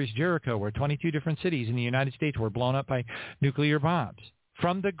TV series Jericho, where 22 different cities in the United States were blown up by nuclear bombs?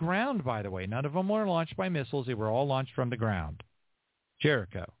 From the ground, by the way. None of them were launched by missiles. They were all launched from the ground.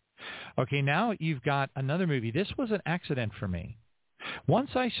 Jericho. Okay, now you've got another movie. This was an accident for me.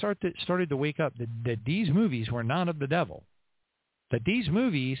 Once I started to wake up that these movies were not of the devil, that these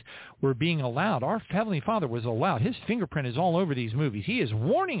movies were being allowed. Our Heavenly Father was allowed. His fingerprint is all over these movies. He is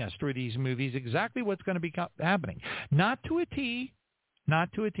warning us through these movies exactly what's going to be happening. Not to a T.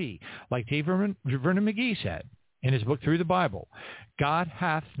 Like Dave Vernon McGee said in his book, Through the Bible, God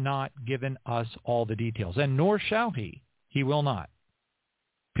hath not given us all the details, and nor shall he. He will not.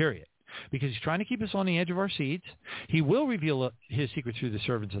 Period. Because he's trying to keep us on the edge of our seats. He will reveal his secrets through the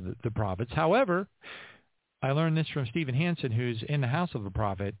servants of the prophets. However, I learned this from Stephen Hansen, who's in the house of a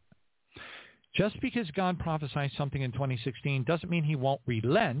prophet. Just because God prophesied something in 2016 doesn't mean he won't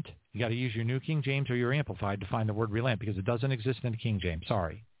relent. You got to use your New King James or your Amplified to find the word relent, because it doesn't exist in the King James.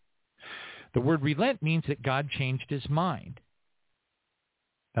 Sorry. The word relent means that God changed his mind.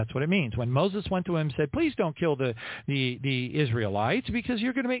 That's what it means. When Moses went to him and said, please don't kill the Israelites because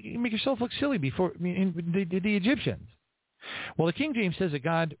you're going to make yourself look silly before the Egyptians. Well, the King James says that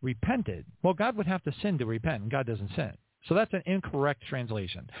God repented. Well, God would have to sin to repent, and God doesn't sin. So that's an incorrect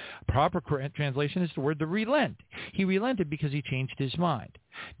translation. Proper translation is the word to relent. He relented because he changed his mind.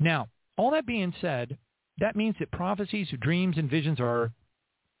 Now, all that being said, that means that prophecies, dreams, and visions are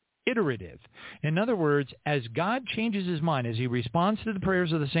iterative. In other words, as God changes his mind, as he responds to the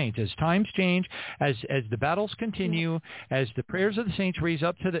prayers of the saints, as times change, as the battles continue, as the prayers of the saints raise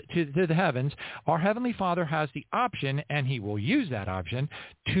up to the heavens, our Heavenly Father has the option, and he will use that option,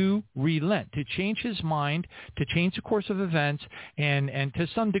 to relent, to change his mind, to change the course of events, and to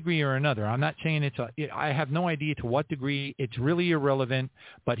some degree or another. I'm not saying I have no idea to what degree. It's really irrelevant.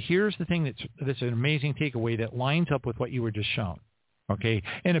 But here's the thing that's an amazing takeaway that lines up with what you were just shown. Okay,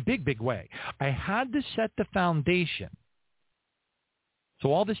 in a big, big way. I had to set the foundation.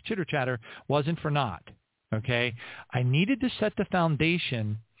 So all this chitter-chatter wasn't for naught. Okay, I needed to set the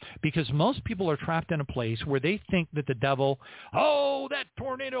foundation because most people are trapped in a place where they think that the devil, that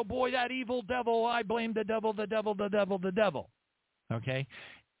tornado boy, that evil devil, I blame the devil, the devil, the devil, the devil. Okay,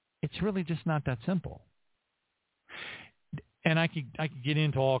 it's really just not that simple. And I could get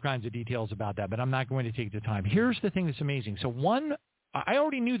into all kinds of details about that, but I'm not going to take the time. Here's the thing that's amazing. So I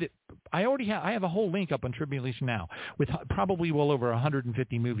already knew that I have a whole link up on Tribulation Now with probably well over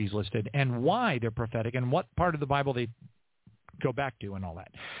 150 movies listed and why they're prophetic and what part of the Bible they go back to and all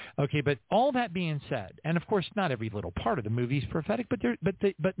that. Okay, but all that being said, and of course not every little part of the movie is prophetic, but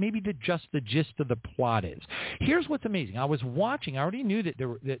maybe the gist of the plot is. Here's what's amazing. I was watching. I already knew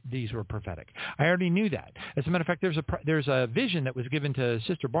that these were prophetic. I already knew that. As a matter of fact, there's a vision that was given to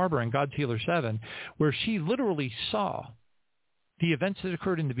Sister Barbara in God's Healer 7 where she literally saw the events that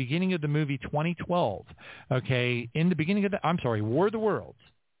occurred in the beginning of the movie 2012, okay, in the beginning of War of the Worlds,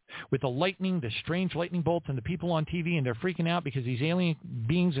 with the strange lightning bolts and the people on TV, and they're freaking out because these alien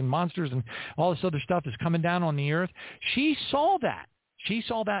beings and monsters and all this other stuff is coming down on the earth. She saw that. She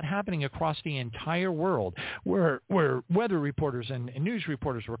saw that happening across the entire world where weather reporters and news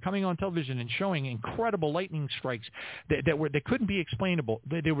reporters were coming on television and showing incredible lightning strikes that couldn't be explainable.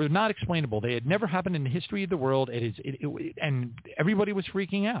 They were not explainable. They had never happened in the history of the world. And everybody was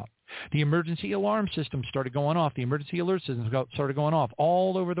freaking out. The emergency alarm system started going off. The emergency alert systems started going off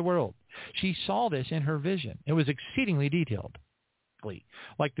all over the world. She saw this in her vision. It was exceedingly detailed,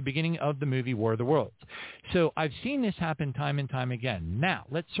 like the beginning of the movie War of the Worlds. So I've seen this happen time and time again. Now,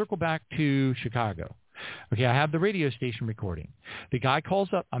 let's circle back to Chicago. Okay, I have the radio station recording. The guy calls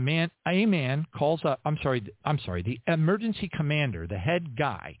up, a man calls up, the emergency commander, the head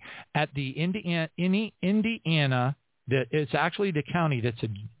guy at the Indiana, it's actually the county that's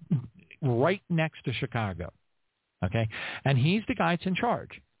right next to Chicago. Okay, and he's the guy that's in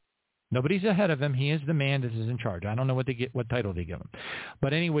charge. Nobody's ahead of him. He is the man that is in charge. I don't know what title they give him.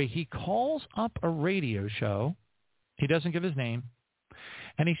 But anyway, he calls up a radio show. He doesn't give his name.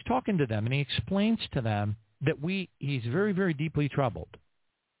 And he's talking to them, and he explains to them that he's very, very deeply troubled.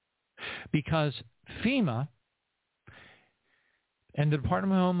 Because FEMA and the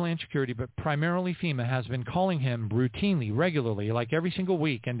Department of Homeland Security, but primarily FEMA, has been calling him routinely, regularly, like every single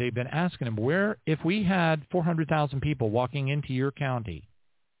week, and they've been asking him, if we had 400,000 people walking into your county,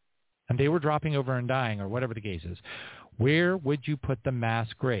 and they were dropping over and dying, or whatever the case is, where would you put the mass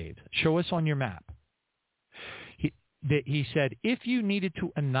graves? Show us on your map. He said, if you needed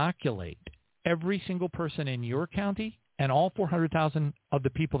to inoculate every single person in your county and all 400,000 of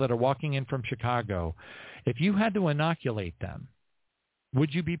the people that are walking in from Chicago, if you had to inoculate them,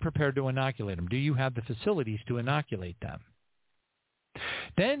 would you be prepared to inoculate them? Do you have the facilities to inoculate them?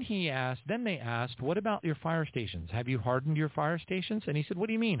 Then they asked, what about your fire stations? Have you hardened your fire stations? And he said, what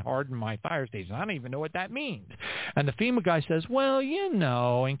do you mean, harden my fire stations? I don't even know what that means. And the FEMA guy says, well,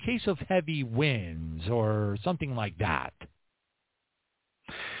 in case of heavy winds or something like that.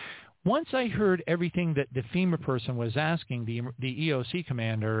 Once I heard everything that the FEMA person was asking the EOC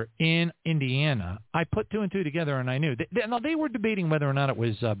commander in Indiana, I put two and two together, and I knew. They were debating whether or not it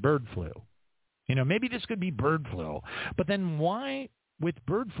was bird flu. Maybe this could be bird flu. But then why, with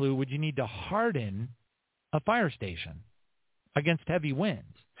bird flu, would you need to harden a fire station against heavy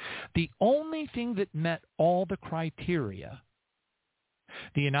winds? The only thing that met all the criteria,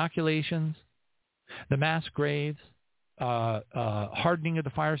 the inoculations, the mass graves, hardening of the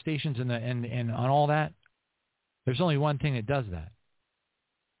fire stations and on all that, there's only one thing that does that: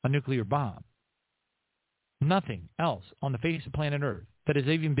 a nuclear bomb. Nothing else on the face of planet Earth that has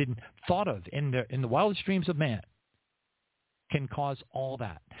even been thought of in the wildest dreams of man can cause all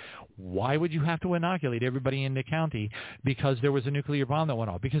that. Why would you have to inoculate everybody in the county because there was a nuclear bomb that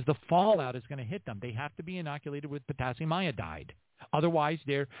went off? Because the fallout is going to hit them. They have to be inoculated with potassium iodide. Otherwise,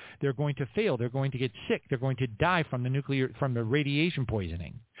 they're going to fail. They're going to get sick. They're going to die from the radiation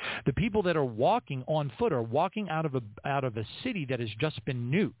poisoning. The people that are walking on foot are walking out of a city that has just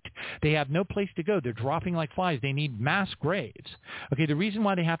been nuked. They have no place to go. They're dropping like flies. They need mass graves. Okay, the reason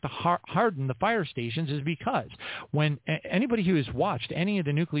why they have to harden the fire stations is because when anybody who has watched any of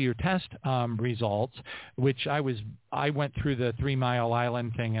the nuclear test results, which I went through the 3 Mile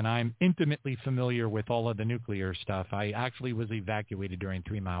Island thing, and I'm intimately familiar with all of the nuclear stuff. I actually was evacuated during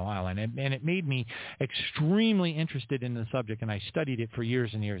 3 Mile Island, and it made me extremely interested in the subject, and I studied it for years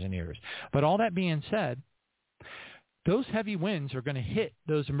and years and years. But all that being said, those heavy winds are going to hit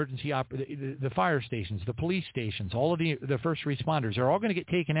those the fire stations, the police stations, all of the first responders. They're all going to get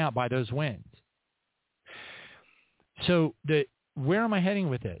taken out by those winds. So where am I heading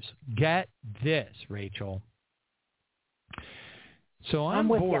with this? Get this, Rachel. So I'm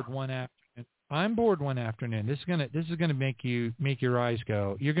bored one afternoon. This is gonna make your eyes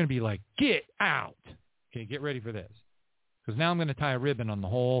go. You're gonna be like, get out. Okay, get ready for this, because now I'm gonna tie a ribbon on the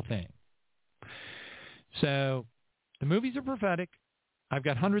whole thing. So the movies are prophetic. I've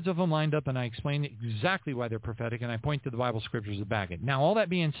got hundreds of them lined up, and I explain exactly why they're prophetic, and I point to the Bible scriptures to back it. Now, all that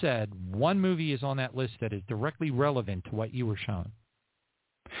being said, one movie is on that list that is directly relevant to what you were shown.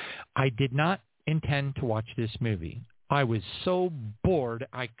 I did not intend to watch this movie. I was so bored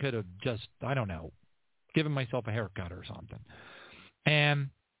I could have just, I don't know, given myself a haircut or something. And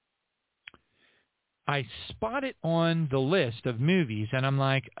I spot it on the list of movies, and I'm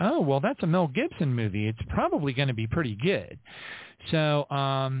like, oh, well, that's a Mel Gibson movie. It's probably going to be pretty good. So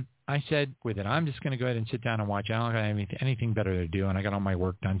I said, with it, I'm just going to go ahead and sit down and watch it. I don't have anything better to do, and I got all my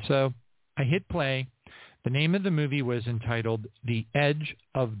work done. So I hit play. The name of the movie was entitled The Edge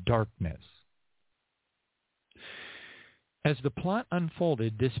of Darkness. As the plot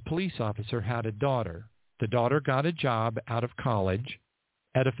unfolded, this police officer had a daughter. The daughter got a job out of college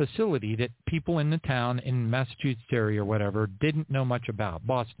at a facility that people in the town in Massachusetts area or whatever didn't know much about,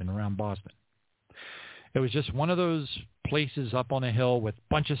 around Boston. It was just one of those places up on a hill with a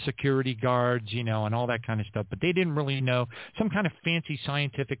bunch of security guards, and all that kind of stuff. But they didn't really know some kind of fancy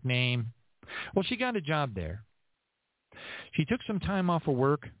scientific name. Well, she got a job there. She took some time off of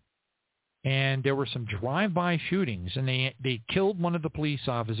work, and there were some drive-by shootings, and they killed one of the police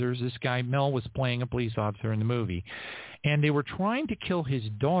officers. This guy, Mel, was playing a police officer in the movie. And they were trying to kill his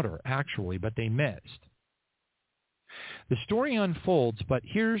daughter, actually, but they missed. The story unfolds, but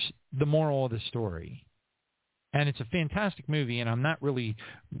here's the moral of the story. And it's a fantastic movie, and I'm not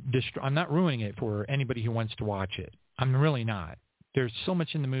ruining it for anybody who wants to watch it. I'm really not. There's so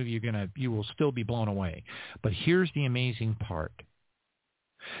much in the movie you will still be blown away. But here's the amazing part.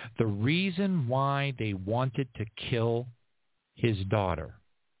 The reason why they wanted to kill his daughter,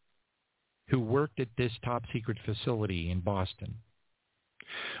 who worked at this top-secret facility in Boston,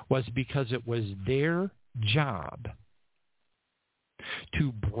 was because it was their job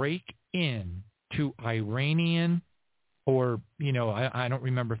to break in to Iranian or, I don't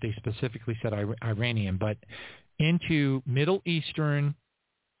remember if they specifically said Iranian, but into Middle Eastern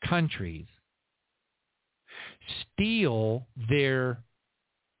countries, steal their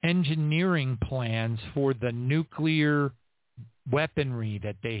engineering plans for the nuclear weaponry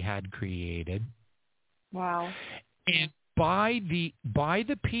that they had created. Wow. And buy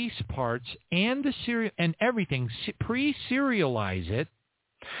the piece parts and the serial and everything, pre-serialize it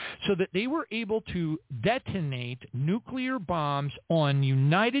so that they were able to detonate nuclear bombs on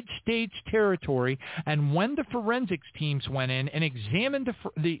United States territory. And when the forensics teams went in and examined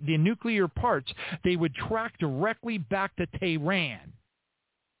the nuclear parts, they would track directly back to Tehran.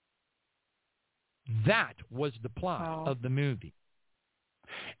 That was the plot of the movie.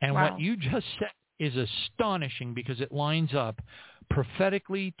 And what you just said is astonishing because it lines up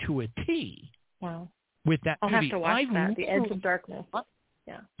prophetically to a T with that movie. I'll have to watch that, The Edge of Darkness.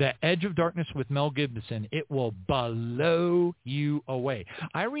 Yeah. The Edge of Darkness with Mel Gibson. It will blow you away.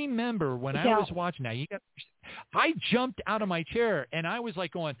 I remember when I was watching that, I jumped out of my chair and I was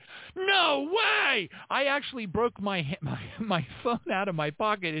like going, no way! I actually broke my phone out of my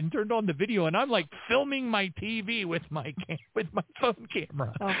pocket and turned on the video, and I'm like filming my TV with my phone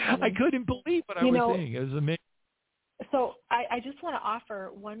camera. I couldn't believe what I was seeing. It was amazing. So I just want to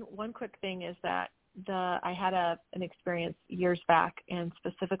offer one quick thing is that I had an experience years back, and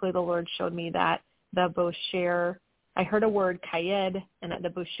specifically the Lord showed me that the Boucher, I heard a word, Kayed, and that the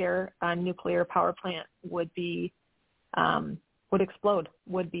Boucher nuclear power plant would explode,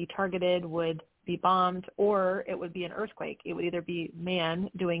 would be targeted, would be bombed, or it would be an earthquake. It would either be man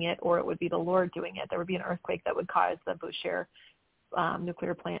doing it or it would be the Lord doing it. There would be an earthquake that would cause the Boucher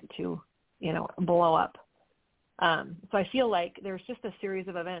nuclear plant to, blow up. So I feel like there's just a series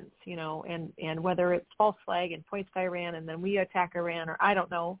of events, and whether it's false flag and points to Iran and then we attack Iran, or I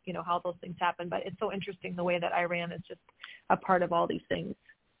don't know, how those things happen, but it's so interesting the way that Iran is just a part of all these things.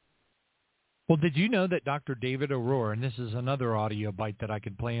 Well, did you know that Dr. David O'Rourke, and this is another audio bite that I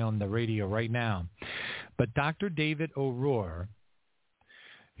could play on the radio right now, but Dr. David O'Rourke,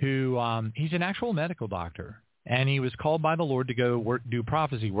 who he's an actual medical doctor, and he was called by the Lord to go do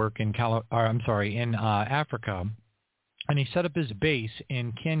prophecy work in Africa, and he set up his base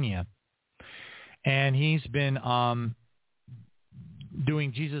in Kenya, and he's been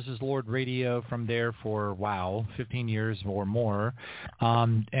doing Jesus is Lord radio from there for 15 years or more,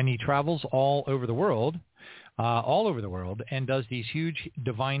 and he travels all over the world, and does these huge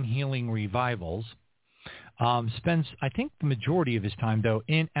divine healing revivals. Spends, I think, the majority of his time though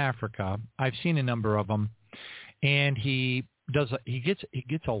in Africa. I've seen a number of them. And he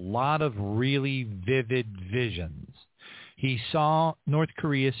gets a lot of really vivid visions. He saw North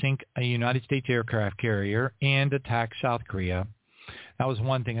Korea sink a United States aircraft carrier and attack South Korea. That was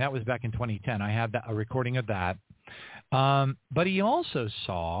one thing. That was back in 2010. I have a recording of that. But he also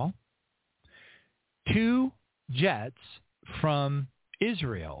saw 2 jets from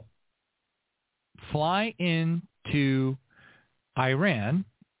Israel fly into Iran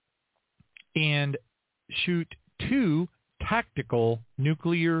and shoot 2 tactical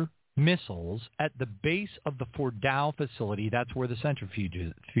nuclear missiles at the base of the Fordow facility. That's where the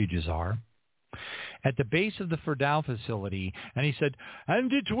centrifuges are. At the base of the Fordow facility, and he said,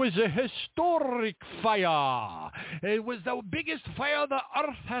 and it was a historic fire. It was the biggest fire the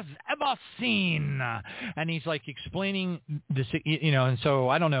earth has ever seen. And he's like explaining this, and so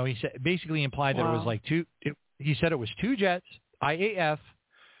I don't know. He said basically implied that it was like he said it was 2 jets, IAF,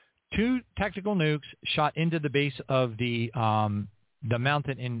 2 tactical nukes shot into the base of the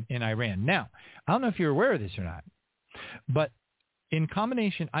mountain in Iran. Now, I don't know if you're aware of this or not, but in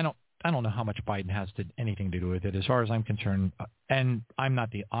combination, I don't know how much Biden has anything to do with it. As far as I'm concerned, and I'm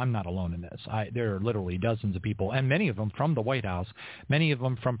not alone in this. There are literally dozens of people, and many of them from the White House, many of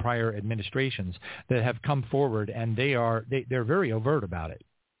them from prior administrations that have come forward, and they're very overt about it.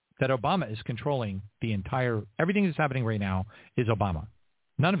 That Obama is controlling everything that's happening right now is Obama.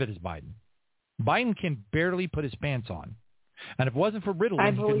 None of it is Biden. Biden can barely put his pants on, and if it wasn't for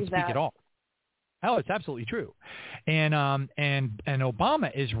Ritalin, he couldn't speak at all. Oh, it's absolutely true. And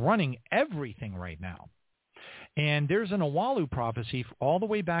Obama is running everything right now. And there's an Owalu prophecy all the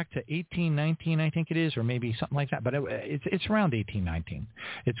way back to 1819, I think it is, or maybe something like that. But it's around 1819.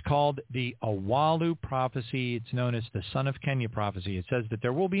 It's called the Owalu prophecy. It's known as the Son of Kenya prophecy. It says that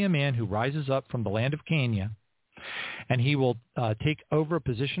there will be a man who rises up from the land of Kenya, and he will take over a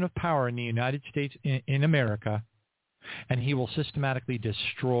position of power in the United States, in America, and he will systematically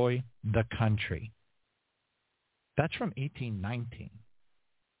destroy the country. That's from 1819.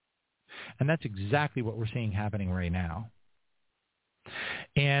 And that's exactly what we're seeing happening right now.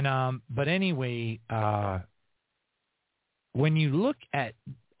 And but anyway, when you look at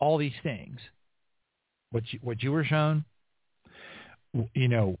all these things, what you were shown,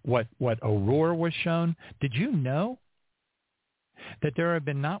 what Aurora was shown, did you know that there have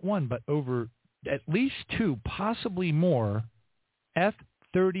been not one but over at least 2, possibly more,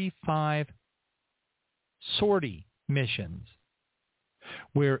 F-35 sortie missions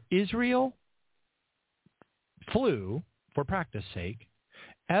where Israel flew, for practice sake,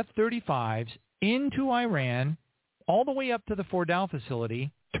 F-35s into Iran all the way up to the Fordow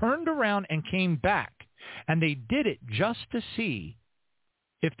facility, turned around and came back. And they did it just to see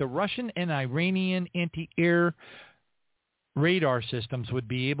if the Russian and Iranian anti-air radar systems would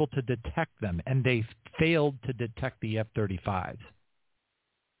be able to detect them, and they failed to detect the F-35s.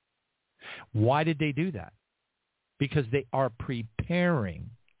 Why did they do that? Because they are preparing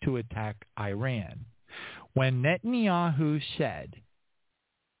to attack Iran. When Netanyahu said,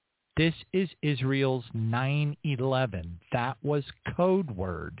 this is Israel's 9/11, that was code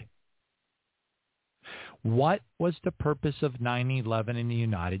word. What was the purpose of 9/11 in the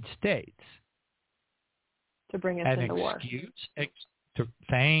United States? To bring us into war.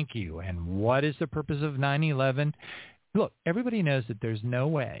 Thank you. And what is the purpose of 9/11? Look, everybody knows that there's no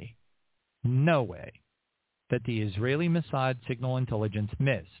way that the Israeli Mossad signal intelligence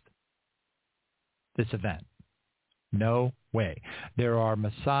missed this event. No way. There are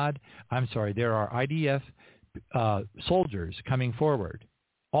IDF soldiers coming forward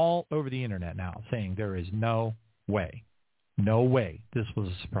all over the internet now saying there is no way this was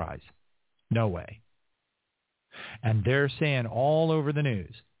a surprise. No way. And they're saying all over the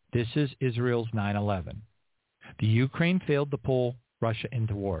news, this is Israel's 9/11. The Ukraine failed to pull Russia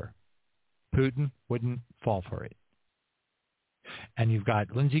into war. Putin wouldn't fall for it. And you've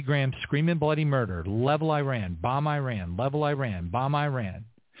got Lindsey Graham screaming bloody murder, level Iran, bomb Iran, level Iran, bomb Iran.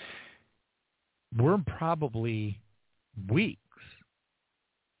 We're probably weeks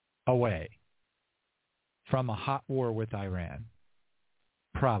away from a hot war with Iran.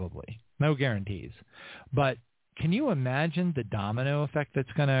 Probably. No guarantees. But can you imagine the domino effect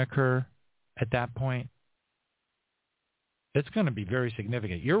that's going to occur at that point? It's going to be very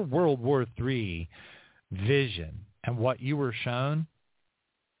significant. Your World War III vision and what you were shown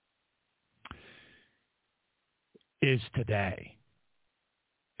is today.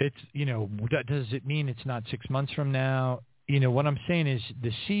 It's, does it mean it's not 6 months from now? What I'm saying is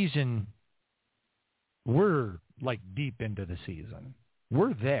the season, we're like deep into the season.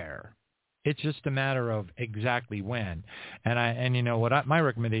 We're there. It's just a matter of exactly when. And my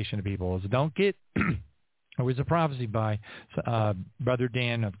recommendation to people is don't get it was a prophecy by Brother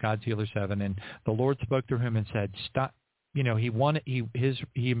Dan of God's Healer 7, and the Lord spoke through him and said, stop.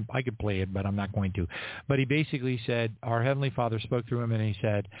 I could play it, but I'm not going to. But he basically said, our Heavenly Father spoke through him, and he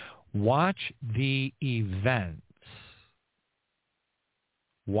said, watch the events.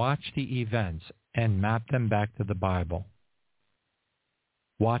 Watch the events and map them back to the Bible.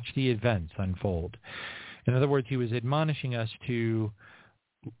 Watch the events unfold. In other words, he was admonishing us to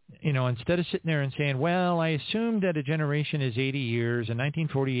instead of sitting there and saying, well, I assume that a generation is 80 years, and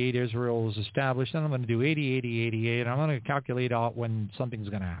 1948 Israel was established, and I'm going to do 80, 80, 88, and I'm going to calculate out when something's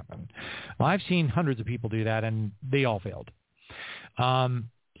going to happen. Well, I've seen hundreds of people do that, and they all failed.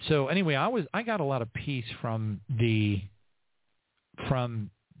 So anyway, I got a lot of peace from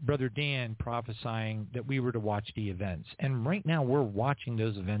Brother Dan prophesying that we were to watch the events. And right now we're watching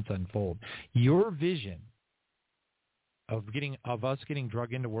those events unfold. Your vision of us getting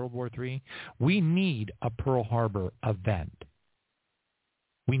drugged into World War III, we need a Pearl Harbor event.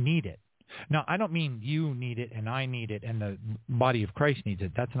 We need it. Now, I don't mean you need it and I need it and the body of Christ needs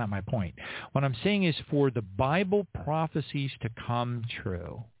it. That's not my point. What I'm saying is for the Bible prophecies to come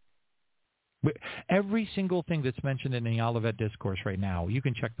true, every single thing that's mentioned in the Olivet Discourse right now, you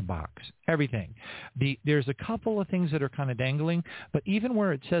can check the box. Everything. There's a couple of things that are kind of dangling, but even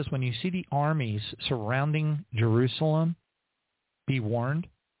where it says when you see the armies surrounding Jerusalem, be warned.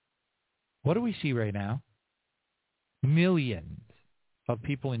 What do we see right now? Millions of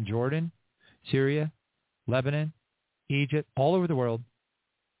people in Jordan, Syria, Lebanon, Egypt, all over the world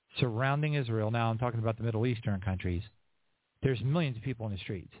surrounding Israel. Now I'm talking about the Middle Eastern countries. There's millions of people in the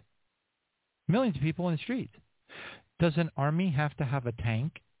streets. Millions of people in the streets. Does an army have to have a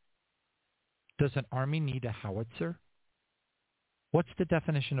tank? Does an army need a howitzer? What's the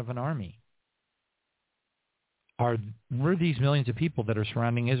definition of an army? Were these millions of people that are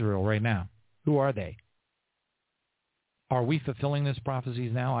surrounding Israel right now? Who are they? Are we fulfilling these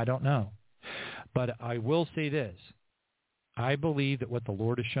prophecies now? I don't know. But I will say this. I believe that what the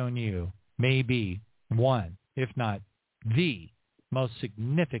Lord has shown you may be one, if not the most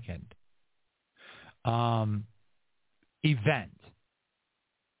significant event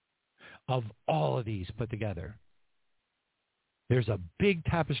of all of these put together. There's a big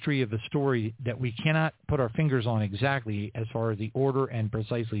tapestry of the story that we cannot put our fingers on exactly as far as the order and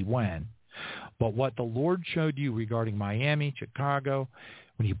precisely when. But what the Lord showed you regarding Miami, Chicago,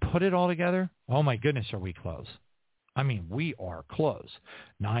 when you put it all together, oh my goodness, are we close. I mean, we are close.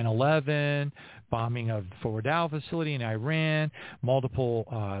 9/11, bombing of Fort Dow facility in Iran,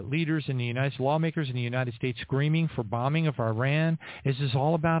 multiple leaders in the United States, lawmakers in the United States screaming for bombing of Iran. This is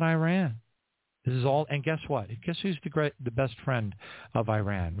all about Iran. This is all, and guess what? Guess who's the best friend of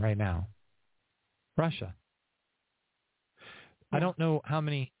Iran right now? Russia. I don't know how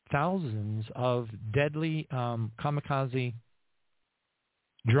many thousands of deadly kamikaze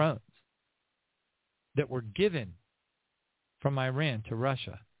drones that were given from Iran to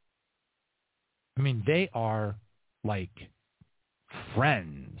Russia. I mean, they are like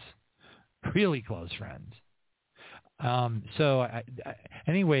friends, really close friends.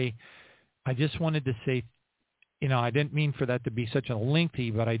 Anyway, I just wanted to say, I didn't mean for that to be such a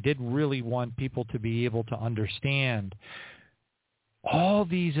lengthy, but I did really want people to be able to understand all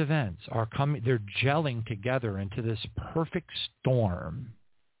these events are coming, they're gelling together into this perfect storm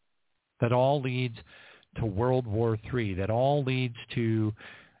that all leads to World War III, that all leads to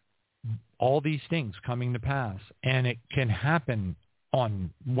all these things coming to pass. And it can happen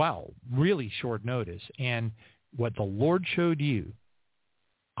on, really short notice. And what the Lord showed you,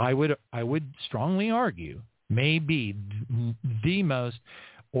 I would strongly argue, may be the most,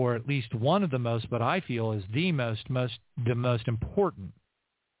 or at least one of the most, but I feel is the most important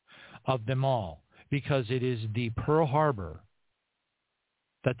of them all, because it is the Pearl Harbor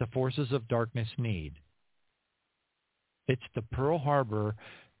that the forces of darkness need. It's the Pearl Harbor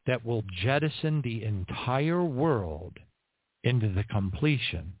that will jettison the entire world into the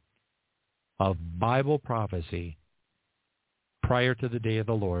completion of Bible prophecy prior to the day of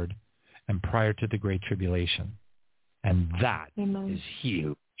the Lord and prior to the Great Tribulation. And that is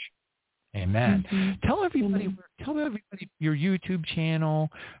huge. Amen. Mm-hmm. Tell everybody your YouTube channel.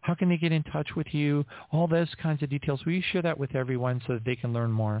 How can they get in touch with you? All those kinds of details. Will you share that with everyone so that they can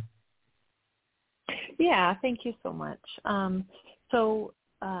learn more? Yeah, thank you so much. My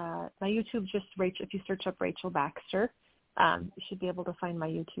YouTube, just Rachel. If you search up Rachel Baxter, you should be able to find my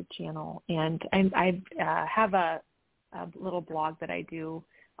YouTube channel. And I have a little blog that I do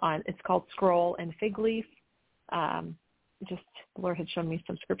on. It's called Scroll and Fig Leaf. Just the Lord had shown me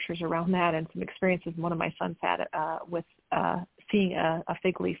some scriptures around that and some experiences one of my sons had with seeing a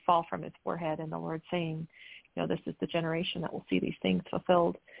fig leaf fall from his forehead, and the Lord saying, this is the generation that will see these things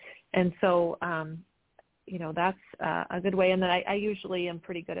fulfilled. And so, that's a good way. And then I usually am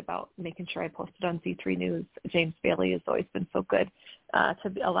pretty good about making sure I post it on Z3 News. James Bailey has always been so good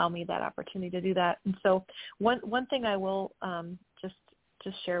to allow me that opportunity to do that. And so one thing I will just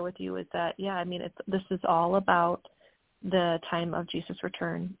share with you is that, this is all about the time of Jesus'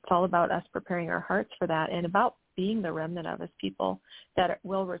 return. It's all about us preparing our hearts for that. And about being the remnant of his people that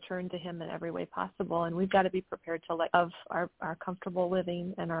will return to him in every way possible. And we've got to be prepared to let go of our comfortable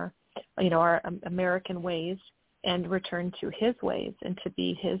living and our American ways and return to his ways and to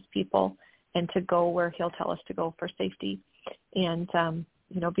be his people and to go where he'll tell us to go for safety and,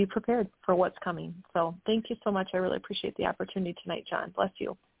 be prepared for what's coming. So thank you so much. I really appreciate the opportunity tonight, John. Bless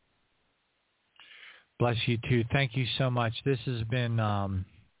you. Bless you too. Thank you so much. This has been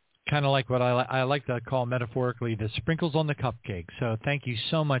kind of like what I like to call metaphorically the sprinkles on the cupcake. So thank you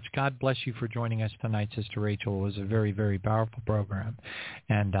so much. God bless you for joining us tonight, Sister Rachel. It was a very, very powerful program.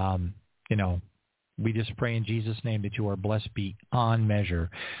 And, we just pray in Jesus' name that you are blessed beyond measure.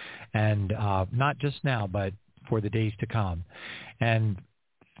 And not just now, but for the days to come. And,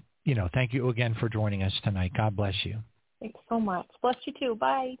 thank you again for joining us tonight. God bless you. Thanks so much. Bless you too.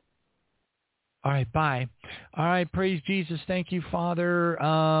 Bye. All right, bye. All right, praise Jesus. Thank you, Father.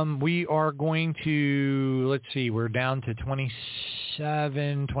 We are going to, let's see, we're down to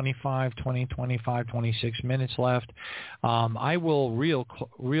 27, 25, 20, 25, 26 minutes left. I will real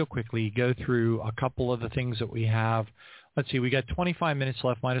quickly go through a couple of the things that we have. Let's see, we got 25 minutes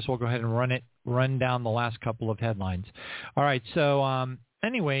left. Might as well go ahead and run down the last couple of headlines. All right, so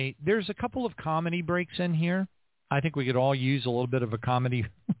anyway, there's a couple of comedy breaks in here. I think we could all use a little bit of a comedy,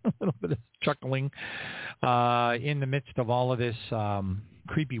 a little bit of chuckling in the midst of all of this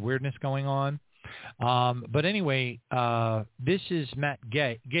creepy weirdness going on. But anyway, this is Matt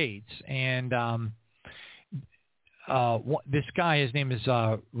Gaetz, and this guy, his name is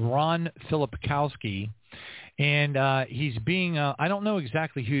Ron Filipkowski. And he's being, I don't know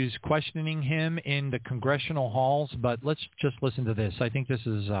exactly who's questioning him in the congressional halls, but let's just listen to this. I think this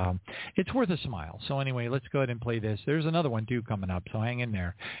is, it's worth a smile. So anyway, let's go ahead and play this. There's another one, too, coming up, so hang in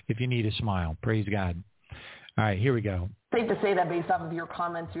there if you need a smile. Praise God. All right, here we go. Safe to say that based off of your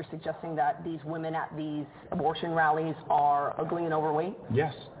comments, you're suggesting that these women at these abortion rallies are ugly and overweight?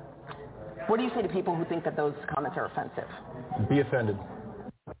 Yes. What do you say to people who think that those comments are offensive? Be offended.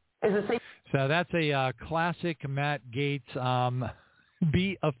 Is it safe? So that's a classic Matt Gaetz,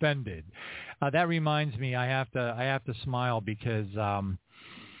 be offended. That reminds me, I have to smile because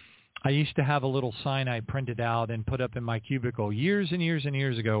I used to have a little sign I printed out and put up in my cubicle years and years and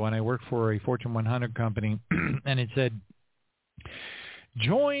years ago when I worked for a Fortune 100 company, and it said,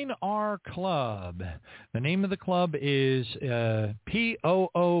 "Join our club." The name of the club is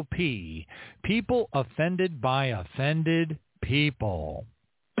POOP, People Offended by Offended People.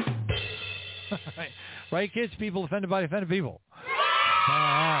 Right, kids? People offended by offended people.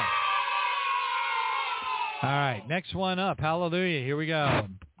 All right, next one up. Hallelujah. Here we go.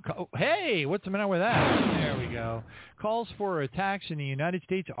 Hey, what's the matter with that? There we go. Calls for attacks in the United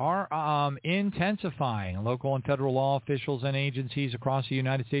States are intensifying. Local and federal law officials and agencies across the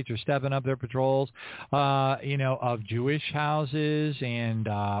United States are stepping up their patrols, of Jewish houses and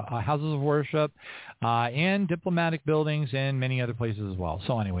houses of worship and diplomatic buildings and many other places as well.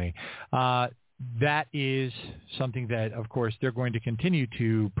 So anyway, that is something that, of course, they're going to continue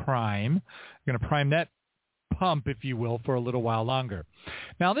to prime. They're going to prime that pump, if you will, for a little while longer.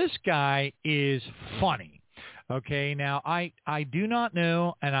 Now, this guy is funny. Okay, now I do not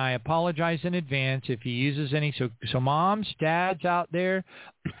know, and I apologize in advance if he uses any. So moms, dads out there,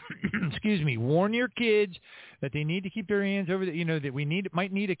 excuse me, warn your kids that they need to keep their hands over that we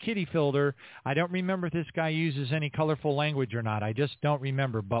might need a kitty filter. I don't remember if this guy uses any colorful language or not. I just don't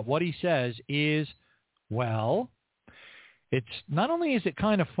remember. But what he says is, well, it's not only is it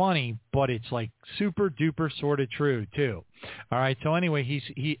kind of funny, but it's like super duper sort of true too. All right. So anyway,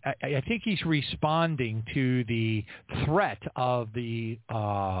 I think he's responding to the threat of the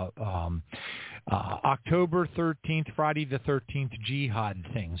October 13th, Friday the 13th jihad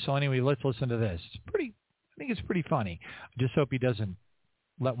thing. So anyway, let's listen to this. I think it's pretty funny. I just hope he doesn't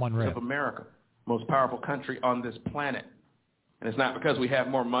let one rip. Of America, most powerful country on this planet. And it's not because we have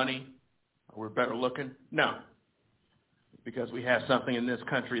more money or we're better looking. No. Because we have something in this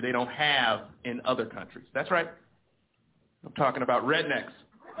country they don't have in other countries. That's right. I'm talking about rednecks.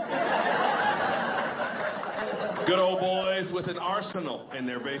 Good old boys with an arsenal in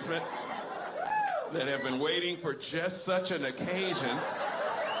their basement that have been waiting for just such an occasion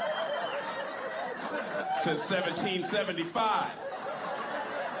since 1775.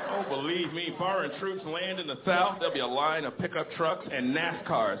 Oh, believe me, foreign troops land in the South, there'll be a line of pickup trucks and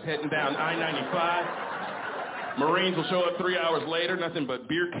NASCARs heading down I-95. Marines will show up 3 hours later, nothing but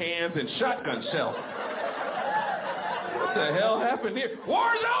beer cans and shotgun shells. What the hell happened here?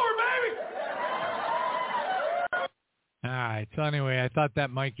 War's over, baby! All right. So anyway, I thought that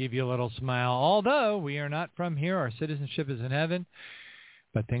might give you a little smile. Although we are not from here, our citizenship is in heaven.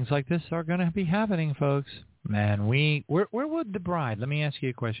 But things like this are going to be happening, folks. Man, where would the bride, let me ask you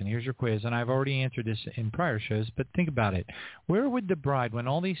a question. Here's your quiz, and I've already answered this in prior shows, but think about it. Where would the bride, when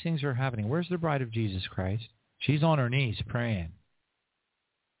all these things are happening, where's the bride of Jesus Christ? She's on her knees praying.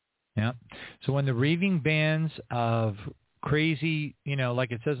 Yeah. So when the raving bands of crazy,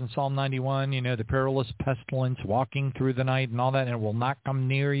 like it says in Psalm 91, the perilous pestilence walking through the night and all that, and it will not come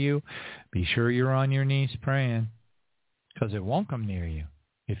near you, be sure you're on your knees praying, because it won't come near you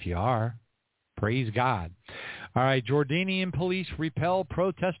if you are. Praise God. All right, Jordanian police repel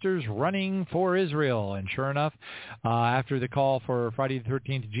protesters running for Israel. And sure enough, after the call for Friday the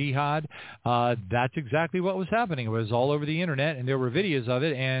 13th jihad, that's exactly what was happening. It was all over the Internet, and there were videos of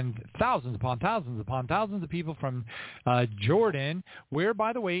it, and thousands upon thousands upon thousands of people from Jordan, where,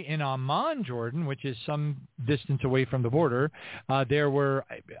 by the way, in Amman, Jordan, which is some distance away from the border, there were,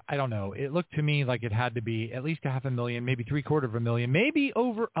 I don't know, it looked to me like it had to be at least 500,000, maybe 750,000, maybe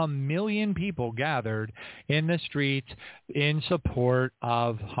over 1 million people gathered in the streets in support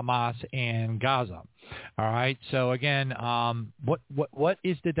of Hamas and Gaza. All right. So again, what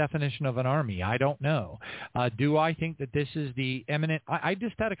is the definition of an army? I don't know. Do I think that this is the eminent? I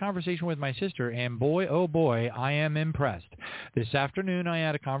just had a conversation with my sister, and boy, oh boy, I am impressed. This afternoon, I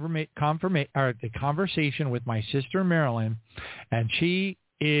had a conversation with my sister Marilyn, and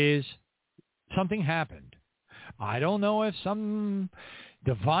something happened. I don't know if some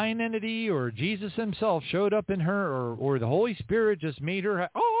divine entity or Jesus himself showed up in her, or the Holy Spirit just made her,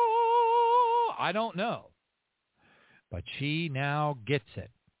 I don't know. But she now gets it.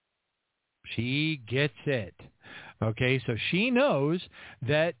 She gets it. Okay, so she knows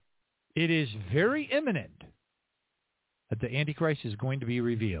that it is very imminent that the Antichrist is going to be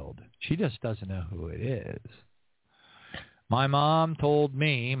revealed. She just doesn't know who it is. My mom told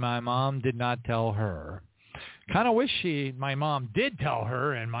me. My mom did not tell her. Kind of wish my mom did tell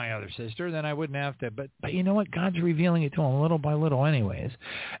her and my other sister, then I wouldn't have to. But you know what? God's revealing it to them little by little anyways.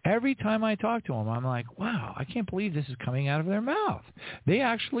 Every time I talk to them, I'm like, wow, I can't believe this is coming out of their mouth. They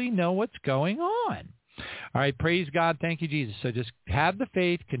actually know what's going on. All right, praise God. Thank you, Jesus. So just have the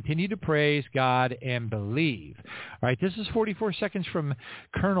faith, continue to praise God, and believe. All right, this is 44 seconds from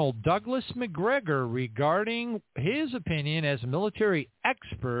Colonel Douglas McGregor regarding his opinion as a military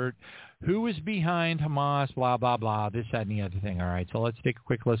expert who is behind Hamas, blah, blah, blah, this, that, and the other thing. All right, so let's take a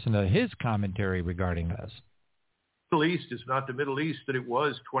quick listen to his commentary regarding this. The Middle East is not the Middle East that it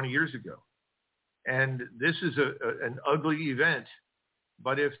was 20 years ago. And this is an ugly event.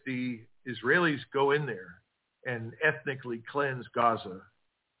 But if the Israelis go in there and ethnically cleanse Gaza,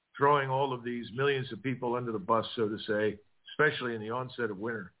 throwing all of these millions of people under the bus, so to say, especially in the onset of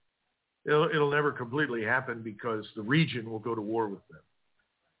winter, it'll never completely happen because the region will go to war with them.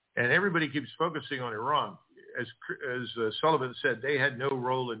 And everybody keeps focusing on Iran. As Sullivan said, they had no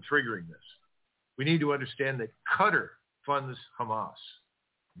role in triggering this. We need to understand that Qatar funds Hamas,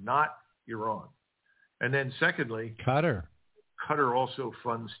 not Iran. And then secondly, Qatar also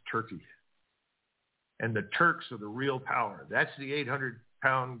funds Turkey. And the Turks are the real power. That's the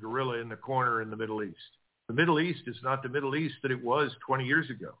 800-pound gorilla in the corner in the Middle East. The Middle East is not the Middle East that it was 20 years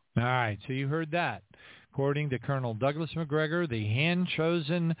ago. All right, so you heard that. According to Colonel Douglas McGregor, the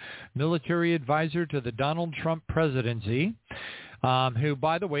hand-chosen military advisor to the Donald Trump presidency, who,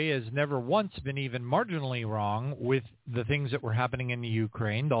 by the way, has never once been even marginally wrong with the things that were happening in the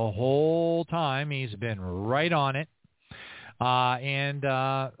Ukraine. The whole time he's been right on it. And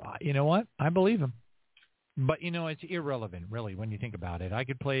you know what? I believe him. But, it's irrelevant, really, when you think about it. I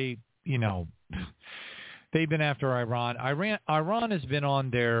could play, they've been after Iran. Iran has been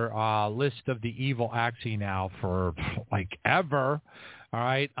on their list of the evil axis now for, ever. All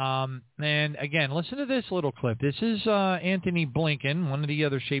right. And, again, listen to this little clip. This is Anthony Blinken, one of the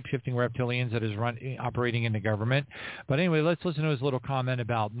other shape-shifting reptilians that is operating in the government. But anyway, let's listen to his little comment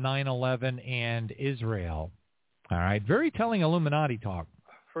about 9/11 and Israel. All right. Very telling Illuminati talk.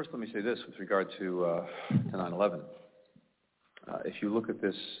 First, let me say this with regard to 9/11. If you look at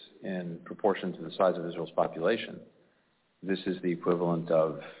this in proportion to the size of Israel's population, this is the equivalent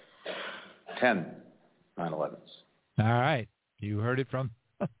of 10 9/11s. All right. You heard it from...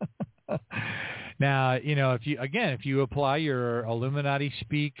 Now, if you apply your Illuminati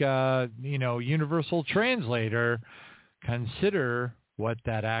speak, universal translator, consider what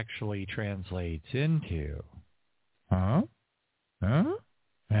that actually translates into. Huh?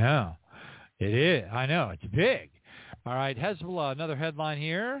 Yeah, it is. I know. It's big. All right, Hezbollah, another headline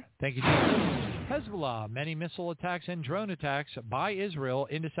here. Thank you, Jesus. Hezbollah, many missile attacks and drone attacks by Israel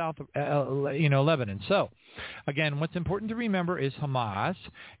into South, Lebanon. So, again, what's important to remember is Hamas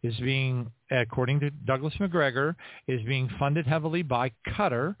is being, according to Douglas McGregor, is being funded heavily by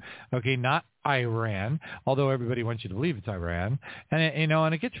Qatar, okay, not Iran, although everybody wants you to believe it's Iran. And,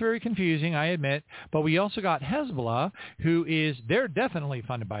 and it gets very confusing, I admit. But we also got Hezbollah, they're definitely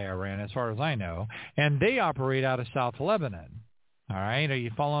funded by Iran, as far as I know, and they operate out of South Lebanon. All right, are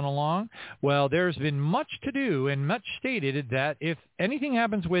you following along? Well, there's been much to do and much stated that if anything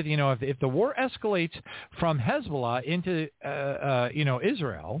happens with, if the war escalates from Hezbollah into,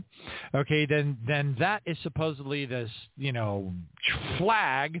 Israel, okay, then that is supposedly this,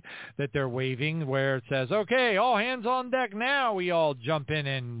 flag that they're waving where it says, okay, all hands on deck now. We all jump in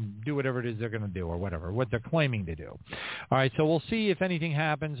and do whatever it is they're going to do or whatever, what they're claiming to do. All right, so we'll see if anything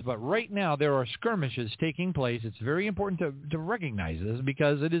happens. But right now there are skirmishes taking place. It's very important to recognize this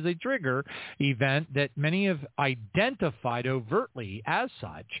because it is a trigger event that many have identified overtly as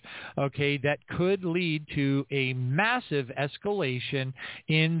such, okay, that could lead to a massive escalation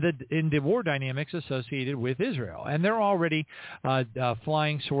in the war dynamics associated with Israel. And they're already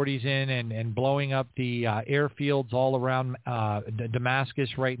flying sorties in and blowing up the airfields all around Damascus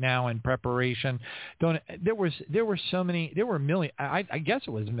right now in preparation. There were so many. There were millions. I guess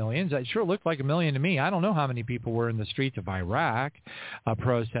it was millions. It sure looked like a million to me. I don't know how many people were in the streets of Iraq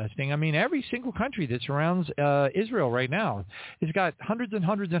protesting. I mean, every single country that surrounds Israel right now has got hundreds and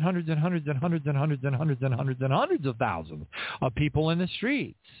hundreds and hundreds and hundreds and hundreds and hundreds and hundreds and hundreds and hundreds of thousands of people in the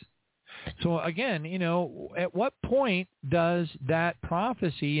streets. So again, at what point does that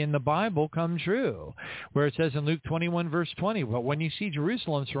prophecy in the Bible come true? Where it says in Luke 21, verse 20, but when you see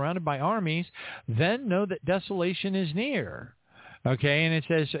Jerusalem surrounded by armies, then know that desolation is near. Okay, and it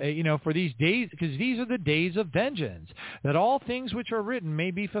says, for these days, because these are the days of vengeance, that all things which are written may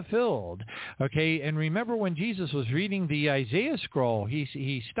be fulfilled. Okay, and remember when Jesus was reading the Isaiah scroll,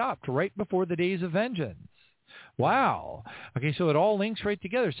 he stopped right before the days of vengeance. Wow. Okay, so it all links right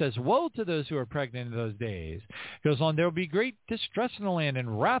together. It says, woe to those who are pregnant in those days. It goes on, there will be great distress in the land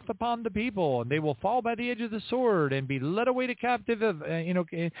and wrath upon the people, and they will fall by the edge of the sword and be led away to captive,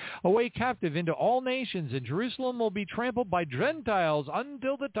 away captive into all nations. And Jerusalem will be trampled by Gentiles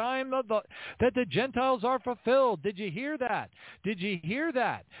until the time that the Gentiles are fulfilled. Did you hear that? Did you hear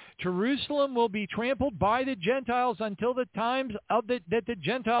that? Jerusalem will be trampled by the Gentiles until the times that the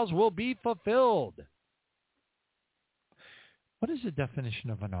Gentiles will be fulfilled. What is the definition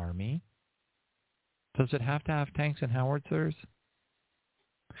of an army? Does it have to have tanks and howitzers?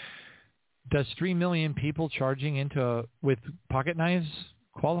 Does 3 million people charging with pocket knives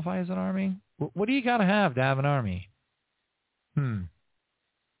qualify as an army? What do you got to have an army? A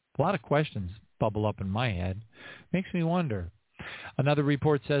lot of questions bubble up in my head. Makes me wonder. Another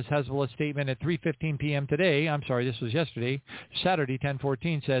report says Hezbollah statement at 3:15 p.m. today, I'm sorry, this was yesterday, Saturday,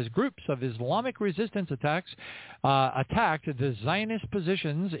 10/14, says groups of Islamic resistance attacked the Zionist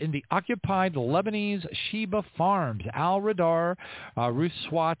positions in the occupied Lebanese Sheba farms, Al-Radar,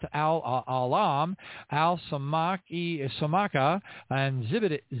 Ruswat Al-Alam, Al-Samaka, and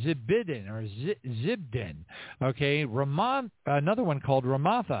Zibdin. Okay, another one called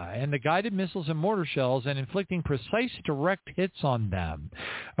Ramatha, and the guided missiles and mortar shells and inflicting precise direct hits on them.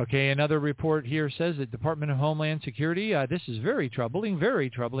 Okay, another report here says the Department of Homeland Security, this is very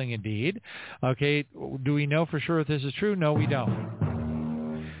troubling indeed. Okay, do we know for sure if this is true? No, we don't.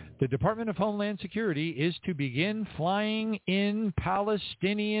 The Department of Homeland Security is to begin flying in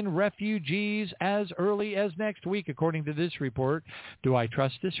Palestinian refugees as early as next week, according to this report. Do I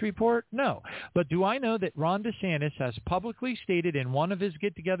trust this report? No. But do I know that Ron DeSantis has publicly stated in one of his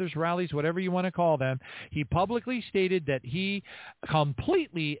get-togethers, rallies, whatever you want to call them, he publicly stated that he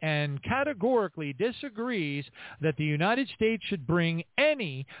completely and categorically disagrees that the United States should bring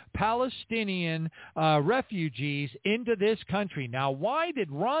any Palestinian refugees into this country. Now, why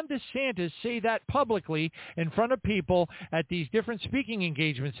did Ron DeSantis say that publicly in front of people at these different speaking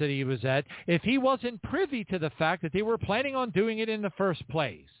engagements that he was at if he wasn't privy to the fact that they were planning on doing it in the first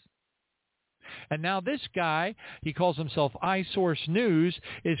place? And now this guy, he calls himself iSource News,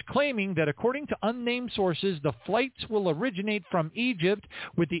 is claiming that according to unnamed sources, the flights will originate from Egypt,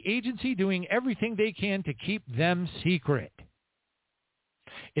 with the agency doing everything they can to keep them secret.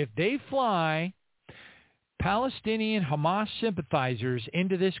 If they fly Palestinian Hamas sympathizers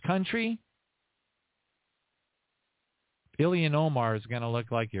into this country, Ilhan Omar is going to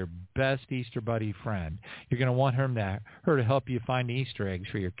look like your best Easter buddy friend. You're going to want her to help you find Easter eggs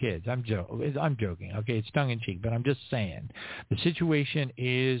for your kids. I'm joking. Okay, it's tongue-in-cheek, but I'm just saying. The situation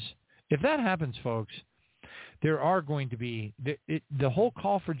is, if that happens, folks, there are going to be the whole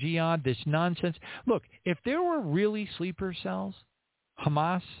call for jihad, this nonsense. Look, if there were really sleeper cells,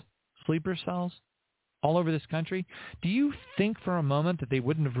 Hamas sleeper cells all over this country, do you think for a moment that they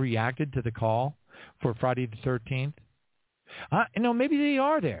wouldn't have reacted to the call for Friday the 13th? Maybe they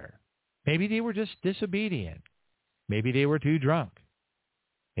are there. Maybe they were just disobedient. Maybe they were too drunk.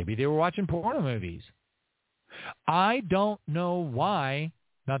 Maybe they were watching porno movies. I don't know why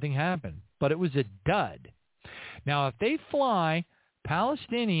nothing happened, but it was a dud. Now, if they fly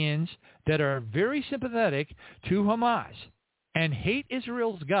Palestinians that are very sympathetic to Hamas and hate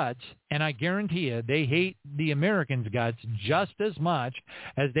Israel's guts, and I guarantee you they hate the Americans' guts just as much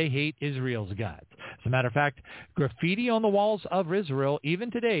as they hate Israel's guts. As a matter of fact, graffiti on the walls of Israel,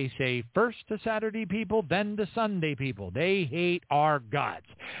 even today, say, first to Saturday people, then to Sunday people. They hate our guts.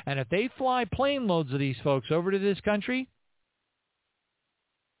 And if they fly plane loads of these folks over to this country,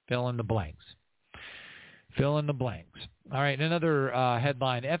 fill in the blanks. Fill in the blanks. All right, another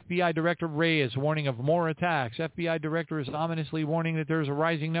headline. FBI Director Wray is warning of more attacks. FBI Director is ominously warning that there's a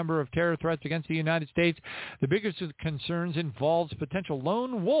rising number of terror threats against the United States. The biggest concerns involves potential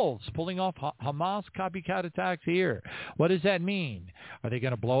lone wolves pulling off Hamas copycat attacks here. What does that mean? Are they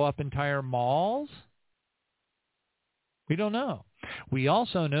going to blow up entire malls? We don't know. We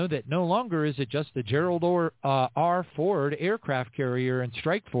also know that no longer is it just the Gerald R. Ford aircraft carrier and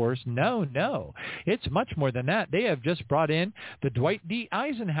strike force. No. It's much more than that. They have just brought in the Dwight D.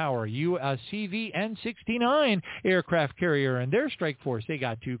 Eisenhower CVN-69 aircraft carrier and their strike force. They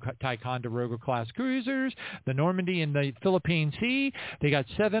got 2 Ticonderoga-class cruisers, the Normandy in the Philippine Sea. They got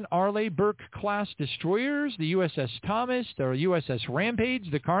 7 Arleigh Burke-class destroyers, the USS Thomas, the USS Rampage,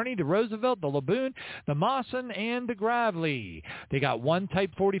 the Kearney, the Roosevelt, the Laboon, the Mawson, and the Gravely. They got 1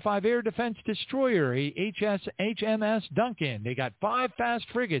 Type 45 air defense destroyer, HMS Duncan. They got 5 fast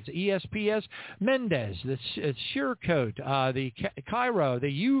frigates, ESPS Mendez, the Sheercoat, the Cairo, the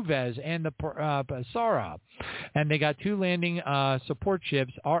Uvez, and the Sara. And they got 2 landing support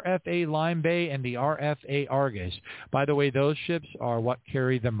ships, RFA Lime Bay and the RFA Argus. By the way, those ships are what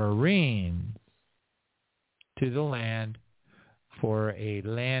carry the Marines to the land for a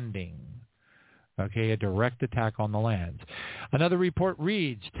landing. Okay, a direct attack on the land. Another report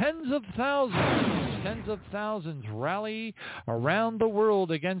reads, tens of thousands rally around the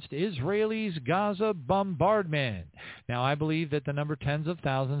world against Israel's Gaza bombardment. Now, I believe that the number tens of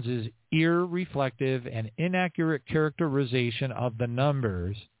thousands is irreflective and inaccurate characterization of the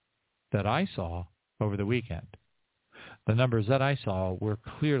numbers that I saw over the weekend. The numbers that I saw were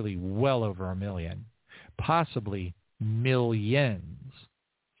clearly well over 1 million, possibly millions.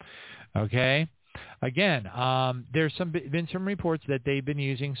 Okay? Again, there's been some reports that they've been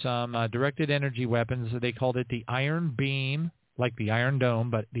using some directed energy weapons. They called it the Iron Beam, like the Iron Dome,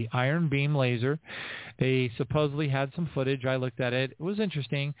 but the Iron Beam laser. They supposedly had some footage. I looked at it. It was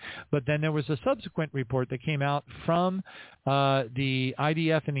interesting. But then there was a subsequent report that came out from the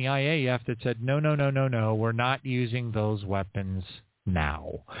IDF and the IAF that said, no, we're not using those weapons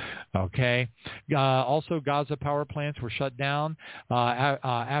now. Okay. Also, Gaza power plants were shut down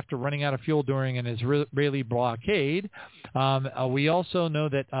after running out of fuel during an Israeli blockade. We also know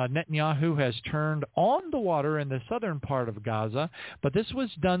that Netanyahu has turned on the water in the southern part of Gaza, but this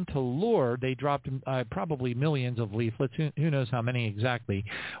was done to lure. They dropped probably millions of leaflets, who knows how many exactly,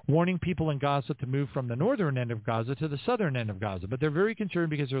 warning people in Gaza to move from the northern end of Gaza to the southern end of Gaza. But they're very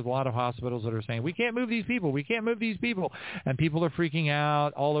concerned because there's a lot of hospitals that are saying, we can't move these people, and people are freaking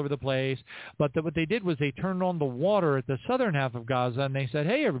out all over the place. But what they did was they turned on the water at the southern half of Gaza, and they said,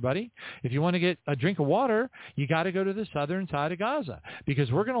 hey, everybody, if you want to get a drink of water, you got to go to the southern side of Gaza, because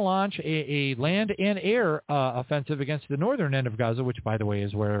we're going to launch a land and air offensive against the northern end of Gaza, which, by the way,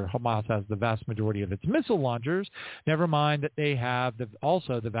 is where Hamas has the vast majority of its missile launchers. Never mind that they have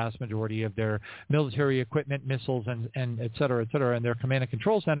also the vast majority of their military equipment, missiles, and et cetera, and their command and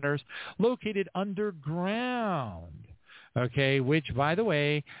control centers located underground. Okay, which, by the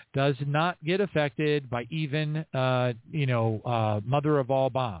way, does not get affected by even, mother of all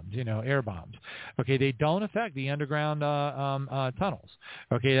bombs, air bombs. Okay, they don't affect the underground tunnels.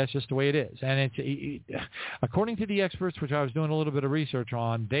 Okay, that's just the way it is. And according to the experts, which I was doing a little bit of research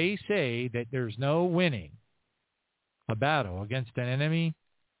on, they say that there's no winning a battle against an enemy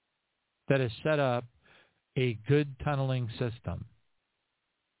that has set up a good tunneling system.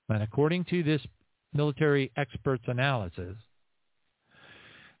 And according to this military experts' analysis,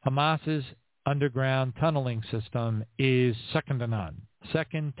 Hamas's underground tunneling system is second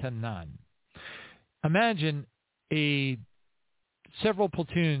to none. Imagine several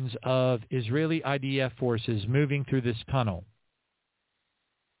platoons of Israeli IDF forces moving through this tunnel.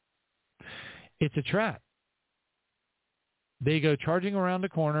 It's a trap. They go charging around a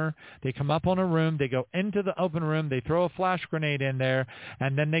corner. They come up on a room. They go into the open room. They throw a flash grenade in there,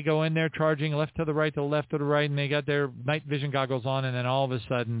 and then they go in there charging left to the right, to the left to the right, and they got their night vision goggles on, and then all of a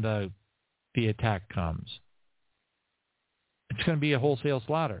sudden the attack comes. It's going to be a wholesale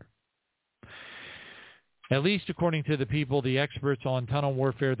slaughter. At least according to the people, the experts on tunnel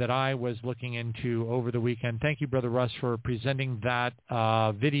warfare that I was looking into over the weekend. Thank you, Brother Russ, for presenting that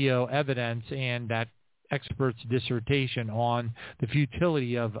video evidence and that expert's dissertation on the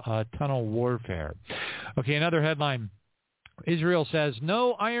futility of tunnel warfare. Okay, another headline. Israel says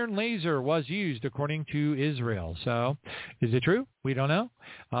no iron laser was used, according to Israel. So is it true? We don't know.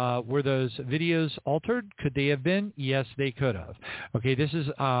 Were those videos altered? Could they have been? Yes, they could have. Okay, this is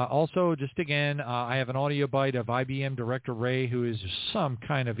also, just again, I have an audio bite of IBM Director Ray, who is some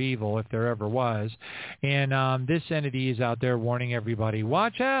kind of evil, if there ever was. And this entity is out there warning everybody,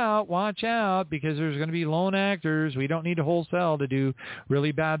 watch out, because there's going to be lone actors. We don't need a wholesale to do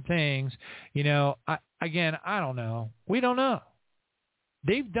really bad things. You know, I don't know. We don't know.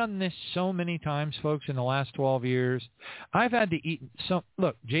 They've done this so many times, folks, in the last 12 years. I've had to eat some.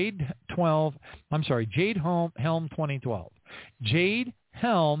 Look, Jade Helm 2012. Jade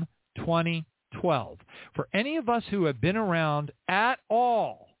Helm 2012. For any of us who have been around at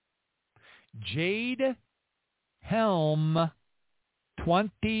all, Jade Helm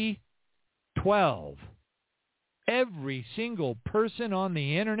 2012. Every single person on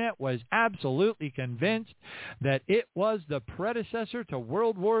the internet was absolutely convinced that it was the predecessor to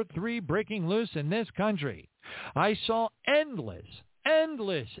World War III breaking loose in this country. I saw endless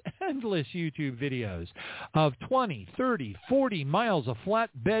YouTube videos of 20, 30, 40 miles of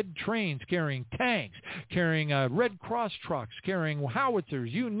flatbed trains carrying tanks, carrying Red Cross trucks, carrying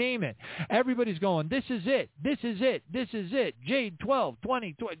howitzers, you name it. Everybody's going, this is it. Jade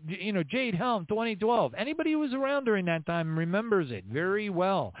 2012, Jade Helm 2012. Anybody who was around during that time remembers it very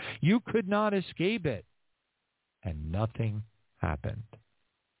well. You could not escape it. And nothing happened.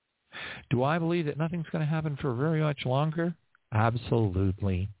 Do I believe that nothing's going to happen for very much longer?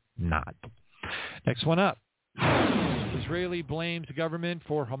 Absolutely not. Next one up. Israeli blames government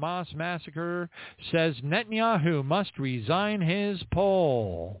for Hamas massacre, says Netanyahu must resign his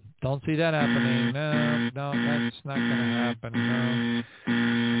poll. Don't see that happening. No, that's not going to happen.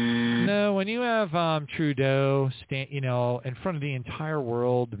 No, when you have Trudeau in front of the entire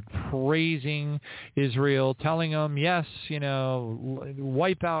world praising Israel, telling them, yes,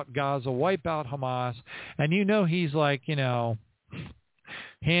 wipe out Gaza, wipe out Hamas, and he's like,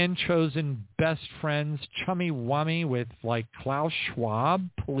 hand-chosen best friends, chummy-wummy with, like, Klaus Schwab,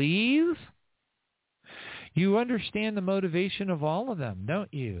 please? You understand the motivation of all of them,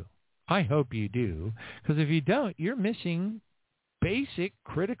 don't you? I hope you do, because if you don't, you're missing basic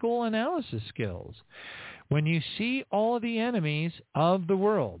critical analysis skills. When you see all of the enemies of the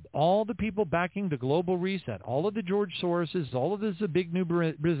world, all the people backing the global reset, all of the George Soroses, all of the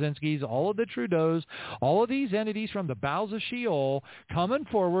Zbigniew Brzezinskis, all of the Trudeaus, all of these entities from the bowels of Sheol coming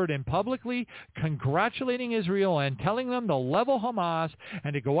forward and publicly congratulating Israel and telling them to level Hamas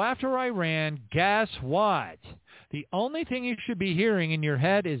and to go after Iran, guess what? The only thing you should be hearing in your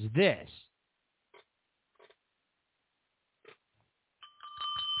head is this.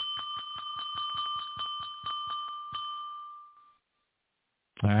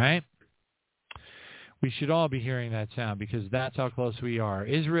 All right? We should all be hearing that sound because that's how close we are.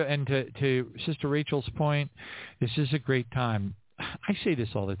 Israel, and to Sister Rachel's point, this is a great time. I say this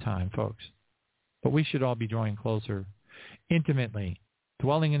all the time, folks, but we should all be drawing closer, intimately,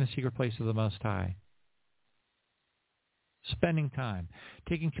 dwelling in the secret place of the Most High, spending time,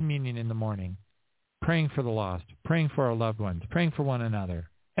 taking communion in the morning, praying for the lost, praying for our loved ones, praying for one another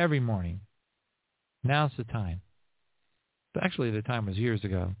every morning. Now's the time. Actually, the time was years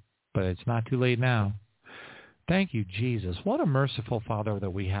ago, but it's not too late now. Thank you, Jesus. What a merciful Father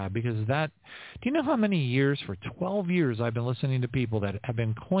that we have, because do you know how many years, for 12 years, I've been listening to people that have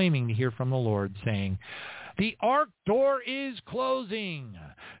been claiming to hear from the Lord saying, the ark door is closing.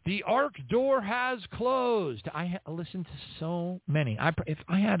 The ark door has closed. I listened to so many. If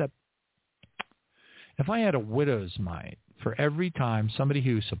I had a widow's mite for every time somebody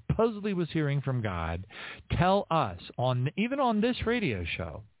who supposedly was hearing from God tell us, even on this radio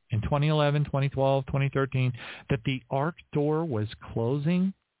show in 2011, 2012, 2013, that the ark door was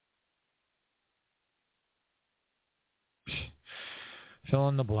closing, fill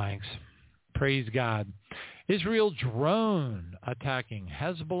in the blanks. Praise God. Israel drone attacking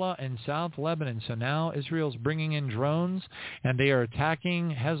Hezbollah in South Lebanon. So now Israel's bringing in drones, and they are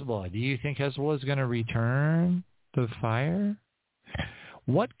attacking Hezbollah. Do you think Hezbollah is going to return the fire?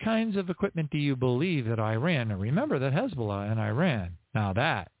 What kinds of equipment do you believe that Iran, and remember that Hezbollah and Iran, now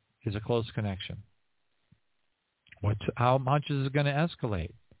that is a close connection. How much is it going to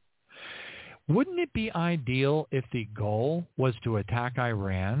escalate? Wouldn't it be ideal if the goal was to attack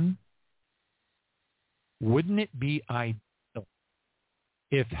Iran? Wouldn't it be ideal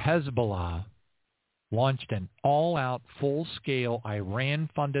if Hezbollah launched an all-out, full-scale,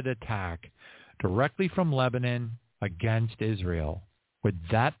 Iran-funded attack directly from Lebanon against Israel? Would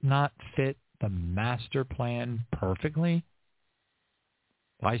that not fit the master plan perfectly?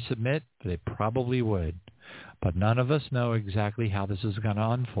 I submit that it probably would, but none of us know exactly how this is going to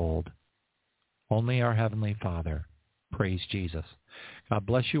unfold. Only our Heavenly Father. Praise Jesus. God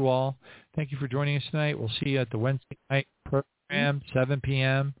bless you all. Thank you for joining us tonight. We'll see you at the Wednesday night program, 7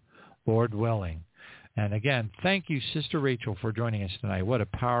 p.m., Lord willing. And again, thank you, Sister Rachel, for joining us tonight. What a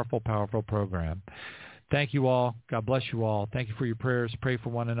powerful, powerful program. Thank you all. God bless you all. Thank you for your prayers. Pray for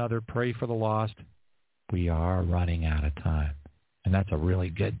one another. Pray for the lost. We are running out of time, and that's a really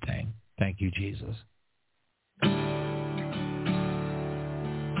good thing. Thank you, Jesus.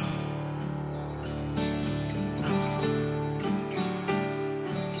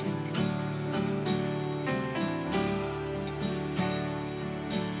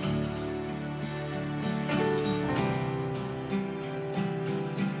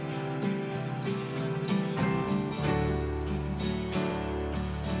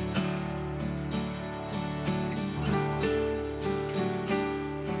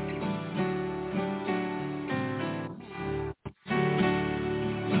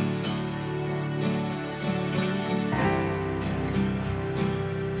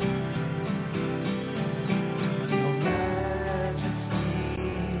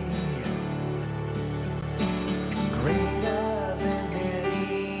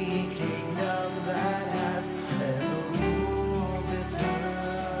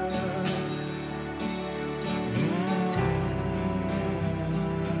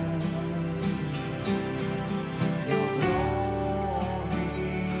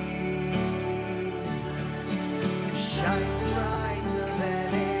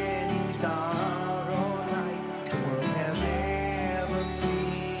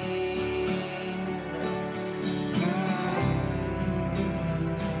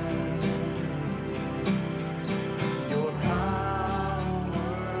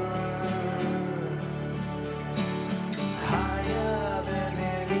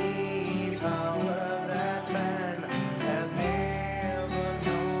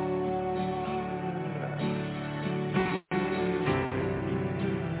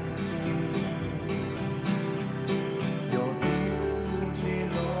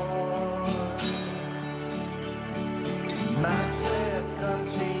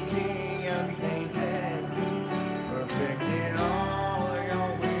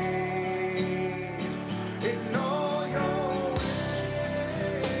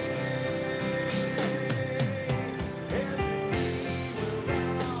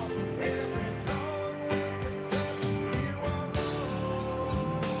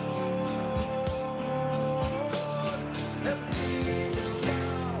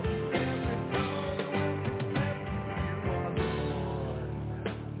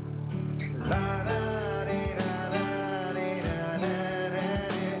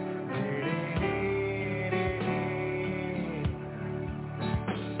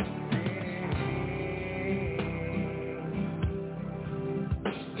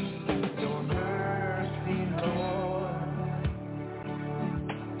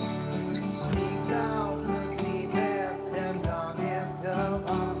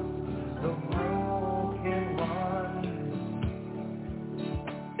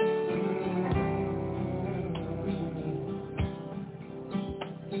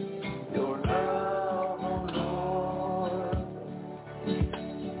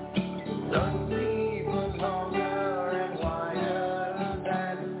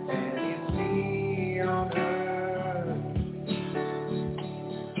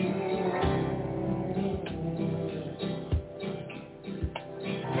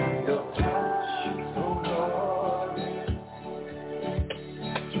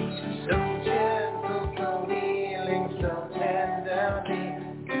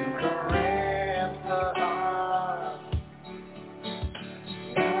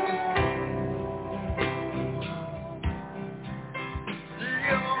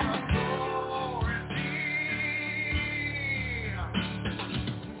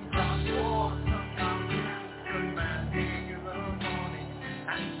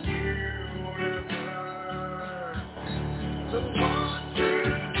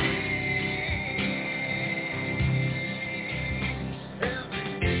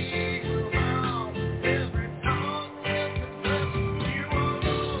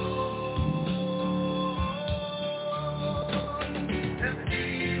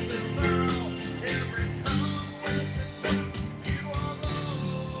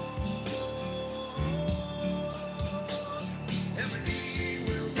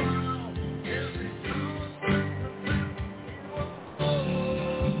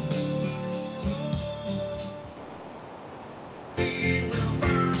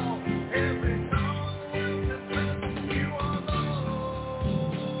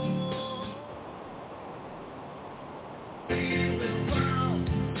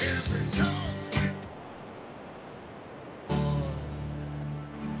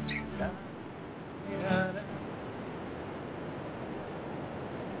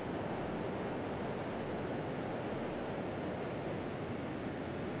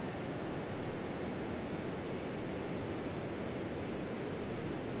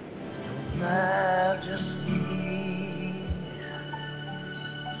 Majesty,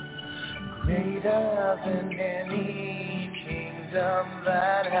 greater than any kingdom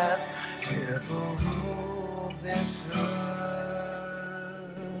that has ever ruled this earth.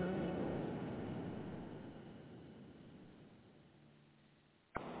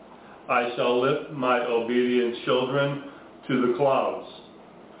 I shall lift my obedient children to the clouds,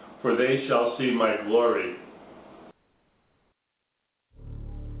 for they shall see my glory.